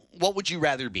 what would you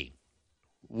rather be?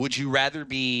 Would you rather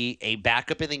be a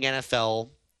backup in the NFL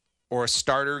or a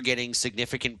starter getting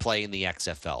significant play in the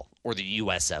XFL or the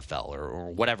USFL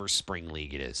or whatever spring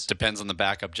league it is? Depends on the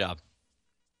backup job.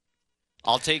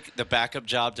 I'll take the backup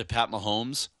job to Pat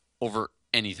Mahomes over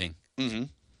anything. Mm-hmm.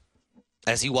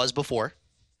 As he was before.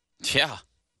 Yeah.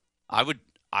 I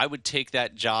would take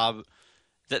that job.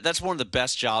 That's one of the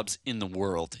best jobs in the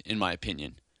world, in my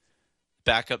opinion.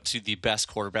 Backup to the best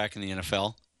quarterback in the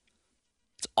NFL.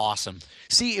 It's awesome.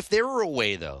 See, if there were a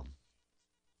way, though,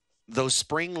 those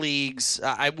spring leagues,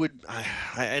 I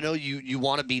know you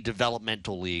want to be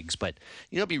developmental leagues, but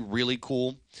it'd be really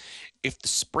cool if the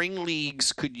spring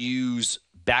leagues could use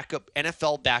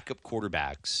NFL backup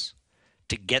quarterbacks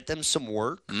to get them some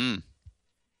work.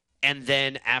 And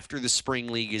then after the spring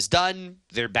league is done,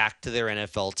 they're back to their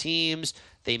NFL teams.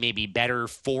 They may be better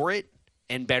for it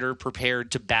and better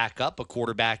prepared to back up a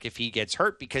quarterback if he gets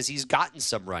hurt because he's gotten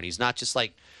some run. He's not just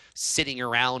like sitting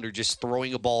around or just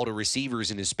throwing a ball to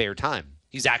receivers in his spare time.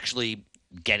 He's actually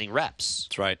getting reps.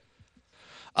 That's right.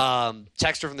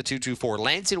 Texter from the 224.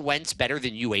 Lance and Wentz better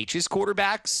than UH's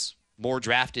quarterbacks? More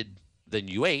drafted than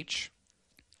UH.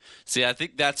 See, I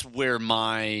think that's where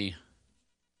my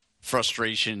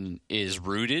frustration is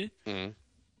rooted. Mm-hmm.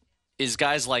 Is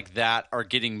guys like that are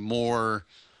getting more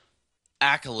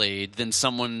accolade than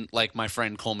someone like my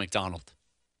friend Cole McDonald.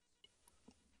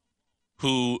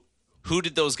 Who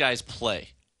did those guys play?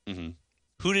 Mm-hmm.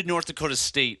 Who did North Dakota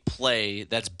State play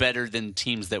that's better than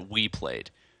teams that we played?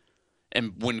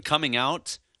 And when coming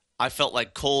out, I felt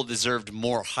like Cole deserved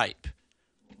more hype.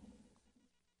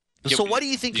 So what do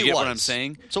you think it was? You get what I'm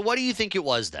saying? So what do you think it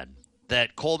was then?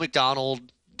 That Cole McDonald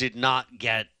did not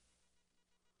get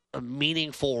a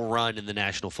meaningful run in the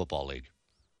National Football League?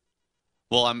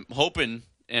 Well, I'm hoping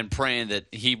and praying that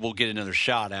he will get another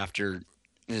shot after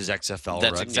his XFL run.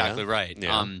 That's exactly right.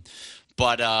 Yeah.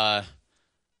 But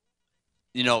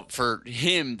for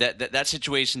him, that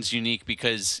situation's unique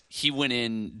because he went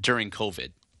in during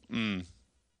COVID,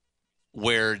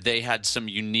 where they had some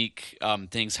unique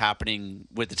things happening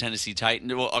with the Tennessee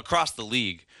Titans, across the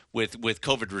league with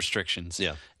COVID restrictions.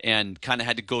 Yeah. And kind of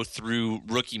had to go through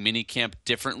rookie minicamp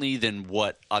differently than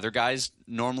what other guys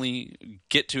normally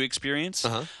get to experience.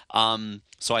 Uh-huh.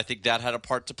 So I think that had a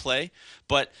part to play.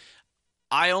 But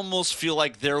I almost feel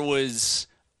like there was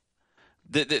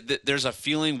there's a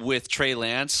feeling with Trey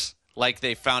Lance like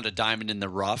they found a diamond in the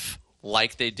rough,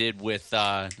 like they did with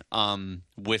Carson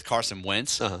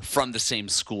Wentz from the same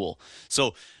school.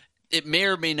 So it may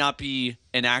or may not be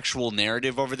an actual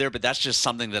narrative over there, but that's just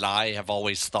something that I have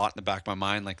always thought in the back of my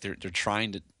mind, like they're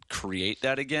trying to create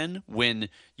that again when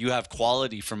you have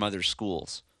quality from other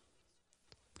schools.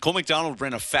 Cole McDonald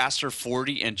ran a faster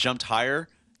 40 and jumped higher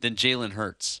than Jalen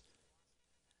Hurts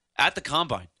at the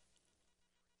Combine.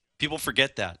 People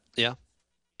forget that. Yeah.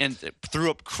 And threw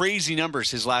up crazy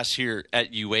numbers his last year at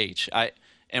UH.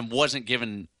 And wasn't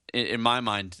given, in my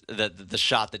mind, the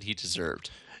shot that he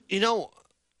deserved.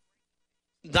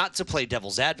 Not to play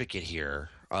devil's advocate here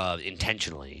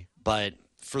intentionally, but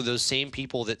for those same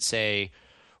people that say,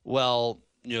 well,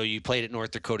 you played at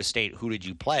North Dakota State, who did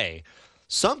you play?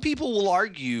 Some people will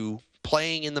argue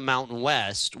playing in the Mountain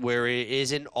West, where it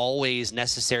isn't always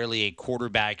necessarily a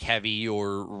quarterback-heavy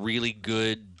or really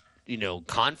good,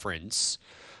 conference,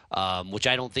 which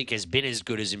I don't think has been as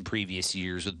good as in previous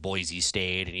years with Boise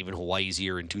State and even Hawaii's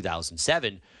year in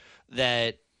 2007,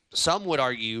 that some would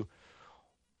argue,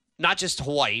 not just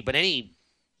Hawaii, but any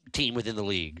team within the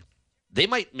league, they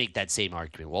might make that same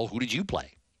argument. Well, who did you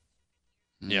play?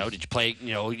 Did you play,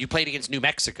 you played against New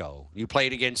Mexico. You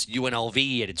played against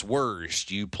UNLV at its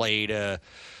worst. You played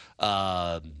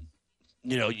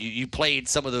you played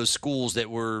some of those schools that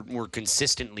were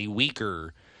consistently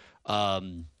weaker.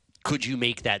 Could you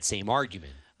make that same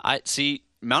argument? I see.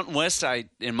 Mountain West,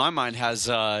 in my mind, has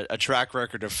a track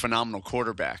record of phenomenal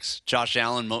quarterbacks. Josh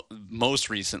Allen, most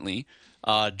recently.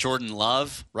 Jordan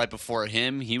Love, right before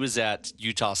him, he was at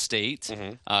Utah State.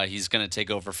 Mm-hmm. He's going to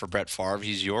take over for Brett Favre.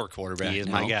 He's your quarterback. He is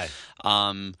my guy.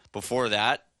 Before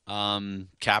that,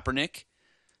 Kaepernick,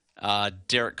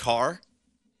 Derek Carr.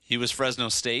 He was Fresno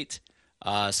State.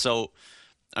 So,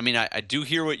 I mean, I do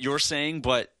hear what you're saying,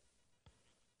 but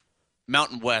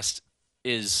Mountain West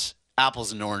is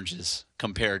apples and oranges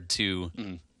compared to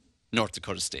North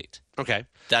Dakota State. Okay,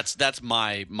 that's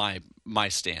my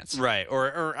stance. Right,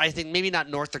 or I think maybe not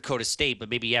North Dakota State, but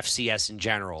maybe FCS in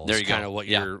general. There you kind go. of what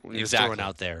you're throwing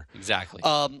out there. Exactly.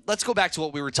 Let's go back to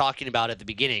what we were talking about at the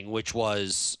beginning, which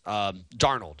was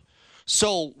Darnold.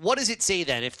 So what does it say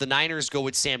then if the Niners go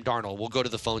with Sam Darnold? We'll go to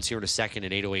the phones here in a second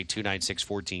at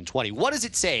 808-296-1420. What does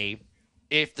it say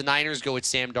if the Niners go with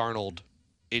Sam Darnold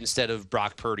instead of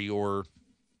Brock Purdy or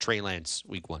Trey Lance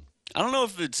week 1? I don't know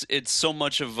if it's so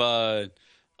much of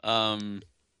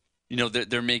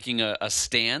they're making a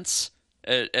stance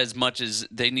as much as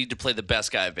they need to play the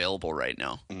best guy available right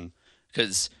now.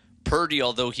 Because Purdy,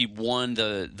 although he won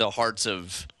the hearts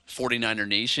of 49er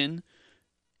Nation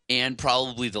and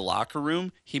probably the locker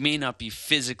room, he may not be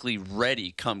physically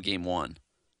ready come game 1.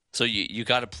 So you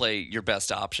got to play your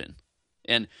best option.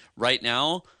 And right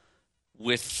now,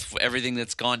 with everything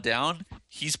that's gone down,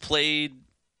 he's played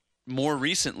more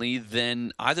recently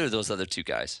than either of those other two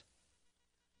guys.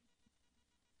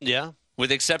 Yeah.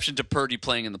 With exception to Purdy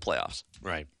playing in the playoffs.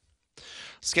 Right.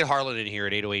 Let's get Harlan in here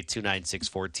at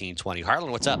 808-296-1420.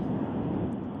 Harlan, what's up?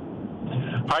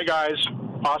 Hi, guys.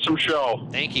 Awesome show.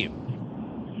 Thank you.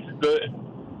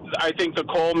 I think the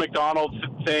Cole McDonald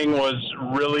thing was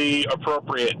really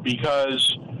appropriate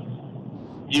because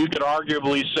you could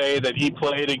arguably say that he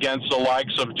played against the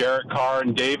likes of Derek Carr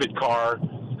and David Carr,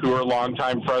 who are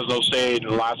longtime Fresno State.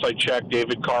 And last I checked,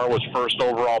 David Carr was first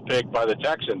overall pick by the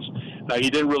Texans. Now,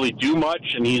 he didn't really do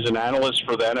much, and he's an analyst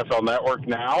for the NFL Network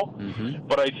now. Mm-hmm.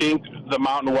 But I think the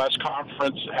Mountain West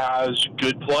Conference has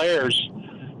good players.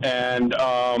 And,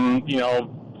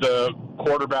 the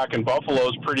quarterback in Buffalo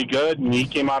is pretty good, and he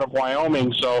came out of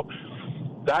Wyoming. So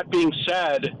that being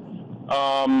said,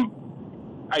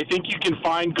 I think you can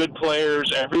find good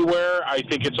players everywhere. I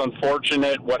think it's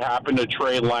unfortunate what happened to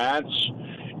Trey Lance.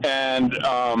 And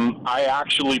I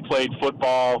actually played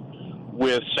football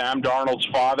with Sam Darnold's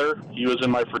father. He was in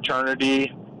my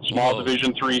fraternity, small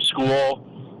Division III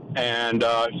school, and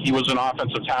he was an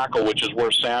offensive tackle, which is where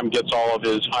Sam gets all of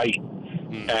his height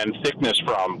and thickness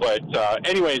from. But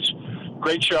anyways,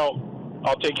 great show.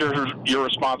 I'll take your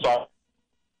response off.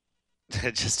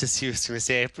 Just as he was going to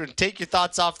say, take your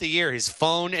thoughts off the air. His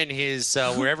phone and his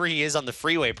wherever he is on the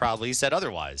freeway probably said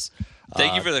otherwise.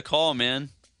 Thank you for the call,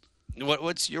 man.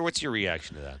 What's your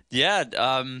reaction to that? Yeah,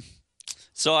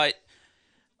 so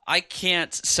I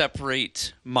can't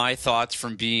separate my thoughts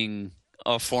from being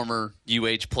a former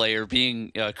UH player.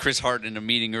 Being Chris Hart in a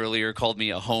meeting earlier called me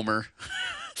a homer.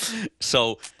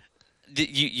 So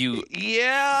you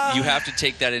have to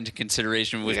take that into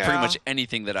consideration with pretty much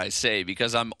anything that I say,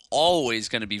 because I'm always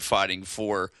going to be fighting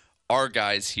for our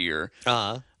guys here.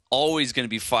 Always going to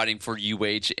be fighting for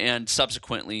UH and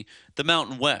subsequently the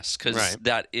Mountain West, because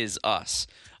that is us.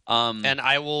 And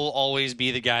I will always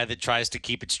be the guy that tries to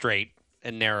keep it straight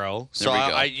and narrow. So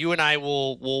you and I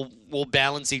will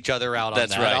balance each other out on that.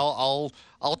 That's right.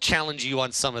 I'll challenge you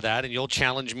on some of that, and you'll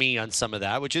challenge me on some of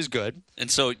that, which is good. And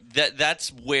so that's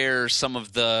where some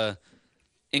of the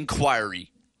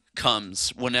inquiry comes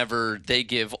whenever they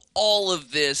give all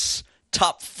of this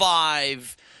top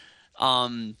 5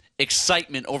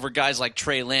 excitement over guys like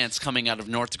Trey Lance coming out of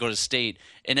North Dakota State,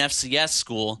 an FCS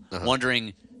school,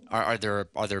 wondering, are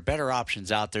there better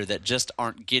options out there that just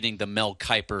aren't getting the Mel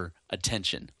Kiper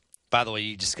attention? By the way,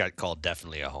 you just got called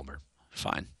definitely a homer.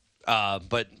 Fine.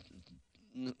 But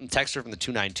texter from the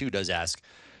 292 does ask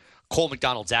Cole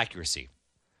McDonald's accuracy,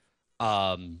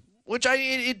 which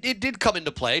it did come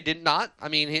into play, did not? I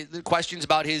mean, the questions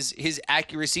about his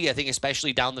accuracy, I think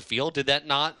especially down the field, did that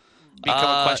not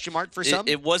become a question mark for some?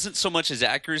 It wasn't so much his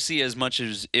accuracy as much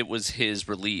as it was his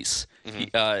release.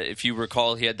 If you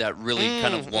recall, he had that really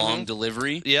kind of long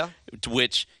delivery,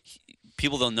 which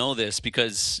people don't know this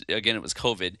because, again, it was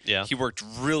COVID. Yeah. He worked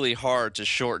really hard to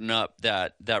shorten up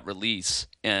that release,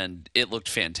 and it looked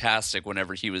fantastic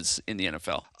whenever he was in the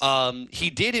NFL. He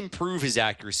did improve his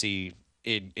accuracy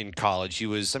in college.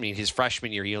 His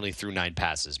freshman year, he only threw 9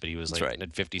 passes, but he was at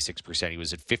 56%. He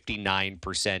was at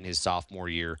 59% his sophomore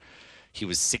year. He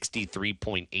was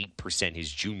 63.8%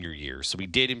 his junior year. So he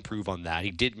did improve on that.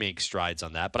 He did make strides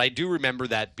on that. But I do remember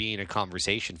that being a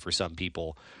conversation for some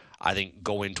people, I think,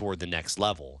 going toward the next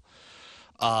level.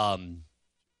 That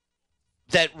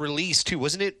release, too,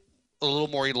 wasn't it a little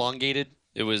more elongated?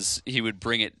 It was. He would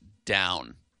bring it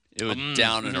down. It was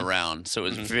down and around. So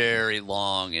it was very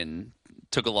long and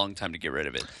took a long time to get rid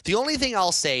of it. The only thing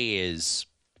I'll say is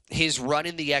his run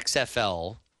in the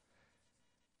XFL,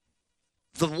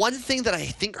 the one thing that I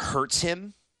think hurts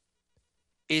him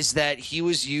is that he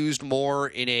was used more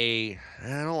in a, I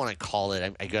don't want to call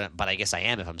it, but I guess I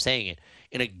am if I'm saying it,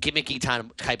 in a gimmicky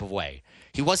type of way.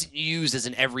 He wasn't used as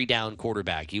an every down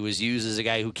quarterback. He was used as a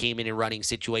guy who came in running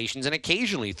situations and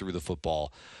occasionally threw the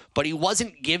football. But he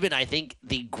wasn't given, I think,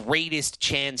 the greatest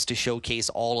chance to showcase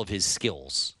all of his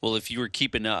skills. Well, if you were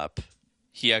keeping up,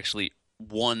 he actually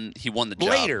won the job.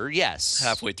 Later, yes.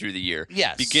 Halfway through the year.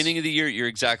 Yes. Beginning of the year, you're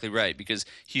exactly right, because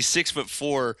he's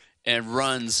 6'4" and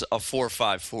runs a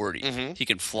 4.5 40. He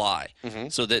can fly.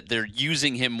 So that they're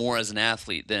using him more as an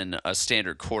athlete than a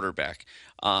standard quarterback.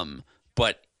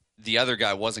 But the other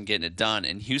guy wasn't getting it done,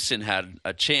 and Houston had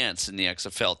a chance in the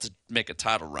XFL to make a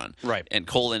title run. Right. And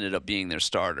Cole ended up being their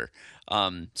starter.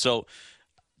 So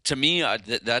to me,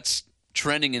 that's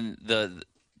trending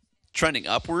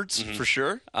upwards for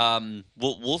sure.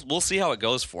 We'll see how it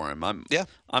goes for him.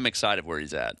 I'm excited where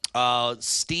he's at.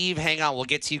 Steve, hang on. We'll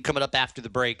get to you coming up after the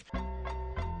break.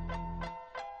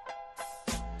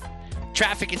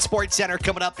 Traffic and Sports Center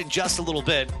coming up in just a little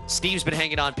bit. Steve's been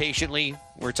hanging on patiently.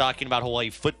 We're talking about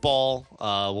Hawaii football.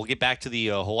 We'll get back to the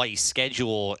Hawaii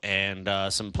schedule and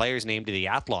some players named to the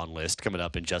Athlon list coming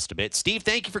up in just a bit. Steve,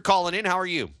 thank you for calling in. How are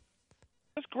you?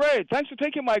 That's great. Thanks for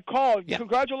taking my call. Yeah.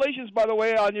 Congratulations, by the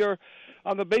way,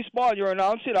 on the baseball and your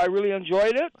announcing. I really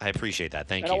enjoyed it. I appreciate that.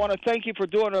 Thank you. And I want to thank you for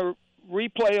doing a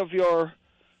replay of your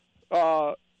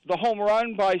the home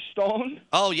run by Stone.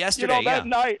 Oh, yesterday, You know, that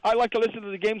night, I like to listen to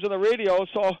the games on the radio,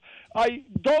 so I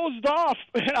dozed off,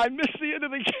 and I missed the end of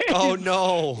the game. Oh,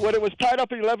 no. When it was tied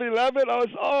up at 11-11, I was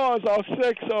all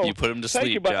sick. So You put him to thank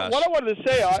sleep, you. But Josh. what I wanted to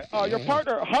say, your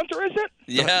partner, Hunter, is it?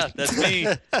 Yeah, that's me.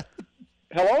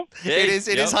 Hello? It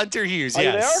is Hunter Hughes, Are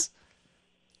yes. you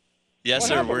there? Yes, What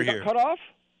sir, happened? we're We got here. cut off?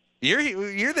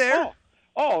 You're there.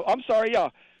 Oh, I'm sorry, yeah.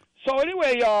 So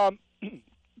anyway,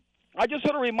 I just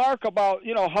had a remark about,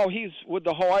 how he's with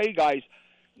the Hawaii guys.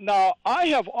 Now, I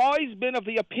have always been of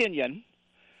the opinion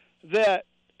that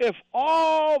if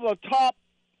all the top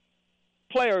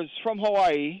players from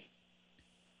Hawaii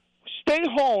stay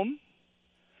home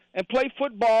and play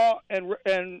football and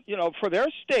for their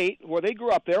state, where they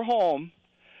grew up, their home,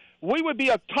 we would be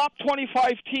a top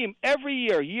 25 team every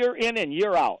year, year in and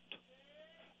year out.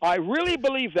 I really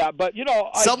believe that, but,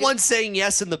 Someone's saying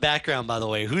yes in the background, by the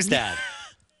way. Who's that?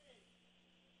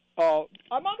 Oh,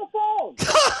 I'm on the phone.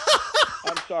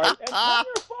 I'm sorry. And turn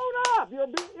your phone off. You're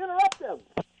being interrupted.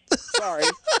 Sorry.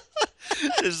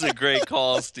 This is a great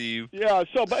call, Steve. Yeah,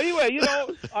 but anyway,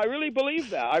 I really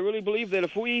believe that. I really believe that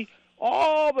if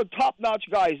all the top-notch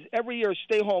guys every year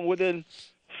stay home within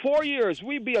 4 years,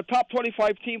 we'd be a top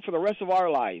 25 team for the rest of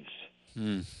our lives.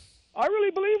 I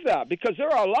really believe that because there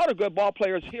are a lot of good ball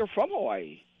players here from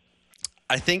Hawaii.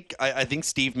 I think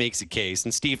Steve makes a case.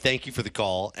 And, Steve, thank you for the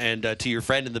call. And to your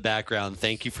friend in the background,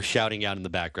 thank you for shouting out in the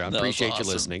background. That was Appreciate awesome.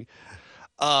 you listening.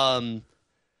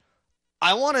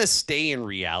 I want to stay in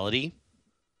reality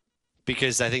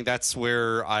because I think that's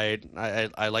where I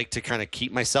like to kind of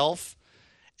keep myself.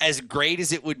 As great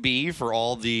as it would be for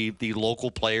all the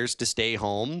local players to stay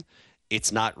home,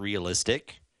 it's not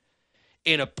realistic.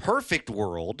 In a perfect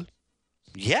world,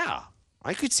 yeah,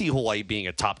 I could see Hawaii being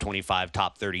a top 25,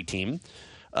 top 30 team,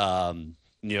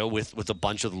 with a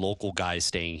bunch of the local guys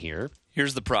staying here.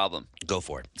 Here's the problem. Go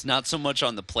for it. It's not so much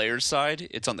on the players' side,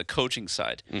 it's on the coaching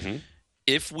side.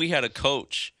 If we had a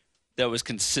coach that was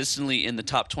consistently in the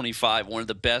top 25, one of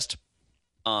the best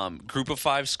group of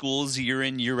 5 schools year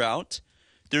in, year out,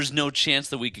 there's no chance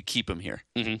that we could keep him here.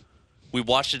 We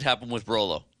watched it happen with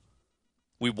Rolo.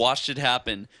 We watched it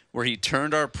happen where he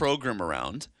turned our program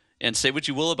around. And say what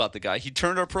you will about the guy, he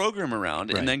turned our program around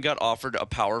and then got offered a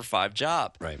Power 5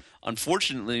 job. Right.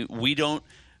 Unfortunately, we don't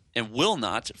and will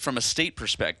not, from a state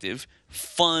perspective,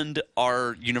 fund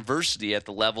our university at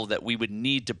the level that we would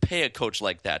need to pay a coach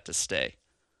like that to stay.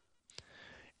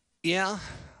 Yeah,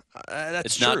 that's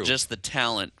it's true. not just the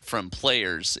talent from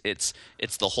players; it's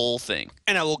the whole thing.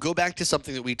 And I will go back to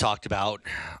something that we talked about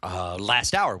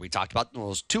last hour. We talked about, it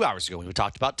was 2 hours ago. We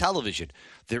talked about television.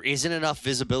 There isn't enough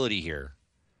visibility here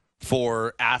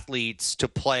for athletes to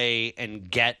play and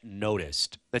get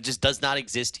noticed. That just does not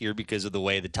exist here because of the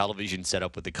way the television set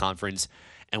up with the conference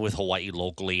and with Hawaii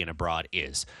locally and abroad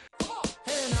is.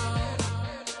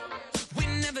 We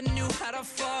never knew how to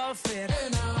forfeit.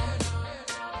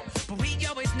 But we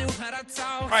always knew how to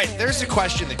talk. All right, there's a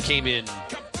question that came in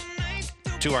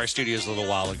to our studios a little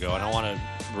while ago, and I want to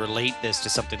relate this to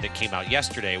something that came out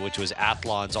yesterday, which was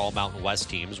Athlon's All Mountain West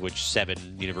teams, which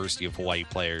 7 University of Hawaii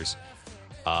players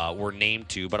were named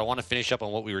to. But I want to finish up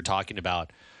on what we were talking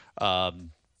about. I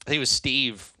think it was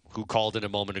Steve who called in a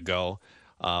moment ago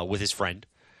with his friend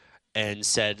and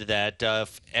said that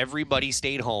if everybody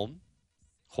stayed home,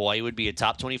 Hawaii would be a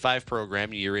top 25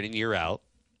 program year in and year out.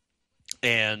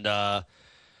 And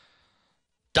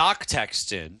Doc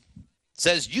texts in,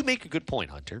 says, "You make a good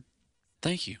point, Hunter."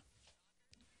 Thank you.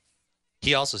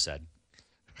 He also said,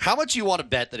 "How much you want to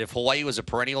bet that if Hawaii was a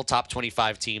perennial top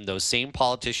 25 team, those same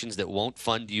politicians that won't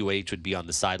fund UH would be on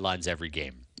the sidelines every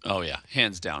game?" Oh, yeah.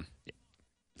 Hands down.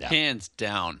 Yeah. Hands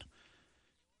down.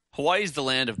 Hawaii's the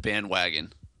land of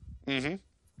bandwagon. Mm-hmm.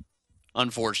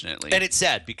 Unfortunately. And it's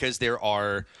sad because there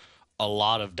are a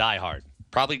lot of diehard.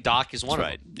 Probably Doc is one of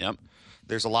them. Yep.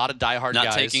 There's a lot of diehard guys.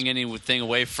 Not taking anything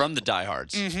away from the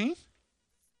diehards. Mm-hmm.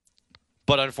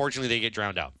 But unfortunately, they get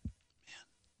drowned out.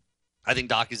 I think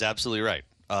Doc is absolutely right.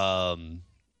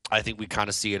 I think we kind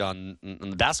of see it on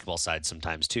the basketball side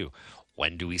sometimes, too.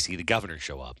 When do we see the governor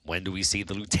show up? When do we see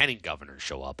the lieutenant governor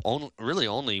show up?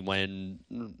 Only when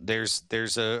there's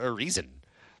a reason.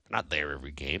 They're not there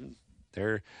every game.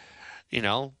 They're,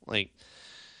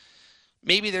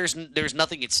 maybe there's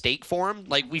nothing at stake for them.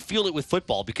 Like, we feel it with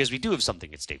football because we do have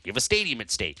something at stake. We have a stadium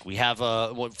at stake. We have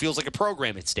what feels like a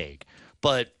program at stake.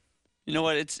 But you know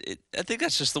what? I think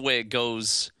that's just the way it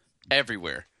goes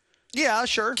everywhere. Yeah,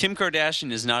 sure. Kim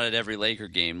Kardashian is not at every Laker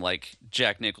game like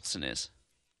Jack Nicholson is.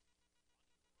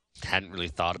 Hadn't really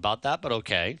thought about that, but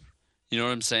okay. You know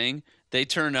what I'm saying? They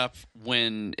turn up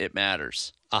when it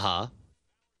matters. Uh-huh.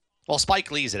 Well,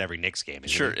 Spike Lee's at every Knicks game, isn't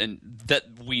Sure, he? and that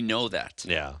we know that.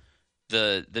 Yeah.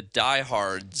 The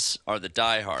diehards are the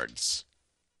diehards.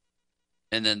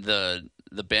 And then the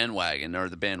bandwagon are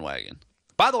the bandwagon.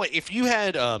 By the way, if you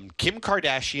had Kim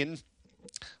Kardashian,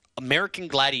 American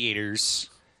Gladiators,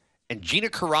 and Gina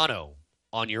Carano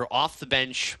on your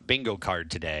off-the-bench bingo card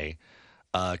today,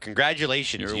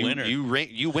 congratulations. You're a winner.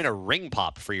 You win a ring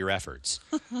pop for your efforts.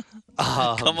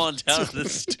 Come on down to the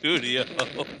studio.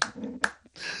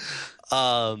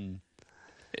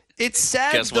 It's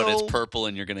sad, Guess though. what? It's purple,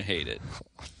 and you're going to hate it.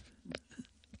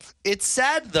 It's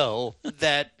sad, though,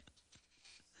 that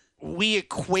we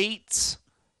equate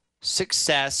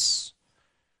success,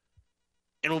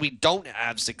 and when we don't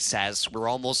have success, we're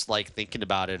almost like thinking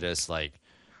about it as like,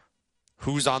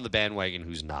 who's on the bandwagon,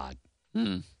 who's not.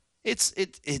 It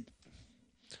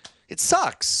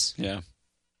sucks. Yeah.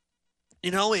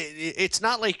 It's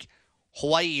not like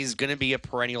Hawaii is going to be a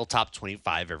perennial top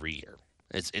 25 every year.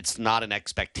 It's not an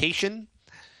expectation.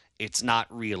 It's not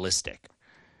realistic.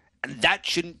 And that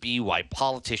shouldn't be why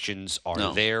politicians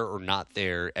are there or not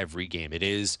there every game.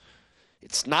 It's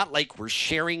not like we're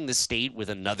sharing the state with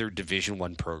another Division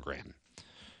I program.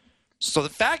 So the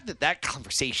fact that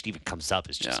conversation even comes up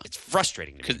is just it's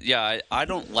frustrating to me. Yeah, I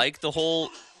don't like the whole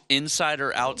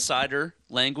insider-outsider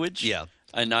language. Yeah.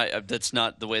 And that's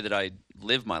not the way that I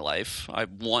live my life. I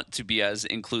want to be as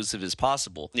inclusive as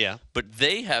possible. Yeah. But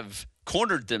they have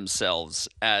cornered themselves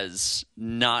as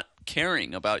not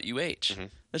caring about UH. Mm-hmm.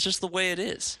 That's just the way it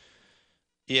is.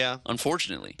 Yeah.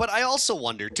 Unfortunately. But I also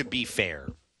wonder, to be fair,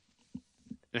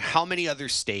 how many other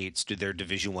states do their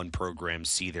Division I programs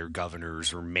see their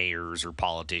governors or mayors or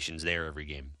politicians there every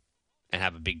game and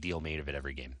have a big deal made of it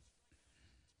every game?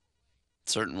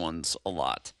 Certain ones, a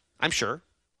lot. I'm sure.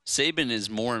 Saban is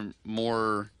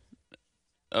more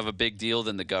of a big deal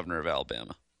than the governor of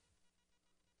Alabama.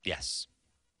 Yes.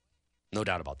 No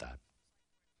doubt about that.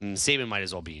 And Saban might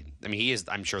as well be. I mean, he is,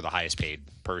 I'm sure, the highest paid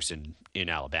person in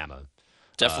Alabama.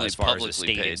 Definitely as far publicly as a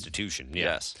state paid institution. Yeah.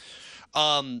 Yes.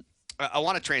 I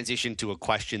want to transition to a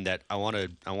question that I want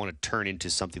to turn into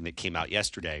something that came out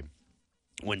yesterday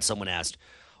when someone asked,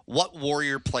 what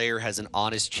Warrior player has an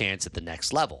honest chance at the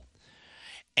next level?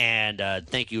 And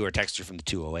thank you, our texter from the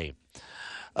 208.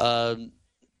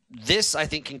 This, I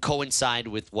think, can coincide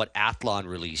with what Athlon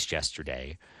released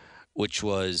yesterday, which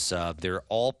was their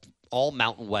all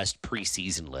Mountain West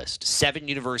preseason list. 7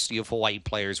 University of Hawaii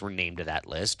players were named to that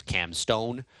list. Cam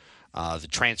Stone, the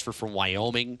transfer from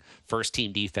Wyoming,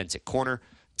 first-team defense at corner.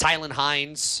 Tylen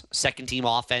Hines, second-team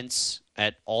offense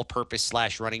at all-purpose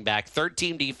 / running back.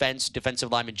 Third-team defense,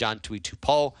 defensive lineman John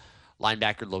Tuitupo,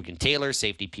 linebacker Logan Taylor,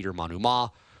 safety Peter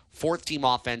Manuma. Fourth-team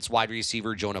offense, wide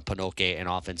receiver Jonah Panoke, and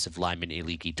offensive lineman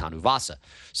Eliki Tanuvasa.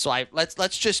 So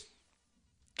let's just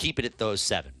keep it at those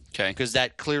 7. Okay. Because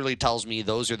that clearly tells me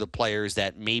those are the players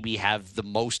that maybe have the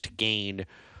most to gain,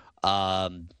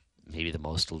 maybe the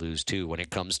most to lose too when it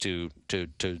comes to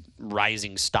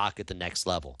rising stock at the next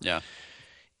level. Yeah.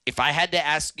 If I had to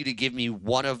ask you to give me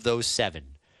one of those 7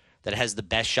 that has the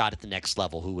best shot at the next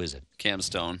level, who is it? Cam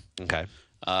Stone. Okay.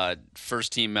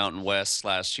 First team Mountain West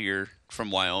last year from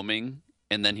Wyoming,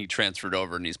 and then he transferred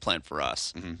over and he's playing for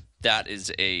us. Mm-hmm. That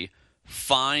is a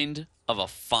find of a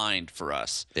find for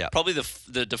us. Yeah. Probably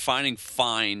the defining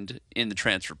find in the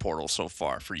transfer portal so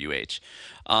far for UH.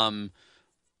 I'm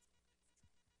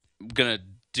going to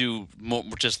do more,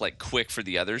 just like quick for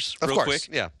the others Of real course,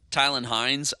 quick. yeah. Tylen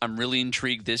Hines, I'm really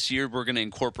intrigued this year. We're going to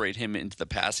incorporate him into the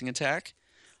passing attack.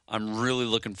 I'm really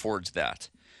looking forward to that.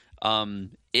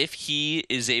 If he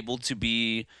is able to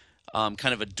be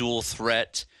kind of a dual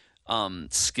threat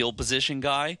skill position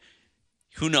guy,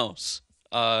 who knows?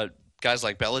 Guys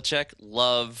like Belichick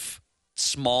love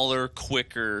smaller,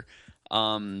 quicker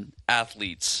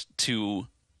athletes to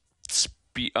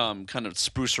kind of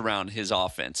spruce around his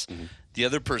offense. Mm-hmm. The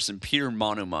other person, Peter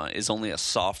Monuma, is only a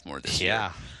sophomore this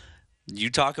year. You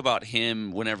talk about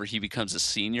him whenever he becomes a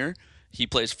senior. He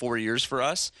plays 4 years for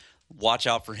us. Watch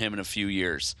out for him in a few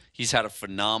years. He's had a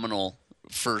phenomenal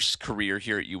first career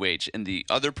here at UH. And the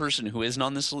other person who isn't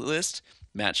on this list,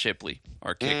 Matt Shipley,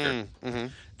 our kicker. Mm-hmm.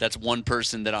 That's one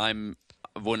person that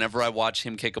whenever I watch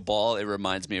him kick a ball, it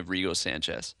reminds me of Rigo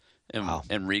Sanchez. And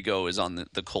Rigo is on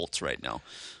the Colts right now.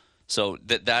 So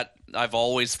that I've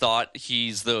always thought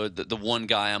he's the one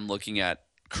guy I'm looking at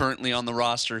currently on the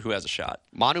roster who has a shot.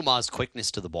 Manuma's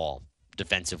quickness to the ball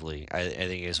defensively, I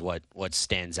think, is what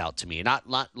stands out to me. Not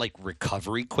like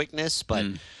recovery quickness, but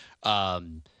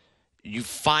you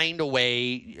find a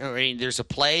way. I mean, there's a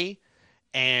play,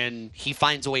 and he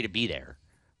finds a way to be there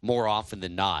more often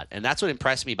than not. And that's what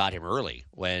impressed me about him early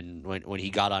when he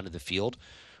got onto the field.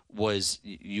 Was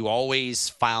you always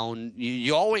found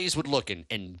you always would look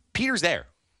and Peter's there.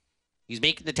 He's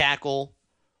making the tackle,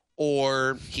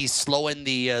 or he's slowing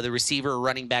the receiver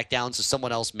running back down so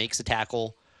someone else makes a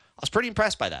tackle. I was pretty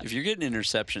impressed by that. If you're getting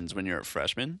interceptions when you're a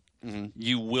freshman,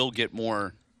 you will get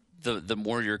more the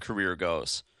more your career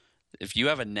goes. If you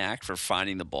have a knack for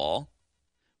finding the ball,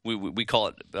 we call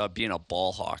it being a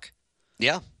ball hawk.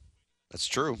 Yeah, that's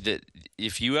true. That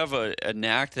if you have a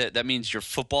knack, that means your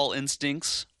football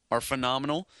instincts are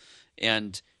phenomenal.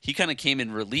 And he kind of came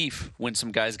in relief when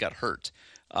some guys got hurt.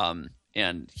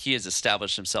 And he has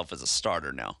established himself as a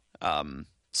starter now.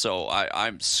 So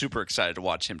I'm super excited to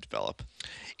watch him develop.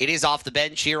 It is Off the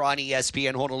Bench here on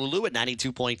ESPN Honolulu at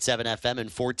 92.7 FM and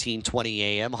 1420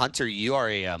 AM. Hunter, you are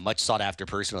a much sought-after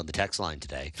person on the text line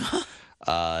today.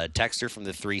 Texter from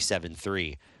the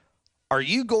 373. Are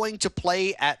you going to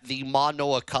play at the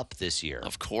Manoa Cup this year?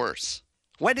 Of course.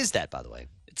 When is that, by the way?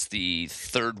 It's the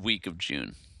 3rd week of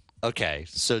June. Okay,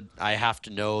 so I have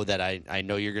to know that I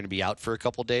know you're going to be out for a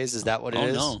couple days. Is that what it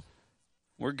is? Oh, no.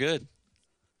 We're good.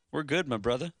 We're good, my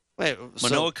brother. Wait,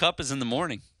 Manoa Cup is in the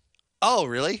morning. Oh,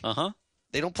 really? Uh-huh.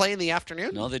 They don't play in the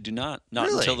afternoon? No, they do not. Not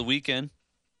really? Until the weekend.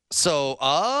 So,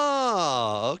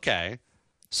 okay.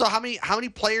 So how many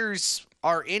players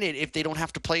are in it if they don't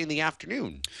have to play in the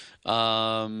afternoon?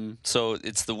 So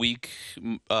it's the week,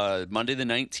 Monday the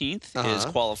 19th is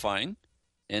qualifying.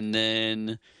 And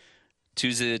then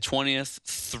Tuesday the 20th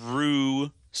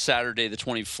through Saturday the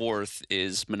 24th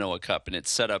is Manoa Cup. And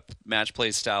it's set up match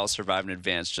play style, survive and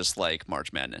advance, just like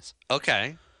March Madness.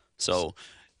 Okay. So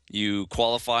you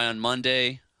qualify on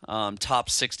Monday. Top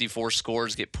 64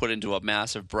 scores get put into a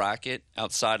massive bracket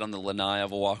outside on the Lanai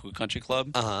of Oahu Country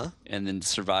Club. And then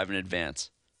survive and advance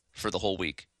for the whole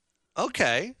week.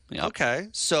 Okay. Yep. Okay.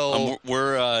 So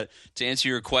we're to answer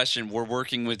your question, we're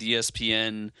working with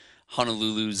ESPN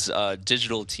Honolulu's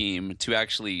digital team to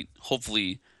actually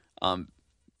hopefully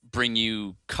bring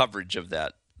you coverage of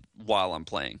that while I'm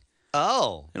playing.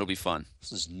 Oh. It'll be fun.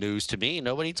 This is news to me.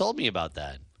 Nobody told me about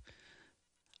that.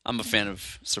 I'm a fan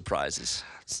of surprises,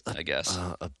 I guess.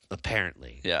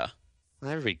 Apparently. Yeah.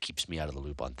 Everybody keeps me out of the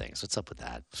loop on things. What's up with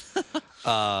that?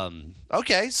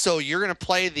 Okay, so you're going to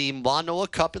play the Manoa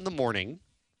Cup in the morning,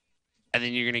 and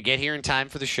then you're going to get here in time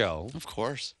for the show. Of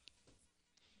course.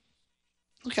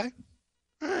 Okay.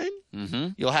 All right. Mm-hmm.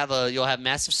 You'll have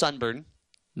massive sunburn.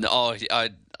 No,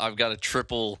 I've got a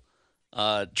triple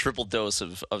dose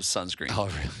of sunscreen. Oh,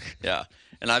 really? Yeah.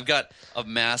 And I've got a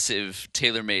massive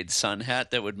tailor-made sun hat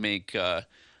that would make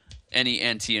any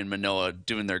auntie in Manoa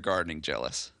doing their gardening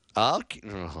jealous. Okay.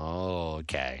 Oh,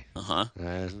 okay. Uh-huh.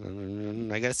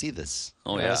 I got to see this.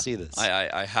 Oh, I yeah. got to see this.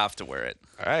 I have to wear it.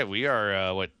 All right. We are,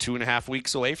 2.5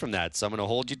 weeks away from that, so I'm going to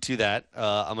hold you to that.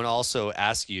 I'm going to also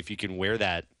ask you if you can wear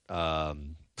that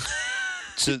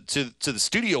to the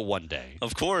studio one day.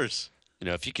 Of course.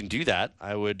 If you can do that,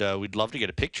 we'd love to get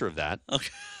a picture of that. Okay.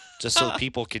 Just so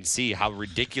people can see how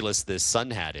ridiculous this sun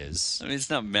hat is. I mean,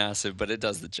 it's not massive, but it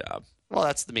does the job. Well,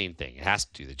 that's the main thing. It has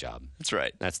to do the job. That's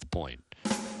right. That's the point.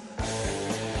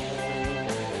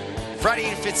 Friday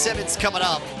and Fitzsimmons coming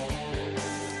up.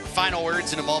 Final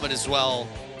words in a moment as well.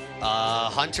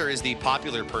 Hunter is the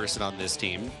popular person on this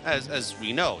team. As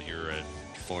we know, you're a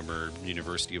former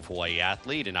University of Hawaii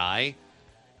athlete, and I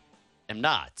am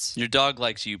not. Your dog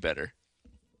likes you better.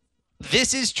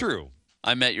 This is true.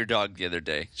 I met your dog the other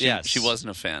day. Yes. She wasn't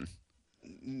a fan.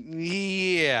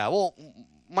 Yeah, well,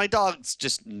 my dog's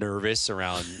just nervous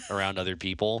around other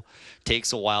people.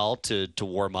 Takes a while to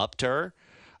warm up to her.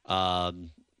 Yeah,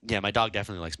 my dog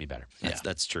definitely likes me better.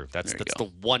 That's true. That's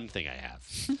the one thing I have.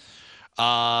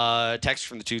 Text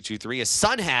from the 223. A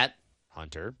sun hat,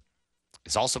 Hunter,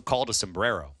 is also called a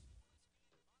sombrero.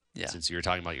 Yeah. Since you were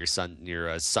talking about your sun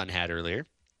hat earlier.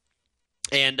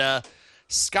 And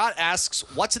Scott asks,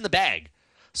 what's in the bag?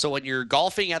 So when you're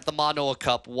golfing at the Manoa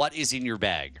Cup, what is in your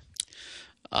bag?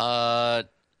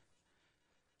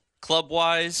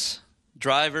 Club-wise,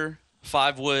 driver,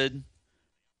 5-wood,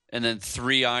 and then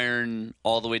 3-iron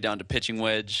all the way down to pitching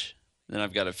wedge. Then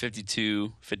I've got a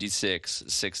 52, 56,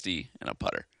 60, and a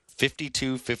putter.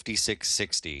 52, 56,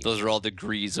 60. Those are all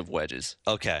degrees of wedges.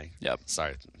 Okay. Yep.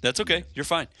 Sorry. That's okay. You're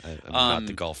fine. I'm not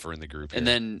the golfer in the group here. And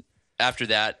then after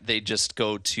that, they just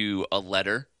go to a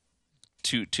letter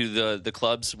to the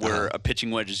clubs where a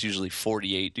pitching wedge is usually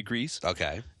 48 degrees.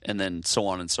 Okay. And then so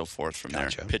on and so forth from there.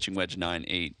 Gotcha. Pitching wedge 9,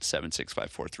 8, 7, 6,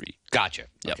 5, 4, 3. Gotcha.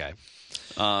 Yep. Okay.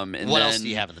 And what then, else do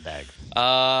you have in the bag?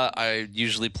 I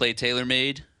usually play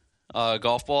TaylorMade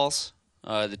golf balls.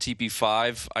 The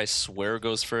TP5, I swear,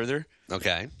 goes further.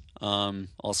 Okay.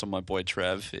 Also, my boy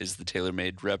Trev is the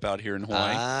TaylorMade rep out here in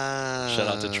Hawaii. Shout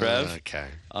out to Trev. Okay.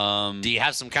 Do you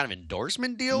have some kind of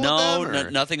endorsement deal with No,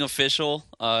 them? nothing official.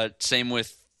 Same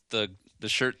with the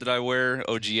shirt that I wear,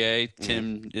 OGA.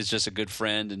 Tim is just a good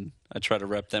friend, and I try to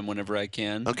rep them whenever I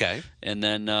can. Okay. And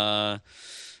then I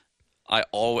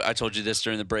told you this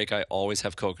during the break, I always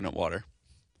have coconut water.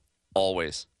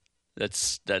 Always.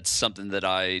 That's something that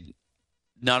I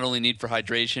not only need for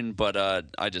hydration, but I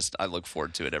look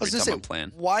forward to it every time I'm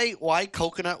playing. Why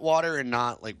coconut water and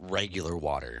not like regular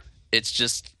water? It's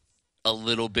just a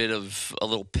little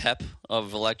pep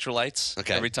of electrolytes.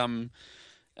 Okay. Every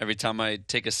time I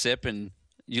take a sip, and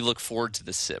you look forward to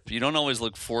the sip. You don't always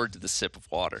look forward to the sip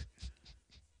of water.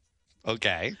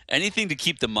 Okay. Anything to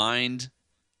keep the mind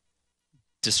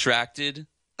distracted,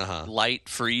 light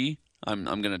free. I'm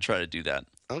going to try to do that.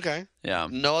 Okay. Yeah.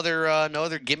 No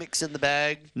other gimmicks in the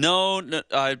bag? No,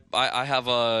 I have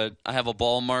a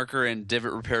ball marker and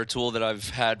divot repair tool that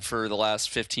I've had for the last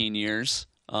 15 years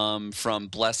from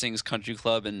Blessings Country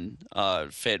Club in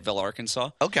Fayetteville,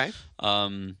 Arkansas. Okay.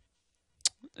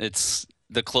 It's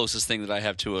the closest thing that I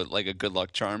have to a good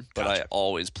luck charm, but I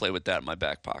always play with that in my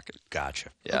back pocket. Gotcha.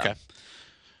 Yeah. Okay.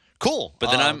 Cool.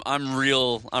 But then I'm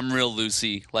real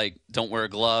loosey. Like, don't wear a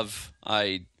glove.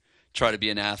 I try to be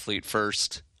an athlete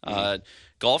first.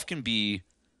 Golf can be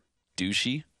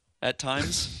douchey at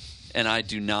times, and I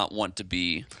do not want to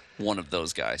be one of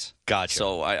those guys. Gotcha.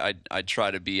 So I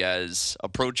try to be as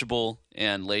approachable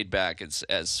and laid back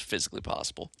as physically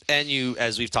possible. And you,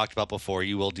 as we've talked about before,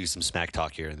 you will do some smack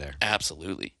talk here and there.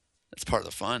 Absolutely. That's part of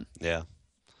the fun. Yeah.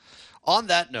 On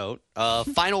that note,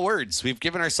 final words. We've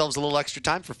given ourselves a little extra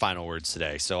time for final words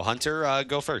today. So, Hunter,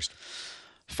 go first.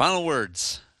 Final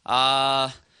words.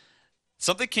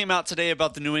 Something came out today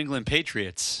about the New England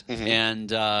Patriots and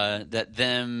that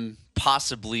them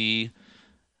possibly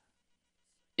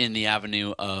in the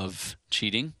avenue of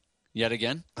cheating yet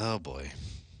again. Oh, boy.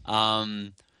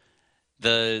 The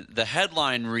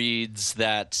headline reads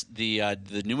that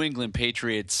the New England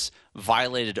Patriots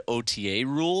violated OTA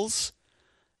rules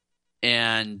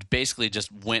and basically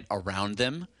just went around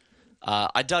them.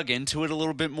 I dug into it a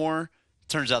little bit more.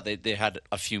 Turns out they had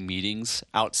a few meetings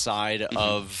outside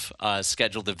of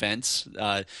scheduled events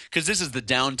because this is the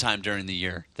downtime during the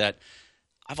year that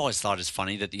I've always thought is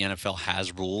funny that the NFL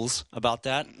has rules about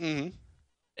that.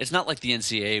 It's not like the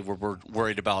NCAA where we're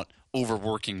worried about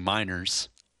overworking minors.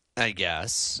 I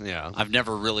guess, yeah. I've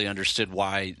never really understood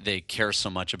why they care so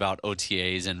much about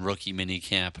OTAs and rookie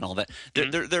minicamp and all that.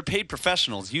 They're paid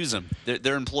professionals. Use them.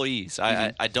 They're employees.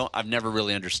 I've never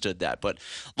really understood that. But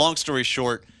long story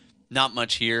short, not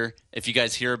much here. If you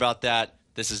guys hear about that,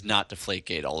 this is not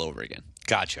Deflategate all over again.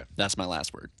 Gotcha. That's my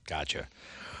last word. Gotcha.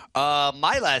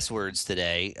 My last words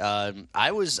today.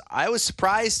 I was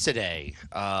surprised today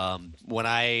when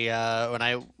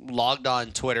I logged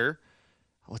on Twitter.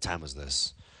 What time was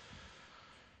this?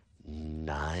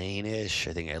 9-ish.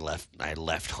 I think I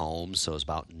left home, so it was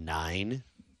about 9.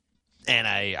 And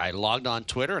I logged on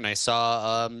Twitter, and I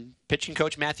saw pitching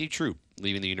coach Matthew Troop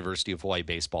leaving the University of Hawaii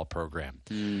baseball program.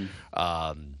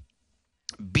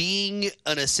 Being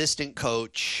an assistant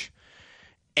coach,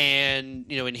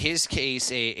 and in his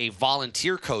case, a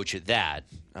volunteer coach at that,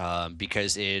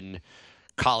 because in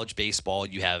college baseball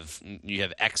you have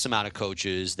X amount of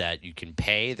coaches that you can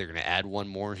pay. They're going to add one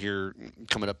more here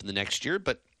coming up in the next year,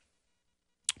 but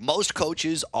most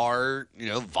coaches are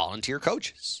volunteer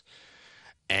coaches,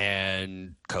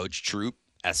 and Coach Troop,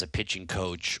 as a pitching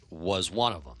coach, was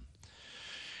one of them.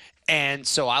 And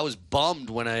so I was bummed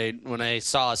when I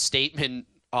saw a statement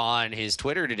on his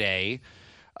Twitter today,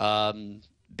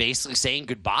 basically saying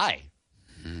goodbye.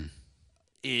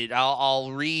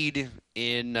 I'll read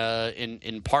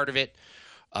in part of it,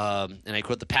 and I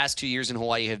quote: "The past 2 years in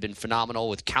Hawaii have been phenomenal,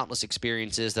 with countless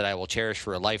experiences that I will cherish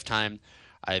for a lifetime.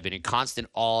 I have been in constant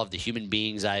awe of the human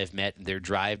beings I have met and their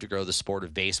drive to grow the sport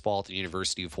of baseball at the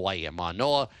University of Hawaii at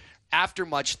Manoa. After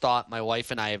much thought, my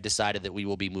wife and I have decided that we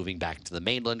will be moving back to the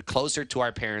mainland, closer to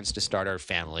our parents, to start our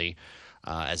family.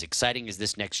 As exciting as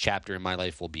this next chapter in my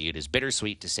life will be, it is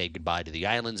bittersweet to say goodbye to the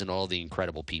islands and all the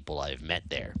incredible people I have met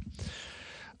there."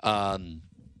 On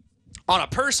a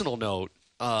personal note,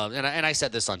 and I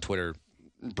said this on Twitter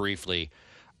briefly,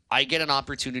 I get an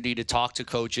opportunity to talk to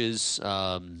coaches,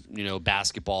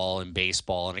 basketball and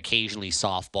baseball, and occasionally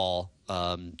softball,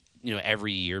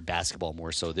 every year, basketball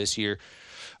more so this year.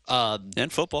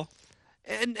 And football.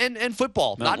 And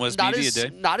football. Not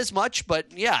as much,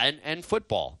 but yeah, and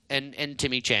football. And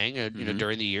Timmy Chang,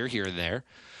 during the year here and there.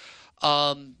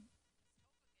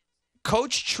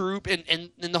 Coach Troop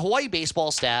and the Hawaii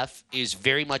baseball staff is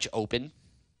very much open.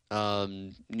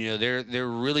 They're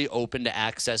really open to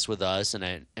access with us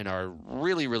and are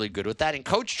really, really good with that. And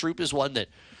Coach Troop is one that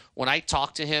when I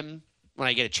talk to him, when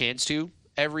I get a chance to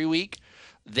every week,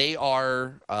 they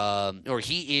are, or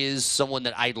he is someone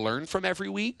that I learn from every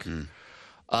week.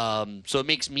 So it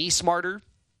makes me smarter.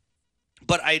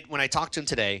 But when I talked to him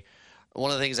today,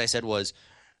 one of the things I said was,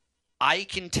 I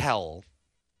can tell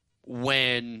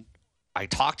when I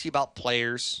talk to you about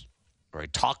players or I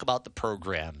talk about the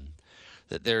program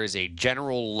that there is a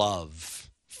general love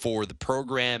for the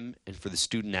program and for the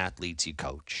student athletes you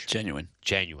coach. Genuine.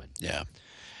 Yeah.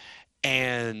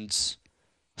 And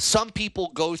some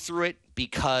people go through it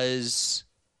because,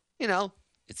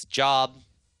 it's a job,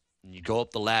 and you go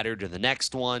up the ladder to the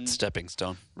next one. Stepping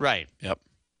stone. Right. Yep.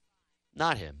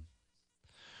 Not him.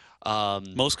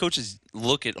 Most coaches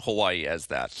look at Hawaii as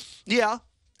that. Yeah.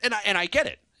 And I get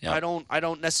it. Yep. I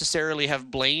don't necessarily have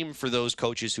blame for those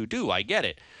coaches who do. I get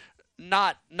it.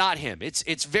 Not him.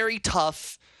 It's very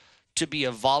tough to be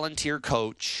a volunteer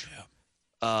coach,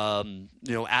 at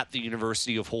the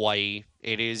University of Hawaii.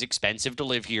 It is expensive to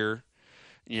live here.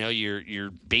 You're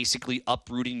basically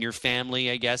uprooting your family,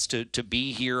 I guess, to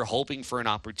be here, hoping for an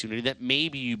opportunity that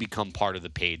maybe you become part of the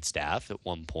paid staff at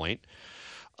one point.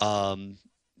 But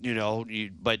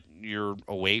you're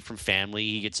away from family.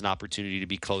 He gets an opportunity to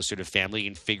be closer to family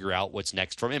and figure out what's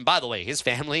next for him. And by the way, his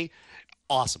family,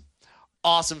 awesome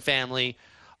family.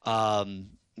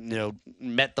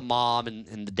 Met the mom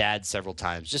and the dad several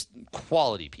times. Just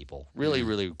quality people, really,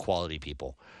 really quality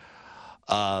people.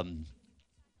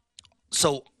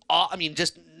 So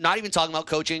just not even talking about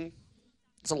coaching,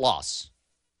 it's a loss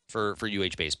for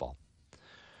UH baseball.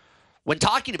 When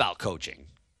talking about coaching,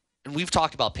 and we've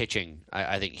talked about pitching,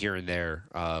 I think here and there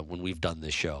when we've done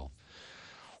this show,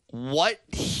 what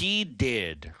he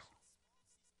did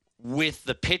with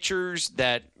the pitchers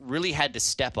that really had to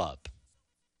step up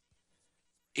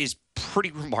is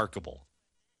pretty remarkable.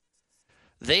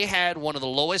 They had one of the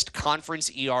lowest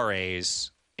conference ERAs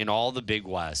in all the Big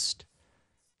West,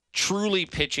 truly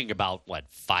pitching about,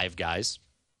 5 guys?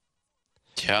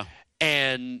 Yeah.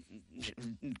 And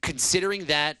considering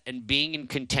that and being in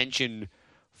contention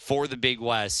for the Big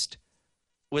West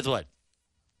with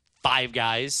 5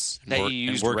 guys that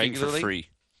you used working regularly? For free.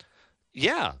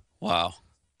 Yeah. Wow.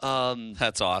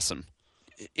 That's awesome.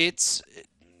 It's,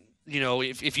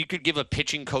 if you could give a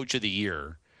pitching coach of the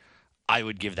year, I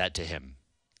would give that to him.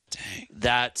 Dang.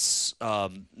 That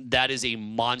is a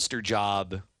monster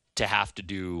job to have to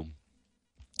do,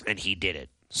 and he did it.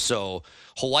 So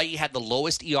Hawaii had the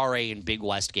lowest ERA in Big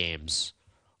West games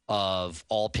of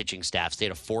all pitching staffs. They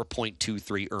had a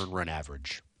 4.23 earned run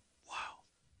average. Wow.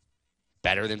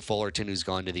 Better than Fullerton, who's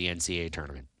gone to the NCAA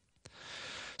tournament.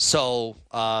 So,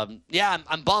 I'm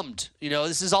bummed.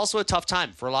 This is also a tough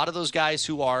time for a lot of those guys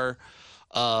who are,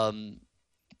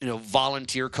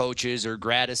 volunteer coaches or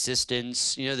grad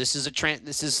assistants. This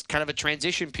is kind of a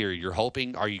transition period. You're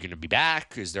hoping, are you going to be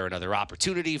back? Is there another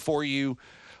opportunity for you?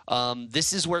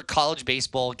 This is where college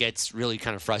baseball gets really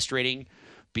kind of frustrating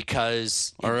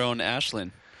because our own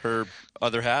Ashlyn, her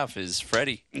other half is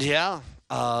Freddie. Yeah.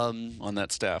 On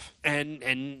that staff.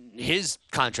 And his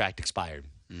contract expired.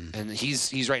 And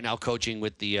he's right now coaching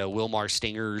with the Wilmar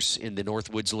Stingers in the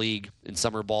Northwoods League in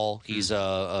summer ball. He's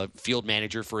a field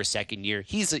manager for a second year.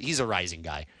 He's a rising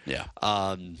guy. Yeah.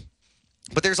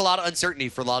 But there's a lot of uncertainty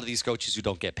for a lot of these coaches who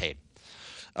don't get paid.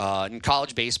 And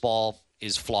college baseball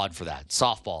is flawed for that.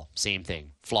 Softball, same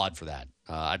thing, flawed for that.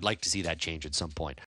 I'd like to see that change at some point.